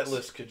 Lovecraft. That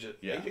list could just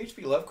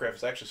H.P. Lovecraft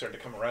is actually starting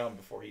to come around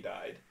before he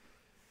died.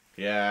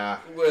 Yeah.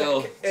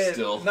 Well, And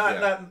still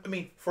not. I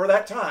mean, for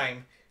that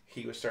time,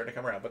 he was starting to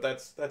come around. But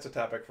that's a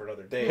topic for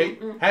another day. Hey,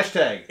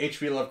 hashtag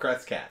H.P.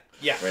 Lovecraft's cat.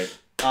 Yeah. Right.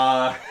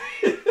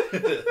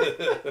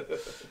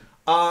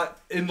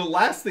 And the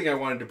last thing I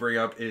wanted to bring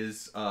up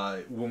is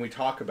when we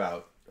talk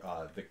about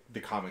the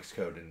comics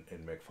code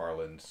and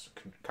McFarlane's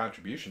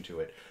contribution to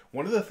it,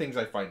 one of the things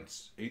I find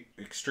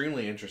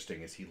extremely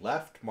interesting is he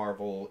left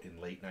Marvel in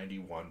late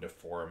 91 to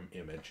form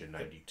Image in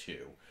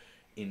 92.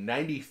 In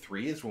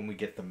 93 is when we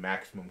get the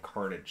Maximum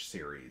Carnage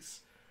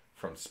series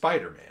from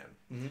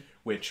Spider-Man,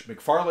 which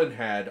McFarlane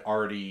had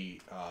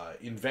already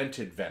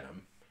invented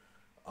Venom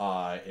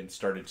and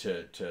started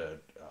to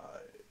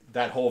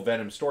that whole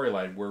Venom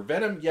storyline where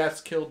Venom, yes,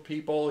 killed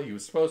people. He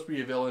was supposed to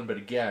be a villain, but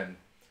again,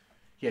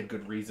 he had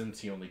good reasons.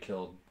 He only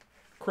killed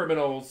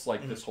criminals,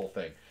 like this whole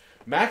thing.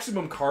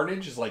 Maximum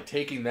Carnage is like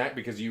taking that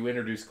because you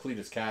introduce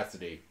Cletus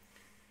Cassidy,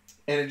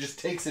 and it just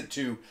takes it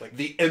to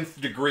the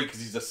nth degree because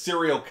he's a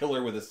serial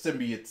killer with a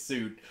symbiote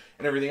suit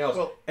and everything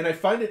else. And I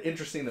find it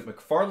interesting that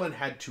McFarlane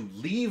had to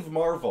leave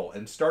Marvel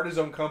and start his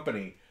own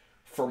company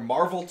for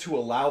Marvel to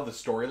allow the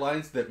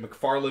storylines that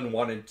McFarlane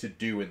wanted to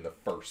do in the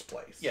first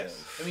place.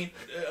 Yes. I mean,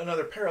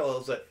 another parallel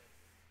is that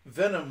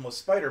Venom was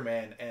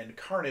Spider-Man and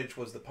Carnage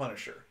was the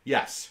Punisher.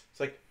 Yes. It's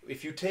like,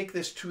 if you take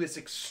this to its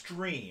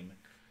extreme,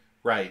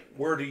 right,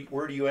 where do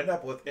you end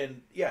up with?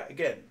 And yeah,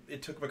 again,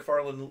 it took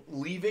McFarlane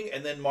leaving,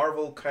 and then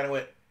Marvel kind of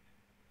went,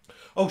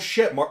 oh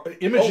shit,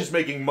 Image is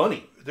making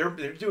money. They're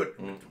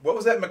doing, what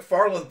was that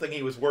McFarlane thing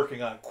he was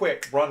working on?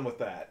 Quick, run with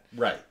that.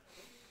 Right.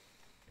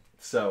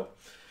 So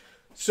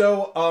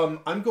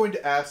I'm going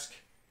to ask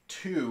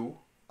two,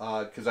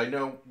 because I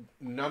know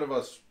none of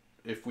us,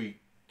 if we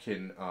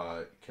can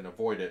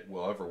avoid it,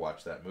 will ever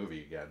watch that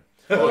movie again.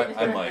 Oh,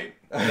 I might.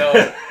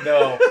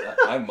 No.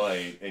 I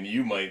might, and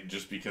you might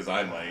just because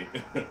I might.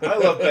 I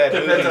love bad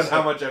movies. Depends on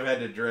how much I've had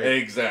to drink.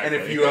 Exactly.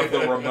 And if you have the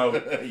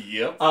remote.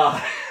 Yep.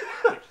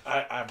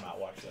 I'm not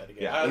watching that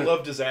again. Yeah. I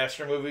love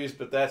disaster movies,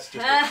 but that's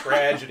just a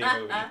tragedy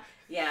movie.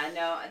 Yeah,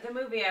 no, the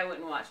movie I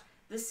wouldn't watch.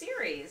 The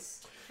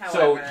series, however.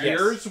 So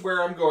here's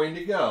where I'm going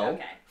to go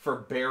Okay. for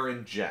Bear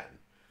and Jen.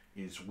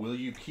 Is will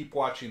you keep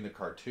watching the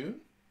cartoon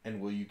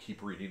and will you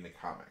keep reading the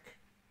comic?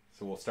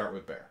 So we'll start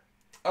with Bear.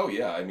 Oh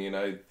yeah, I mean,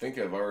 I think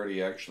I've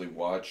already actually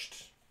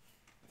watched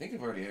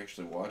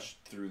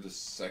through the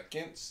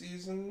second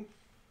season.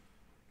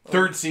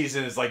 Third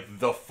season is like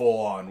the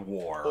full-on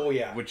war. Oh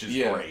yeah, which is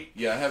yeah, great.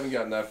 Yeah, I haven't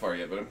gotten that far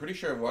yet, but I'm pretty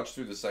sure I've watched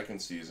through the second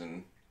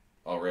season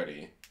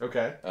already.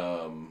 Okay.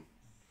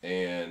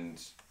 And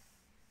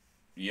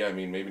yeah, I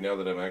mean, maybe now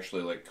that I'm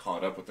actually like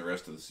caught up with the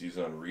rest of the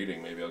season on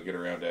reading, maybe I'll get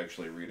around to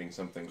actually reading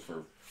some things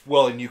for.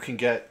 Well, and you can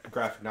get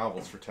graphic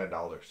novels for $10.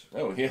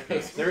 Oh yeah,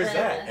 there is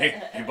that.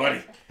 Hey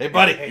buddy. Hey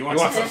buddy, you want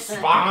some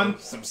Spawn?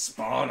 Some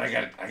Spawn? I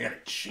got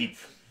it cheap.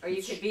 Or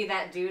you could be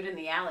that dude in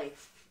the alley.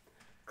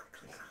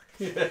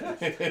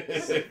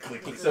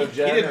 So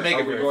Jen, He didn't make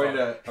are it we very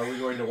going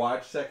far. to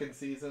watch second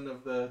season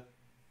of the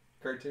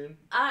cartoon?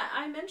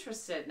 I'm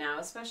interested now,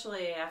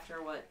 especially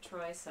after what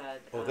Troy said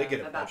They get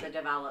a about budget. the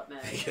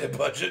development. They get a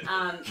budget.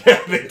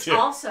 Yeah, they do.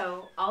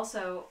 Also,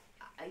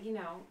 you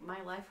know,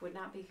 my life would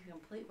not be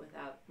complete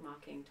without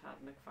mocking Todd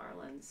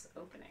McFarlane's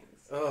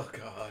openings. Oh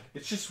God,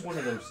 It's just one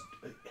of those.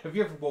 Have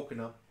you ever woken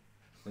up?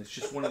 It's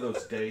just one of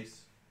those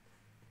days.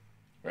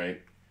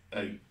 Right.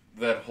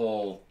 That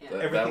whole Yeah.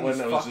 that Everything one, is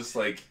I was fuck- just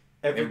like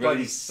Everybody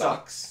everybody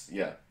sucks. sucks.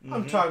 Yeah.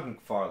 I'm Todd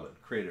McFarlane,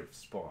 creative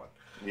Spawn.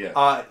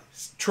 Yeah.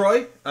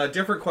 Troy, a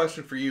different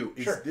question for you.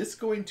 Is Sure. this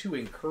going to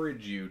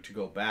encourage you to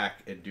go back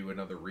and do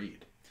another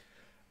read?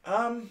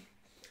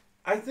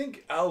 I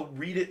think I'll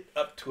read it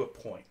up to a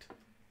point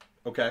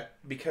Okay.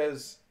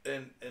 because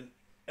and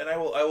I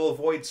will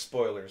avoid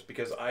spoilers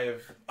because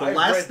I've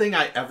Last read, thing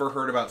I ever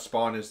heard about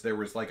Spawn is there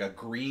was like a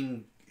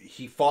green.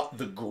 He fought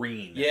the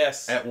Green.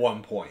 Yes. At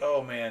one point.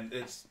 Oh man,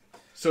 it's.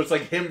 So it's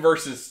like him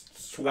versus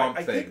Swamp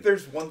I Thing. think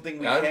there's one thing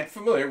we I'm can't.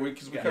 familiar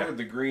because we Yeah. covered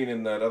the green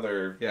in that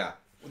other. Yeah.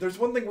 There's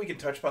one thing we can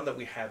touch upon that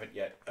we haven't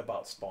yet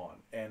about Spawn,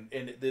 and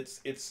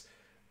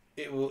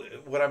it will.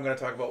 What I'm going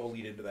to talk about will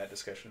lead into that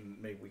discussion.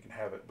 Maybe we can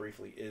have it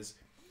briefly. Is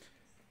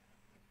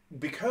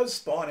because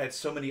Spawn had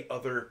so many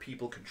other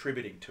people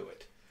contributing to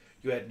it.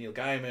 You had Neil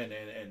Gaiman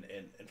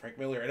and Frank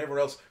Miller and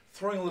everyone else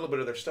throwing a little bit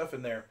of their stuff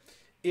in there.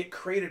 It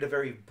created a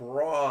very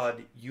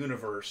broad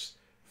universe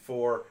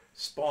for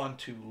Spawn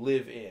to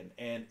live in,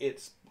 and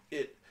it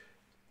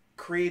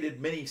created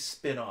many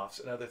spin-offs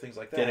and other things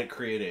like that. Did it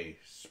create a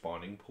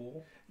spawning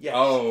pool? Yes.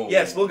 Oh.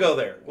 Yes, we'll go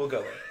there.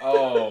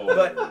 Oh.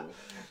 But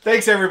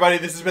Thanks, everybody.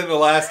 This has been the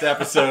last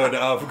episode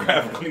of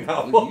Graphically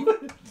Novel. Will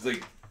you,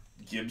 like,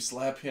 Gib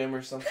slap him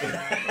or something?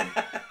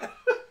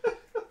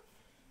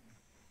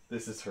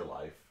 This is her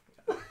life.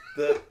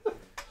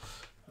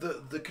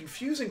 the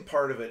confusing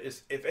part of it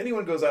is if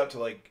anyone goes out to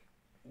like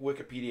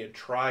Wikipedia and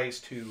tries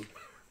to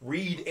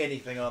read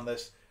anything on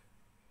this,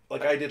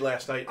 like I did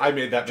last night, I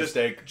made that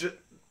mistake.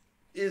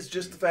 Is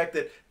just the fact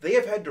that they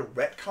have had to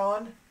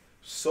retcon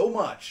so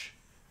much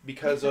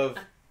because of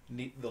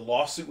the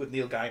lawsuit with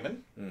Neil Gaiman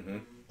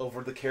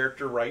over the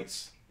character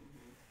rights,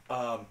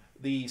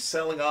 the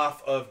selling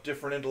off of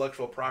different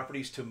intellectual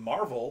properties to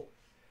Marvel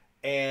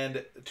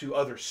and to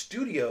other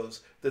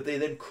studios that they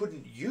then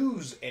couldn't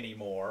use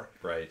anymore.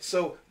 Right.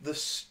 So the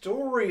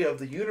story of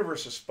the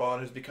universe of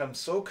Spawn has become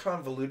so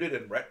convoluted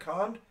and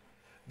retconned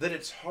that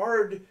it's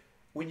hard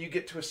when you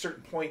get to a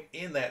certain point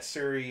in that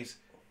series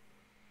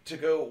to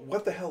go,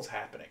 what the hell's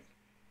happening?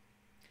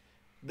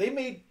 They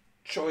made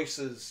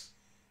choices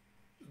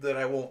that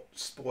I won't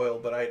spoil,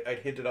 but I'd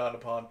hinted on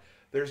upon.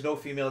 There's no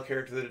female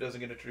character that it doesn't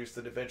get introduced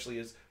that eventually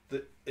is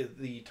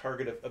the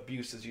target of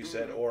abuse, as you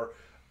said, or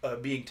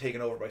being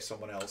taken over by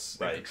someone else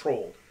and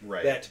controlled.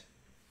 Right. That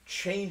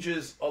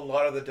changes a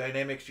lot of the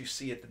dynamics you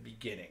see at the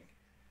beginning.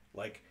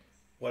 Like,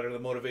 what are the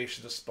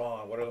motivations of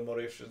Spawn? What are the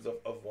motivations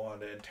of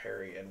Wanda and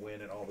Terry and Wynn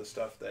and all this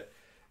stuff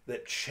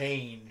that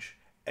change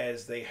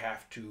as they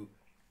have to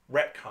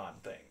retcon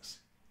things.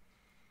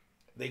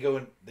 They go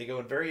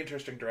in very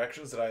interesting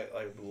directions that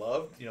I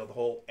loved. You know, the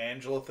whole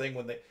Angela thing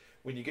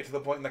when you get to the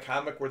point in the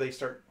comic where they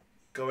start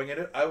going in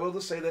it. I will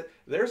just say that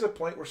there's a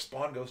point where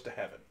Spawn goes to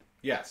heaven.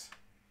 Yes.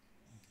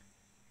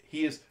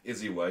 He is.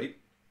 Is he white?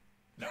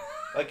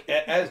 Like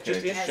as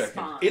just As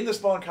Spawn. in the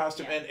Spawn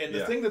costume, Yeah. and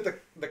the thing that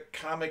the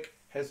comic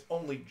has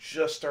only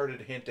just started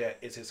to hint at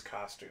is his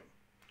costume.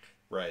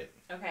 Right.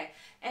 Okay.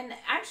 And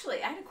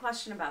actually, I had a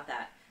question about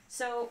that.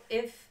 So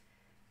if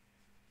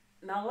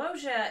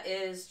Maloja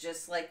is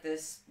just like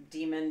this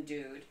demon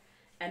dude,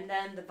 and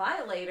then the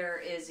Violator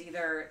is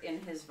either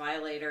in his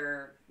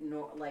Violator,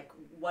 like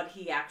what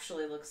he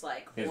actually looks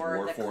like, His or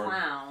war the form.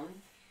 clown.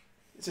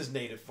 It's his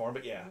native form,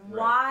 but yeah.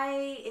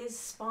 Why is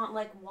Spawn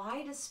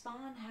why does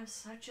Spawn have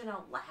such an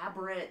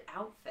elaborate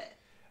outfit?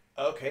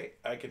 Okay,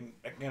 I can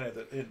kind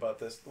of hint about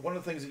this. One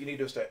of the things that you need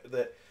to understand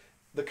that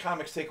the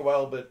comics take a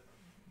while, but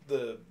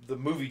the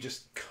movie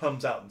just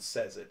comes out and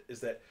says it, is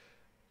that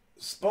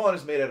Spawn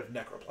is made out of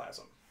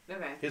necroplasm.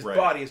 Okay. His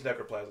body is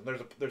necroplasm.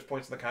 There's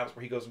points in the comics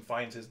where he goes and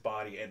finds his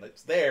body, and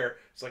it's there.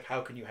 It's like,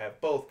 how can you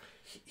have both?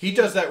 He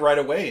does that right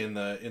away in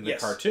the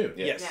Yes. cartoon.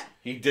 Yes. Yeah.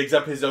 He digs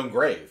up his own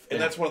grave. And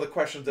that's one of the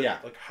questions that, Yeah.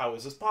 like, how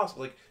is this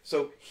possible? Like,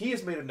 so he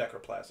is made of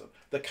necroplasm.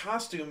 The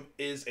costume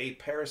is a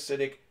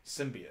parasitic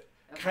symbiote,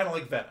 kind of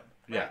like Venom.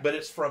 Yeah. But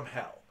it's from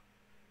hell.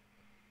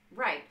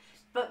 Right.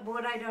 But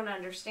what I don't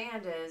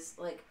understand is,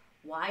 like,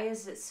 why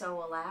is it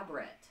so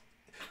elaborate?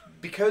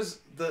 Because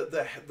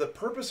the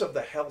purpose of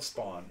the Hell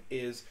Spawn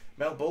is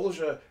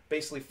Malebolgia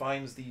basically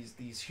finds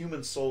these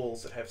human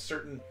souls that have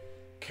certain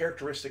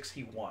characteristics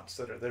he wants,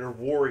 that are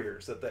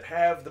warriors, that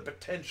have the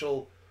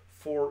potential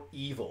for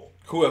evil.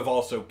 Who have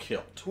also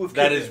killed. That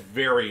That is is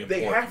very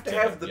important. They have to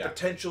have the yeah.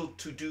 potential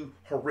to do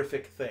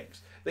horrific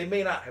things. They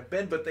may not have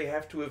been, but they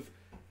have to have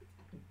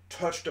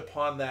touched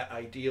upon that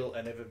ideal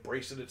and have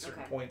embraced it at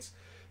certain points.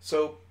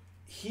 So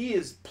he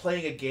is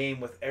playing a game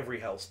with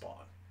every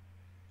Hellspawn.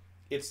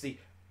 It's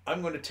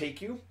I'm going to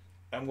take you,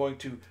 I'm going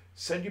to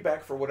send you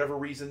back for whatever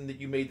reason that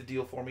you made the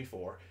deal for me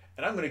for,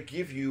 and I'm going to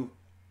give you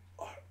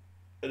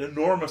an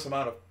enormous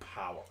amount of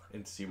power.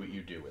 And see what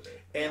you do with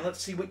it. And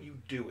let's see what you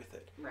do with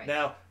it. Right.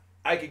 Now,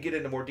 I could get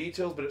into more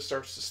details, but it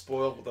starts to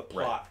spoil the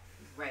plot.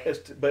 Right.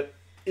 But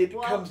it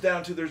comes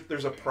down to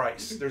there's a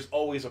price. There's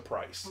always a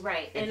price.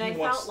 Right. And I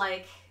felt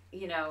like,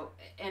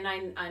 and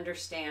I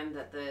understand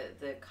that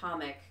the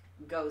comic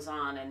goes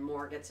on and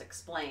more gets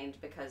explained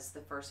because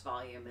the first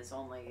volume is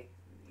only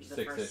the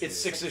Six first issues. It's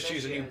six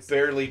issues, and you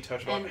barely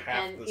touch about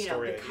half the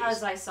story.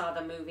 Because I saw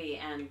the movie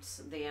and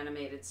the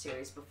animated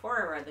series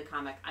before I read the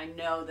comic, I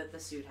know that the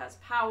suit has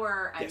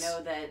power. I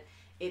know that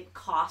it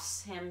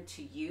costs him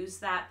to use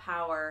that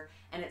power,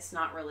 and it's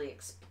not really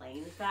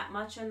explained that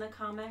much in the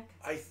comic.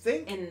 I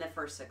think in the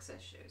first 6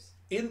 issues.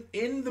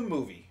 In the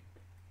movie,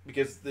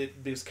 because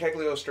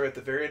Cagliostro at the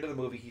very end of the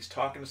movie, he's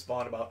talking to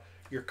Spawn about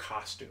your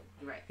costume,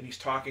 right? And he's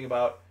talking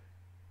about,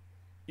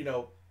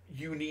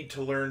 you need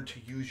to learn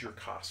to use your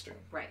costume.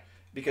 Right.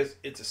 Because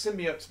it's a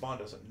symbiote. Spawn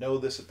doesn't know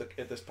this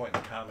at this point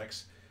in the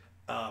comics.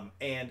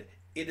 And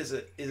it is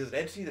an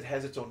entity that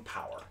has its own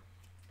power.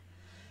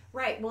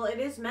 Right. Well, it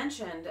is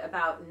mentioned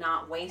about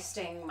not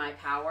wasting my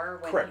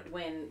power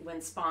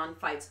when Spawn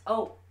fights.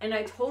 Oh, and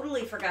I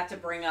totally forgot to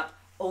bring up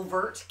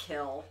overt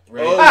kill.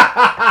 Right. Oh,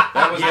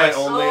 that was my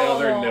only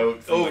other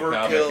note from the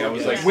comic. I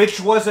was like, which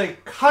was a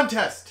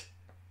contest.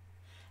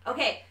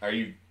 Okay. Are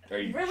you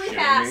really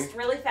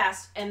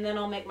fast, and then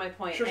I'll make my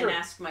point and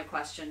ask my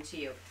question to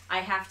you. I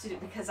have to,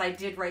 because I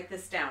did write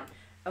this down.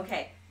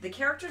 Okay, the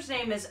character's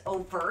name is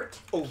Overt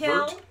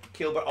Kill,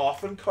 but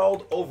often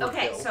called Overkill.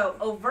 Okay, so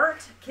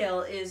Overt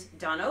Kill is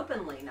done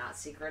openly, not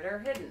secret or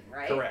hidden,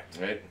 right? Correct.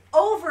 Right.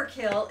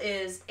 Overkill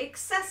is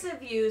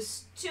excessive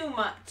use, too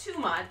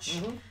much,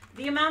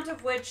 the amount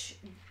of which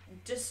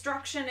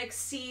destruction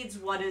exceeds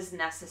what is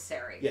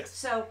necessary. Yes.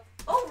 So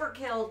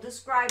Overkill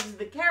describes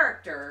the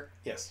character.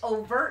 Yes.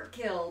 Overt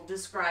Kill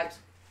describes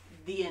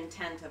the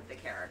intent of the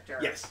character.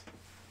 Yes.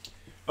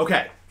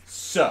 Okay,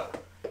 so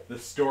the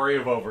story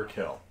of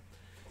Overkill.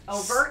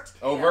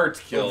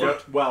 Overt Kill.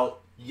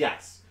 Well,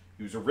 yes.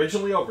 He was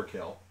originally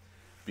Overkill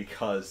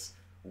because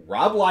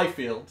Rob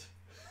Liefeld,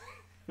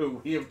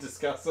 who we have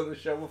discussed on the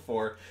show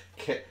before,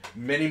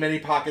 many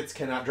pockets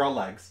cannot draw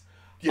legs.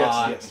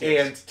 Yes.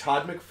 And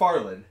Todd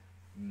McFarlane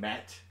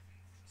met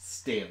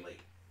Stanley.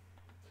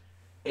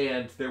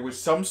 And there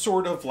was some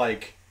sort of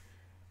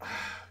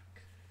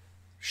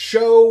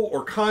show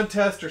or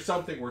contest or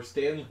something where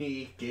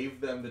Stanley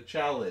gave them the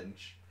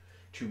challenge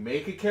to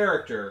make a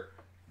character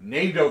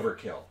named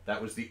Overkill.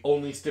 That was the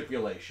only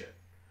stipulation.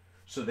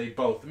 So they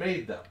both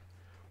made them.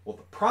 Well,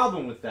 the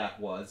problem with that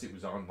was it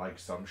was on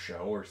some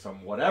show or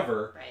some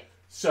whatever. Right.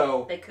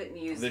 So they couldn't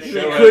use them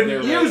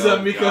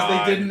because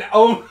they didn't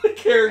own the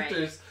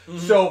characters. Right.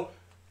 So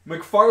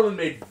McFarlane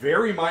made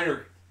very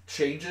minor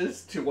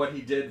changes to what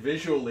he did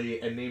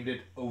visually and named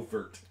it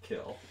Overt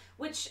Kill.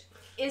 Which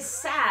is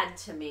sad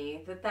to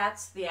me that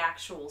that's the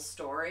actual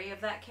story of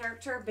that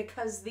character,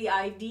 because the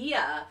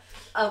idea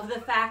of the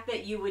fact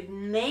that you would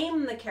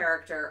name the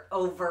character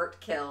Overt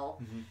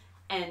Kill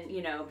and,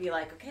 be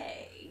like,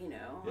 okay,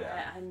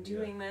 I'm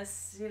doing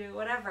this,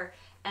 whatever.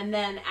 And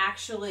then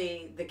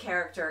actually the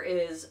character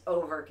is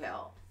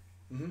Overkill.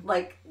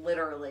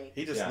 Literally.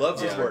 He just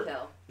loves his work.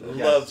 Yes.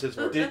 Loves his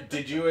work.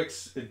 Did you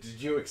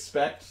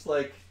expect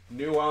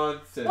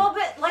nuance. And... Well,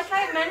 but like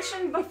I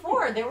mentioned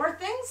before, there were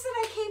things that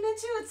I came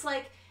into. It's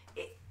like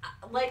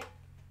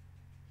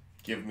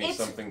Give me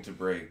something to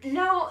break.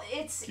 No,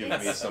 Give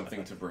me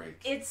something to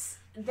break. It's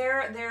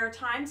there are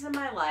times in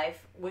my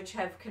life which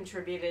have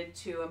contributed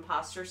to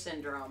imposter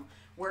syndrome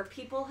where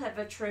people have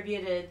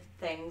attributed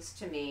things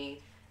to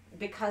me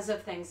because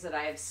of things that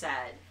I have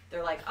said.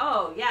 They're like,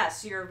 oh,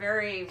 yes, you're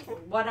very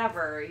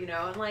whatever, you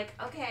know. And like,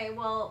 okay,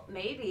 well,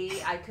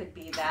 maybe I could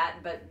be that,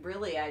 but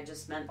really I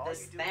just meant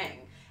this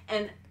thing.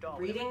 And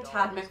reading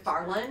Todd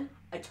McFarlane,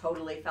 I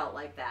totally felt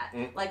like that.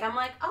 Like, I'm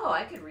like, oh,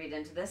 I could read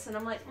into this. And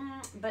I'm like,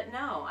 but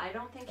no, I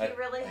don't think he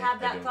really had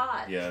that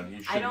thought. Yeah,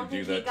 you I don't shouldn't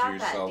think do he that got to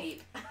yourself. that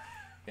deep.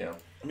 Yeah.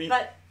 I mean,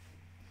 But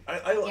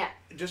I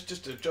just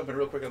to jump in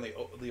real quick on the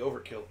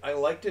overkill. I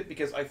liked it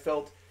because I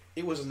felt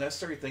it was a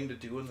necessary thing to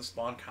do in the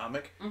Spawn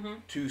comic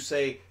to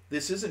say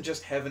this isn't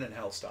just heaven and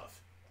hell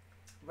stuff.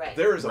 Right.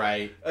 There is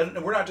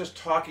and we're not just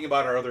talking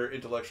about our other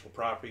intellectual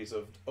properties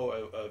of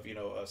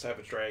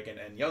Savage Dragon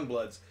and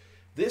Youngbloods.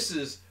 This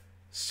is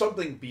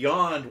something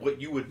beyond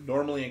what you would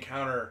normally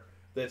encounter.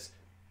 That's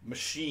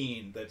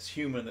machine, that's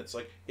human, that's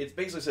like, it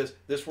basically says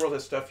this world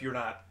has stuff you're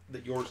not,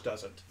 that yours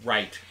doesn't.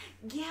 Right.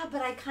 Yeah,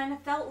 but I kind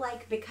of felt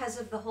like because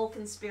of the whole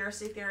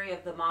conspiracy theory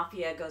of the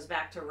mafia goes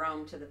back to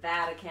Rome to the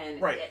Vatican,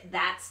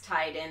 that's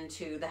tied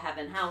into the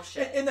heaven-hell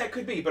shit. And that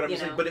could be, but I'm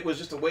just saying, but it was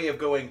just a way of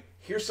going,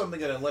 here's something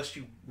that unless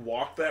you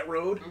walk that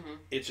road,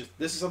 it's just,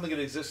 this is something that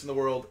exists in the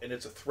world and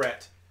it's a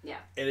threat. Yeah.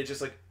 And it's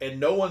just like, and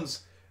no one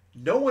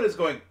is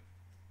going,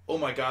 oh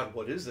my God,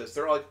 what is this?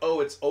 They're like, oh,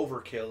 it's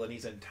overkill and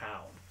he's in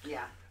town.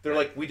 Yeah. They're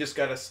like, we just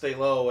gotta stay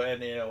low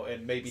and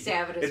and maybe stay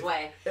out of his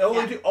way.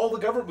 All the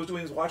government was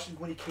doing was watching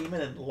when he came in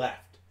and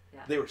left.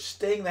 Yeah. They were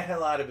staying the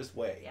hell out of his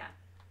way. Yeah.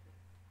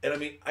 And I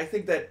mean, I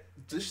think that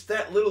just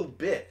that little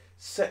bit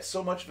sets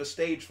so much of a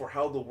stage for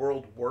how the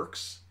world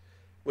works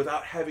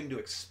without having to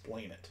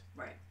explain it.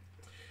 Right.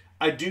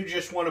 I do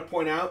just want to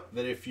point out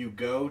that if you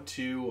go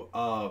to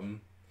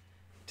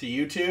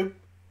YouTube,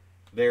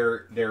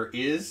 there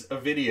is a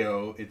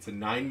video. It's a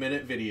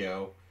 9-minute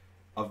video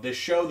of this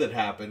show that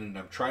happened, and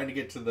I'm trying to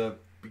get to the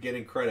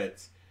beginning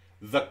credits.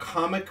 The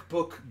Comic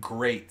Book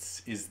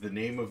Greats is the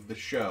name of the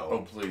show.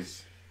 Oh,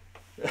 please.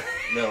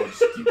 No,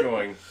 just keep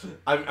going.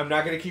 I'm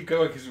not going to keep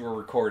going because we're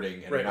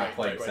recording and we're not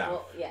playing sound.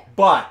 Well, yeah.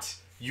 But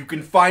you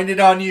can find it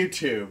on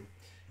YouTube,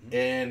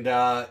 and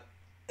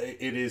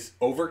it is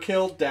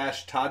Overkill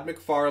 - Todd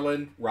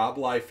McFarlane, Rob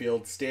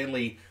Liefeld, Stan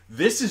Lee.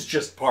 This is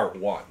just part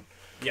 1.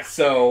 Yeah.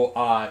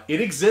 So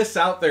it exists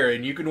out there,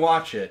 and you can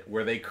watch it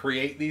where they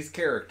create these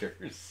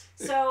characters.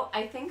 So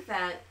I think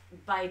that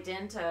by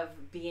dint of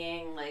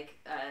being like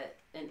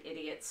an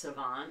idiot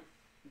savant,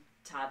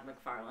 Todd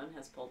McFarlane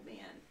has pulled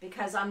me in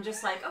because I'm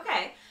just like,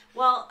 okay,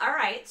 well, all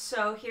right.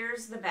 So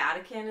here's the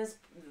Vatican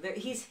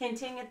he's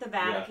hinting at the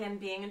Vatican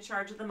being in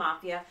charge of the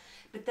mafia,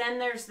 but then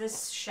there's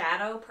this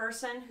shadow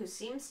person who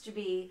seems to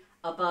be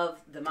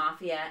above the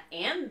mafia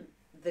and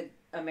the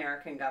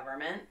American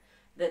government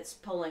that's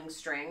pulling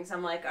strings.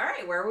 I'm like, all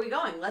right, where are we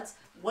going?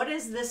 What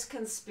is this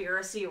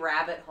conspiracy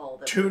rabbit hole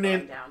that we're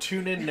going down?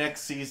 Tune in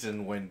next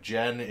season when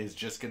Jen is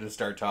just going to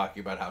start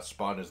talking about how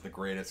Spawn is the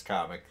greatest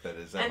comic that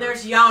is ever. And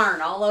there's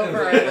yarn all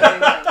over it.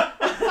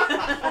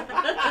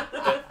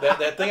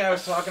 that thing I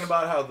was talking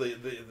about, how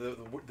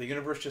the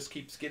universe just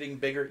keeps getting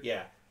bigger.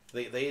 Yeah,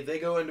 they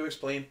go in to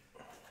explain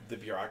the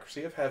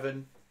bureaucracy of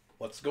heaven,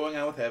 what's going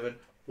on with heaven,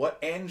 what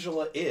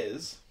Angela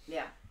is.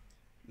 Yeah.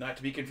 Not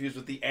to be confused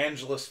with the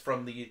Angelus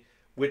from the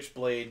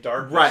Witchblade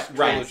Darkness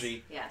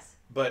trilogy. Yes.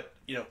 But,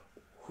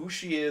 who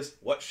she is,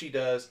 what she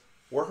does,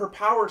 where her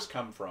powers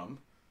come from.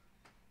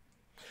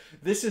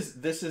 This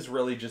has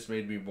really just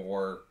made me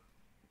more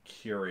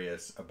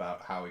curious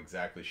about how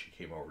exactly she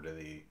came over to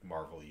the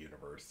Marvel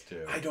Universe,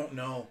 too. I don't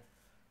know.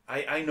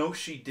 I know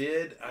she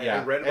did.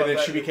 I read about and then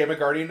that. she became a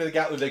Guardian of the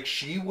Galaxy. Like,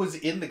 she was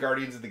in the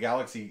Guardians of the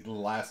Galaxy, the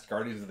last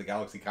Guardians of the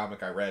Galaxy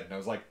comic I read, and I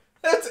was like,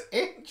 that's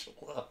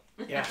Angela.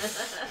 Yeah.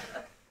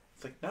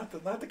 It's like not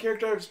the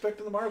character I would expect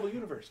in the Marvel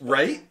Universe.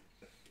 Right?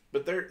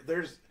 But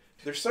there's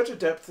such a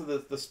depth to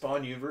the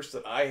Spawn universe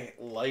that I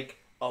like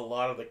a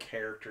lot of the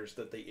characters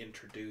that they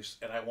introduce,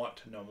 and I want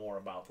to know more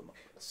about them.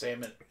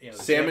 Sam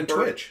and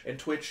Twitch. And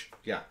Twitch.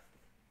 Yeah.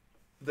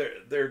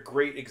 They're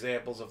great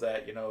examples of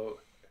that,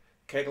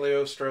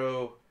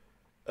 Cagliostro,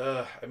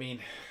 I mean,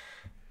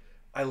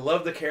 I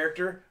love the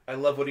character, I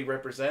love what he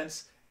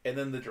represents, and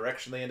then the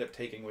direction they end up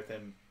taking with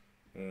him.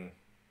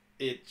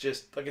 It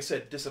just, like I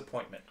said,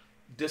 disappointment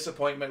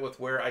with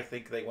where I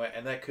think they went,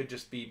 and that could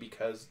just be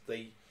because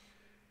the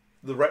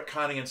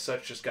retconning and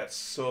such just got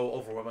so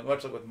overwhelming,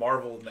 much like with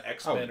Marvel and the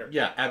X-Men or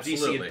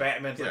absolutely. DC and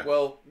Batman. It's like,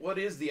 well, what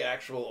is the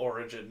actual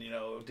origin?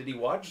 Did he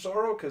watch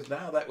Zorro? Because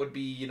now that would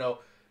be,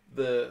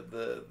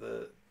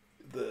 the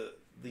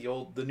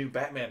new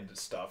Batman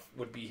stuff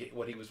would be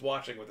what he was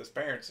watching with his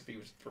parents if he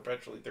was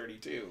perpetually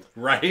 32.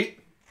 Right.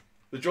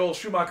 The Joel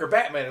Schumacher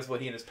Batman is what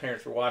he and his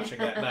parents were watching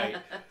that night.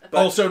 But,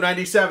 also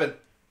 97.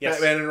 Yes.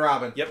 Batman and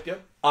Robin.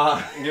 Yep.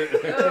 Oh.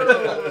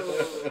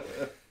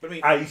 But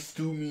mean, Nice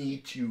to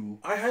meet you.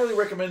 I highly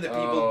recommend that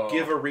people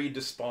give a read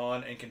to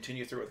Spawn and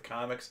continue through with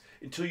comics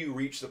until you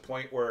reach the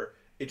point where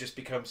it just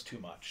becomes too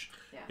much.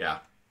 Yeah.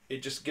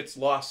 It just gets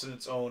lost in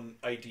its own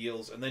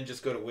ideals, and then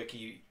just go to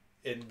Wiki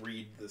and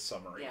read the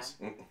summaries.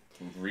 Yeah.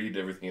 Read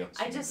everything else.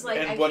 I just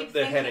And I what keep the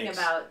thinking headaches.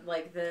 about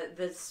like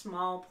the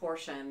small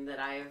portion that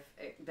I've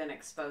been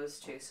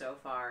exposed to so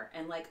far,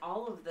 and like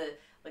all of the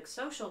like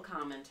social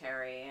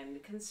commentary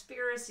and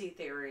conspiracy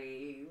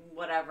theory,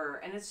 whatever,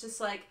 and it's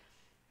just like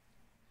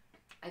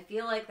I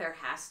feel like there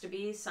has to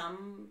be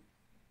some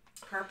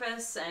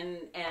purpose and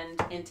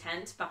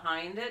intent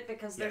behind it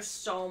because there's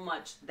so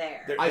much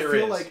there. I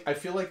feel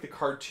is. like the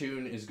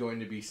cartoon is going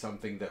to be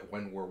something that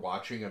when we're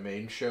watching a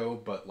main show,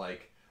 but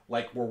like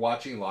we're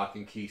watching Lock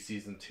and Key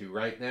season 2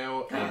 right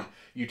now, and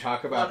you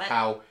talk about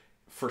how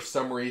for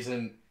some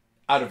reason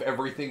out of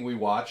everything we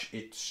watch,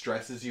 it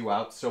stresses you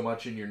out so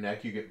much in your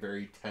neck you get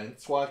very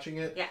tense watching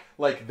it. Yeah.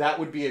 Like that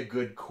would be a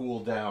good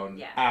cool down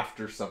Yeah.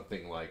 after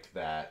something like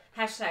that.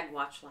 Hashtag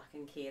watch Lock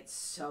and Key. It's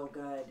so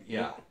good.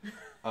 Yeah.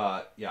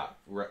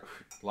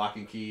 Lock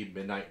and Key,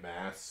 Midnight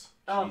Mass.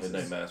 Oh, Jesus.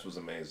 Midnight Mass was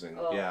amazing.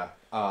 Oh. Yeah.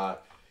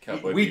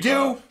 Cowboy We Bebop.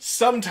 do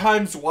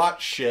sometimes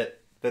watch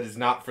shit that is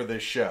not for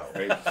this show.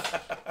 Right?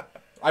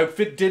 I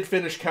did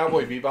finish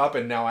Cowboy Bebop,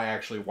 and now I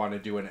actually want to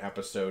do an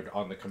episode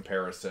on the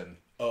comparison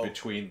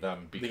between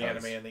them because The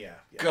anime and the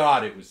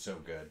God, it was so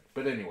good.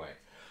 But anyway,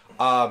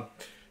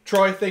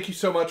 Troy, thank you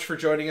so much for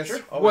joining us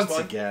always once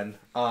fun. again.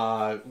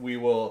 We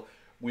will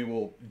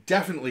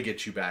definitely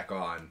get you back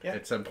on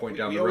at some point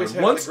down We the always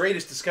road. have the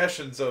greatest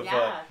discussions of...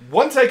 Yeah.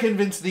 Once I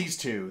convince these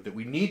two that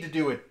we need to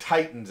do a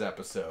Titans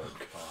episode,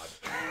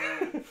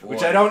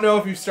 which I don't know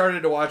if you've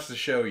started to watch the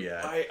show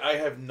yet. I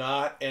have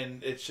not,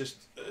 and it's just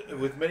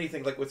with many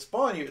things, like with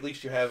Spawn, you at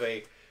least you have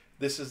a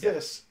this is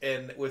this,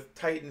 and with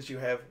Titans you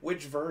have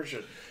which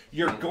version.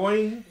 I'm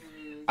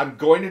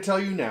going to tell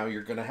you now,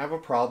 you're going to have a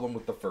problem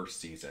with the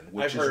first season,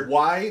 which is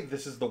why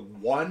this is the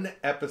one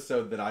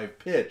episode that I've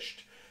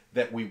pitched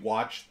that we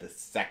watch the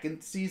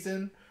second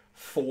season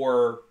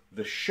for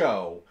the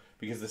show,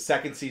 because the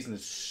second season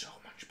is so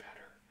much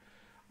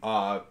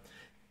better.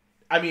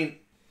 I mean,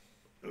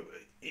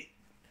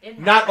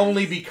 not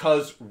only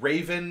because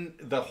Raven,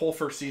 the whole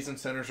first season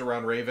centers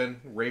around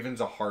Raven.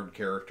 Raven's a hard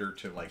character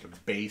to like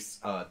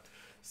base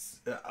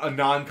a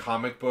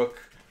non-comic book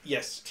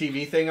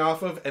TV thing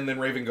off of, and then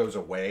Raven goes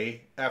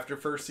away after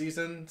first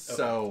season,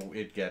 so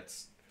it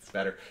gets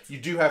better. You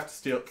do have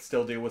to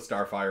still deal with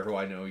Starfire, who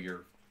I know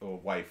your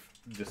wife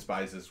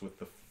despises with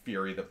the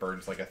fury that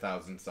burns like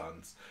 1,000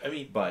 suns. I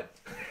mean, but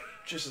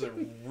just as a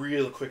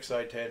real quick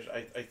side tangent,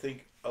 I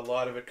think a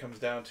lot of it comes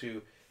down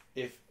to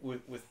if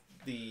with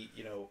the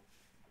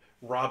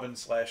Robin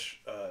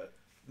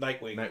 /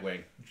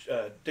 Nightwing,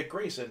 Dick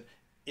Grayson,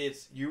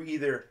 it's you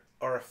either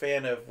are a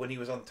fan of when he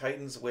was on the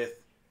Titans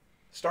with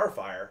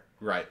Starfire,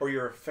 right, or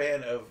you're a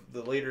fan of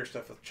the later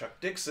stuff with Chuck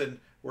Dixon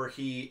where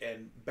he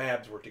and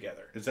Babs were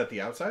together. Is that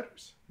The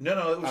Outsiders?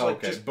 No, it was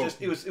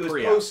just it was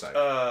post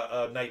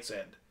Night's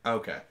End.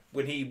 Okay,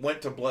 when he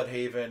went to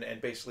Bloodhaven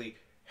and basically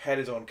had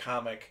his own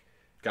comic.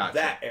 Gotcha.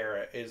 That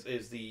era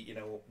is the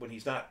when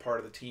he's not part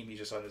of the team, he's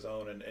just on his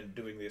own and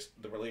doing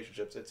the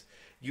relationships. It's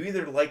you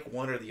either like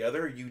one or the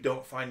other. You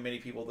don't find many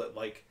people that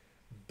like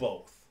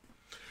both.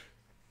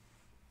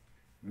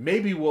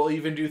 Maybe we'll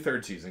even do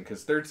third season,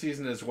 because third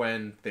season is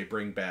when they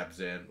bring Babs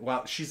in.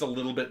 Well, she's a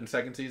little bit in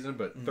second season,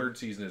 but third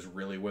season is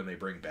really when they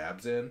bring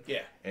Babs in.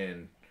 Yeah.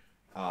 And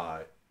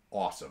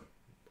awesome.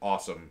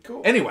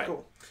 Cool. Anyway,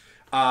 cool.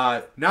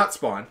 Not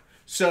Spawn.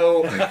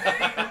 So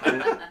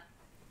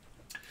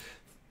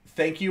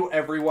thank you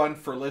everyone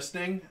for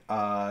listening.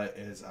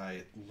 As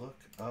I look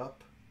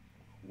up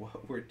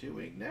what we're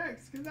doing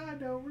next, because I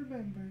don't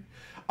remember.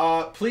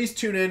 Please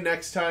tune in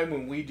next time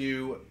when we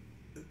do.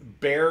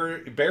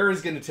 Bear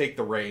is going to take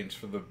the reins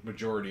for the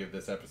majority of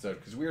this episode,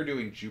 because we are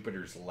doing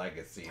Jupiter's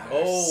Legacy next.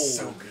 Oh,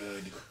 so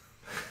good.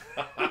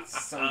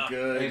 So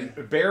good.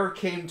 And Bear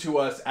came to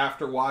us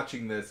after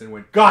watching this and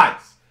went,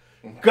 Guys!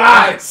 You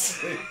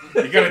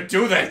gotta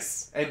do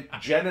this! And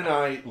Jen and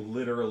I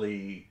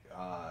literally,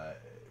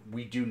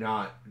 we do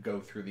not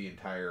go through the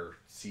entire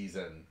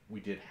season.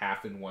 We did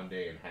half in one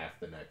day and half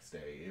the next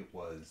day. It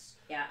was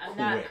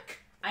quick.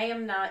 I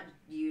am not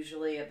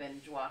usually a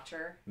binge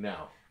watcher.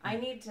 No. I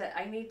need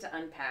to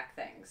unpack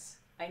things.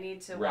 I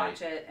need to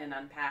watch it and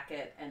unpack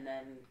it and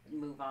then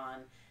move on.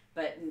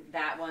 But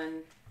that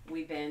one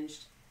we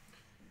binged.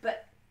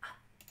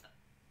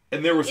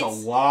 And there was a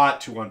lot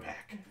to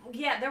unpack.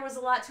 Yeah, there was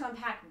a lot to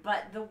unpack,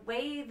 but the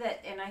way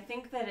that, and I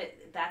think that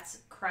that's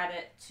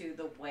credit to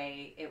the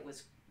way it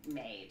was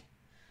made.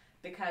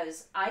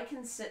 Because I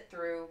can sit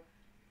through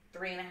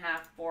 3.5,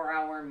 4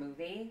 hour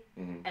movie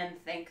and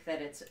think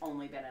that it's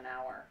only been an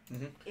hour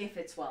if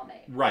it's well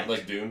made. Right.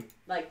 Like Dune?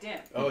 Like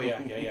Dune. Oh,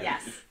 yeah.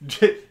 Yes.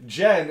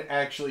 Jen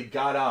actually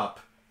got up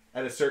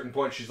at a certain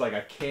point. She's like, I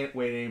can't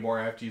wait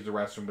anymore. I have to use the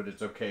restroom, but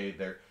it's okay.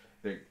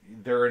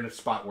 They're in a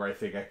spot where I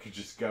think I could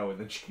just go. And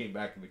then she came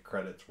back and the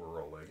credits were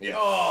rolling. Yeah.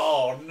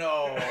 Oh,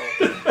 no.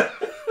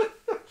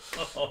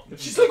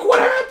 She's like, what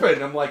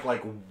happened? I'm like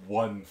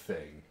one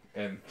thing.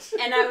 And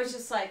I was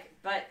just like,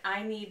 but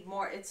I need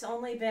more. It's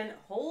only been,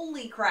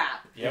 holy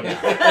crap. Yep.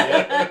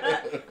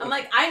 I'm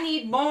like, I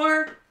need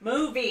more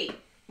movie.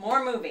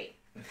 More movie.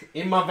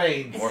 in my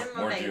veins. More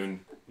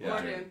Dune.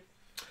 More Dune.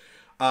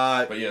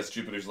 But yes,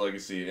 Jupiter's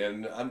Legacy,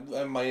 and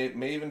I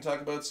may even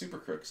talk about Super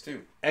Crooks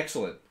too.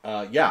 Excellent.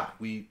 Yeah,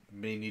 we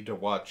may need to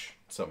watch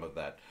some of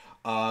that.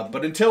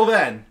 But until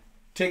then,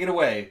 take it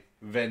away,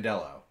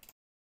 Vandello.